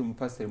umucuranzi,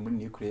 umupasiteri muri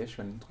New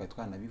Creation twari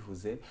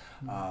twanabivuze,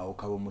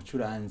 ukaba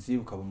umucuranzi,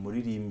 ukaba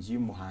umuririmbyi,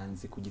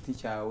 umuhanzi ku giti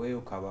cyawe,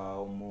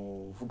 ukaba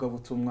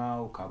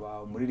umuvugabutumwa,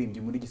 ukaba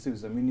umuririmbyi muri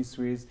Gisubizo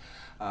Ministries.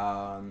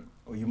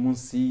 Uyu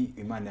munsi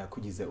Imana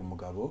yakugize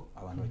umugabo,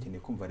 abantu bakeneye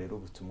kumva rero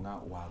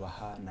ubutumwa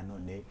wabaha.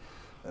 Nanone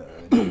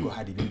nubwo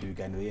hari ibindi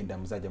biganiro yenda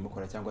muzajya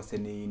mukora cyangwa se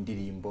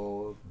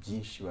n'indirimbo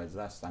byinshi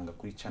bazasanga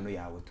kuri channel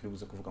yawe turi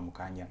buze kuvuga mu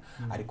kanya,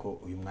 ariko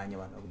uyu mwanya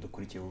abantu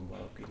badukurikiye bumva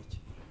babwira iki?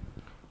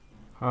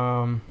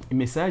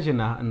 Message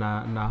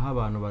na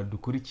abantu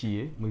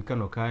badukurikiye muri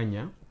kano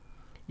kanya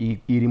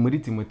iri muri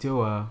Timotheo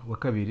wa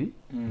kabiri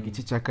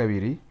igice cya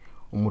 2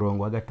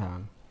 umurongo wa 5.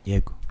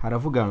 Yego,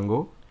 haravuga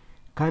ngo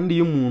kandi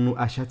iyo umuntu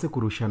ashatse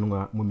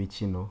kurushanwa mu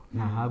mikino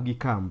ntahabwa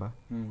ikamba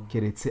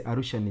keretse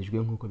arushanijwe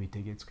nk'uko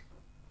bitegetswe.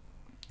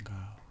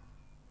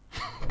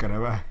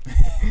 Karabaye.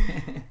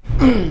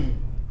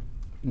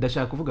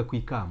 Ndashaka kuvuga ku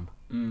ikamba.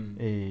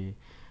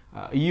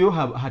 Iyo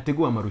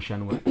hateguwe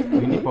amarushanwa,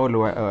 ni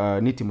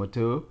Paulo ni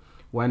Timotheo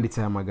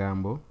wanditse aya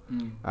magambo,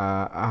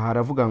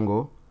 haravuga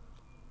ngo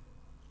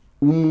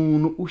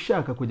umuntu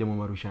ushaka kujya mu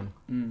marushanwa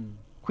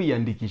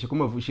kwiyandikisha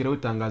kumavushiraho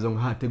itangazo ngo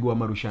hateguwe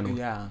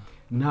amarushanwa,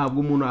 ntabwo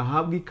umuntu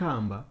ahabwa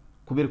ikamba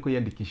kubera ko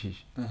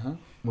yandikishije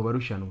mu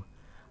barushanwa,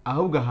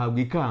 ahubwo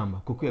ahabwa ikamba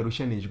kuko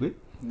yarushanijwe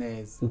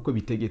neza uko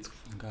bitegetswe.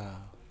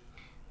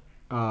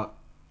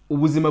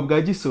 Ubuzima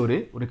bwa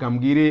gisore, ureka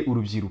mbwire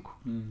urubyiruko,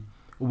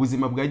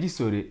 ubuzima bwa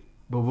gisore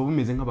baba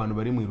bumeze nk'abantu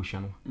bari mu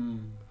irushanwa.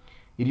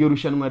 Iryo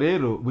rushanwa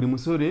rero buri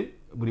musore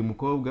buri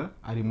mukobwa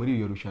ari muri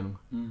iryo rushanwa,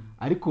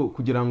 ariko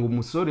kugira ngo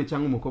umusore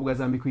cyangwa umukobwa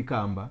azambikwe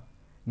ikamba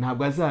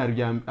ntabwo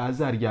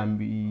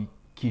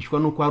azaryambikishwa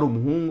nuko ari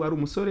umuhungu ari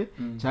umusore,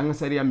 cyangwa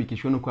se ari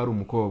yambikishwa nuko ari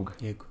umukobwa.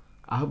 Yego,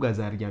 ahubwo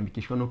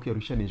azaryambikishwa nuko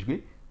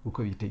yarushanijwe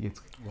uko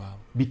bitegetswe.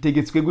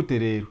 Bitegetswe gute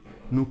rero?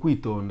 Ni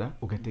ukwitonda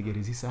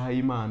ugategereza isaha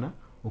y'Imana,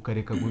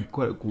 ukareka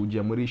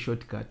kujya muri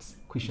shortcuts,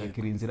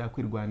 kwishakira inzira,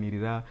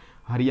 kwirwanirira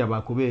hariya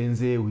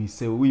bakubenze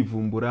uhise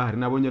wivumbura. Hari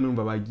nabonye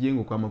numva bagiye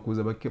ngo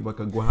kwamakuza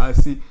bakagwa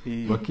hasi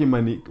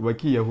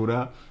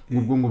bakiyahura,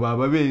 ubwo ngo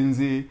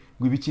bababenze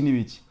ngo ibiki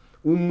n'ibiki.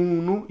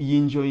 Umuntu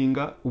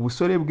yinjoyinga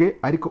ubusore bwe,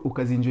 ariko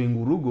ukazinjoyinga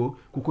urugo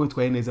kuko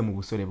witwaye neza mu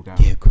busore bwawe.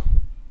 Yego,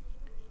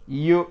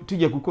 iyo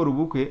tujya gukora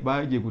ubukwe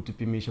bagiye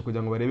gutupimisha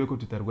kugira ngo barebe ko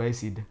tutarwaye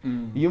sida.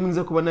 Iyo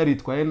munza kuba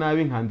naritwaye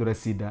nabi nkandura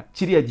sida,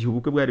 kiriya gihe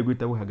ubukwe bwari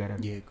guhita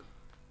buhagarara. Yego,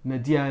 na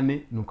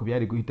Diane nuko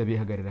byari guhita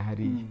bihagarara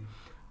hariya.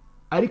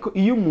 Ariko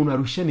iyo umuntu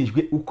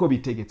arushanijwe uko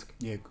bitegetswe,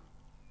 yego,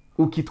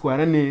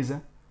 ukitwara neza,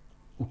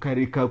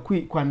 ukareka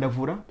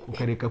kwandavura,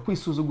 ukareka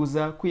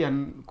kwisuzuguza,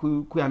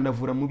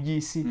 kwandavura mu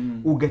by'isi,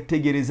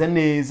 ugategereza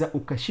neza,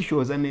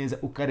 ukashishoza neza,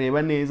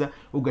 ukareba neza,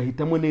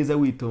 ugahitamo neza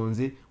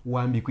witonze,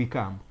 wambikwa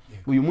ikamba.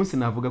 Uyu munsi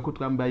navuga ko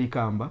twambaye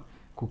ikamba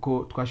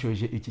kuko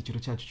twashoje icyiciro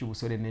cyacu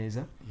cy'ubusore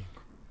neza.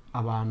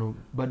 Abantu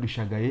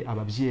badushagaye,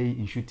 ababyeyi,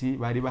 inshuti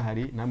bari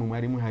bahari, namwe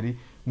mwari muhari,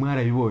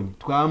 mwarabibonye.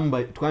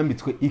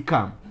 Twambitswe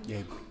ikamba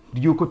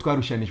ryuko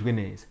twarushanijwe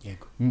neza.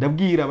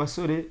 Ndabwira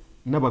abasore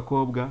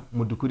n'abakobwa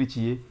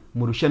mudukurikiye,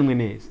 murushanwe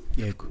neza.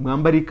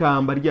 Mwambara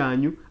ikamba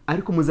ryanyu,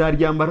 ariko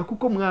muzaryambara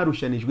kuko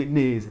mwarushanijwe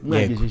neza,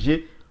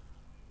 mwagejeje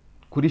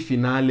kuri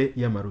finale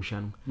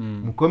y'amarushanwa.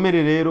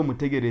 Mukomere rero,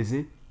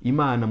 mutegereze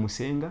Imana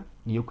musenga,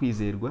 niyo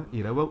kwizerwa,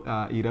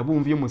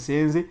 irabumva iyo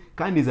musenze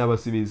kandi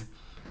izabasubiza.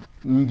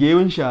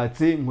 Ngewe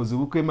nshatse nkoze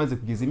ubukwe maze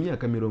kugeza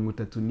imyaka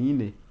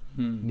 34.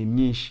 Ni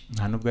myinshi.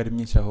 Nta nubwo ari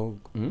myinshi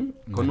ahubwo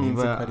ko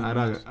numva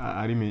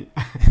ari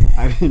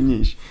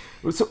myinshi.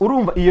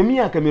 Urumva iyo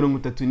myaka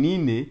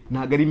 34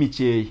 ntago ari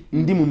mikeya.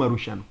 Ndi mu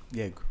marushanwa.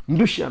 Yego,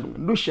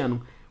 ndushanwa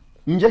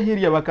njya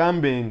hirya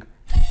bakambenga,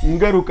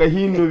 ngaruka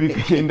hino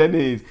bikagenda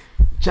neza,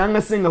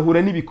 cyangwa se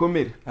ngahura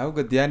n'ibikomere.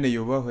 Ahubwo Diane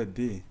yubahwe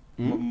di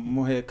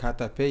muhe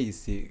kata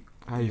payisi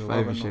high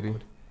five sheri.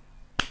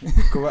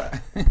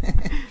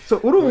 So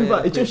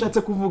urumva icyo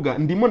nshatse kuvuga,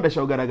 ndimo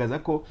ndashaka kugaragaza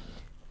ko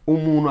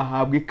umuntu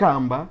ahabwa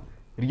ikamba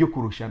ryo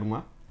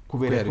kurushanwa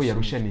kubera ko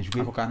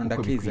yarushanijwe. Ako kantu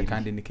ndakize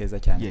kandi ni keza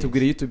cyane.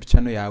 Tubwire YouTube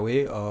channel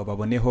yawe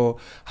baboneho,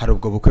 hari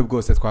ubwo bukwe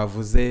bwose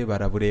twavuze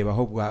barabureba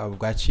aho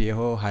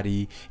bwaciyeho.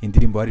 Hari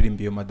indirimbo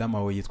waririmbiye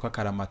madama we yitwa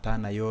Karamata,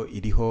 nayo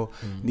iriho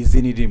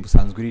n'izindi ndirimbo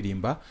usanzwe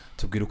uririmba.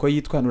 Tubwire uko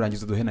yitwa,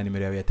 nurangiza duhe na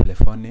nimero yawe ya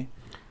telefone.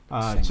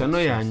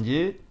 Channel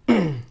yanjye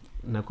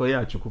nako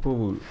yacu kuko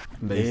ubu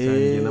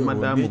ndayisangiye na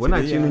madamu, ubwo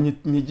nta kintu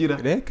nkigira.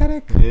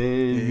 Reka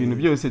ibintu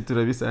byose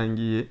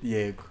turabisangiye.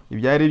 Yego,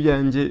 ibyari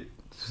byanjye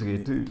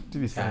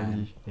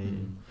tubisangiye.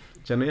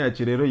 Channel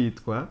yacu rero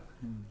yitwa,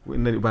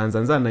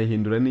 banza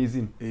nzanayihindura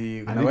n'izina,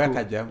 ariko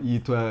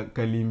yitwa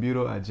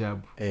Kalimbiro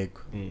Ajabu. Yego,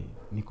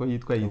 niko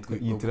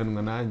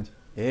yitiranwa nanjye.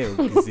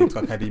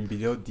 Ukizitwa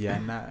Kalimbiro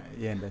Diana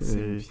yenda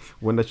simbi.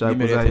 Ubu ndashaka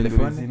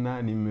kuzahindura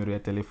izina. Nimero ya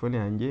telefone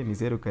yanjye ni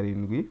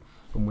 07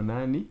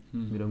 8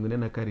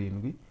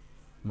 47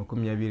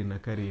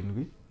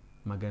 27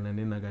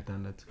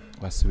 406.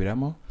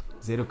 Wasubiramo?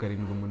 07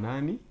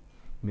 8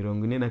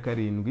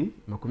 47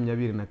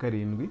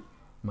 27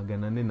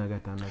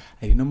 406.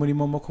 ari no muri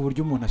momo ku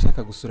buryo umuntu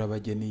ashaka gusura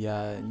abageni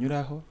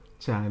yanyuraho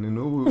cyane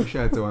n'ubu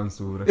ushatse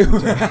wansura.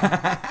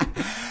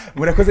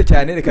 Murakoze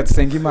cyane, reka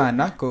dusenge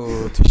Imana ko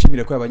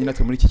twishimire ko abanye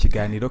natwe muri iki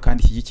kiganiro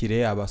kandi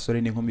kigikire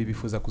abasore n'inkumi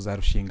bifuza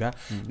kuzarushinga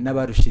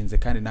n'abarushinze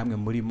kandi namwe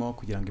murimo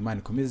kugira ngo Imana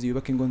ikomeze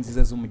yubake ingo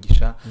nziza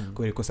z'umugisha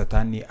kubera ko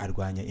Satani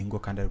arwanya ingo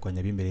kandi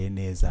arwanya bimbereye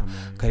neza.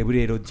 Karibu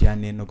rero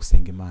Diane no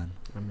gusenga Imana.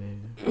 Amen.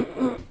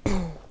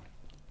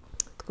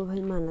 Twubaha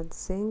Imana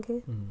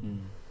dusenge.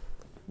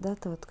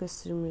 Data wa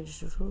twese uri mu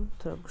ijuru,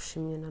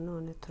 turagushimiye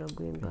nanone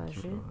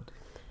turaguhimbaje.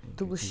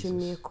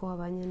 Tugushimiye ko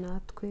wabanye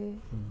natwe,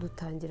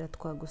 dutangira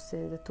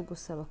twagusenze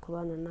tugusaba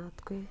kubana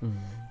natwe.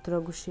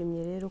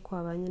 Turagushimiye rero ko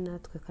wabanye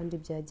natwe kandi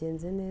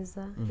byagenze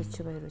neza,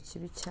 icyubahiro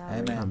kibi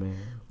cyawe.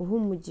 Uha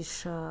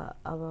umugisha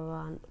aba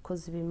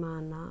bakozi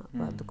b'Imana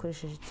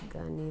badukoresheje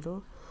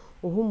ikiganiro,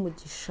 uha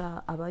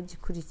umugisha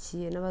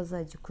abagikurikiye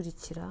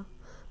n'abazagikurikira.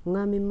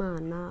 Mwami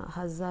Imana,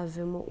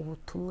 hazavemo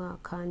ubutumwa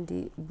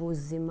kandi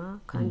buzima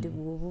kandi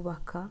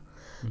bubaka.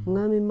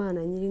 Mwami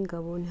Imana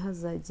nyiringabo,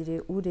 ntihazagire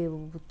ureba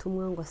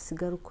ubutumwa ngo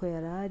asigare uko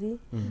yarari,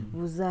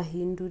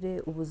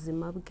 buzahindure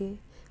ubuzima bwe.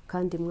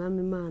 Kandi Mwami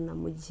Imana,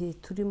 mu gihe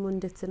turimo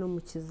ndetse no mu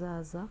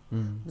kizaza,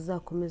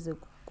 buzakomeze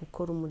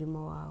gukora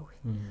umurimo wawe.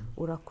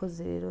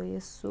 Urakoze rero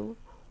Yesu,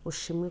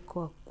 ushimwe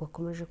ko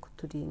wakomeje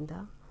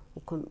kuturinda,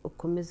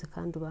 ukomeze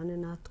kandi ubane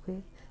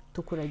natwe.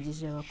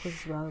 Tukuragije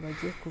abakozi bawe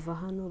bagiye kuva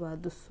hano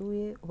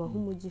badusuye, ubaha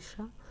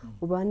umugisha,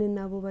 ubane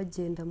nabo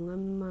bagenda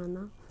Mwami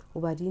Imana,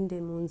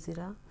 ubarinde mu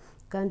nzira.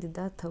 Kandi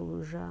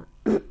databuja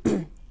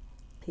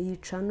iyi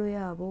cano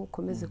yabo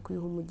ukomeze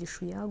kuyiha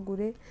umugisha,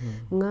 uyagure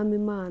Mwami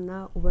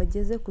Imana,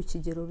 ubageze ku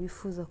kigero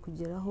bifuza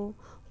kugeraho,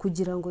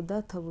 kugira ngo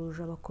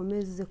databuja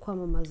bakomeze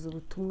kwamamaza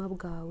ubutumwa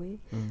bwawe.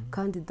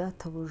 Kandi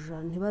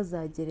databuja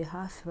ntibazagere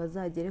hafi,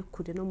 bazagere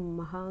kure no mu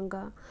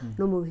mahanga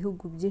no mu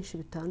bihugu byinshi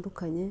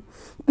bitandukanye,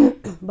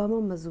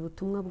 bamamaza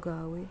ubutumwa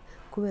bwawe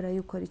kubera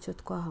yuko ari cyo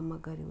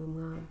twahamagariwe.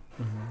 Mwami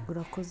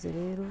urakoze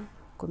rero,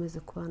 ukomeze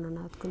kubana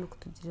natwe no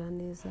kutugirira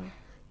neza.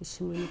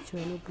 Ishimwe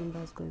n'icyubahiro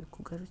n'ubwimbazwa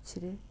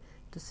bikugarukire,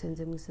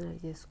 dusenze mu izina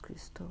rya Yesu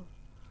Kristo.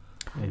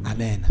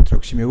 Amen.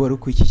 Turagushimiye wari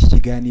uko iki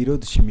kiganiro,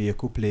 dushimiye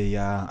couple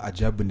ya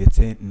Ajabu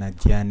ndetse na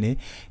Diane.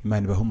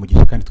 Imana ibahe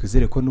umugisha kandi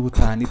twizere ko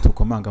n'ubutani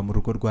tukomanga mu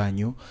rugo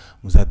rwanyu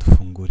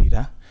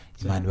muzadufungurira.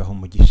 Imana ibahe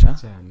umugisha.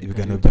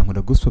 Ibiganiro bya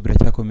Nkundagospel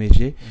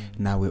biracyakomeje,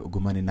 nawe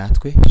ugumane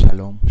natwe.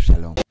 Shalom,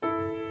 shalom.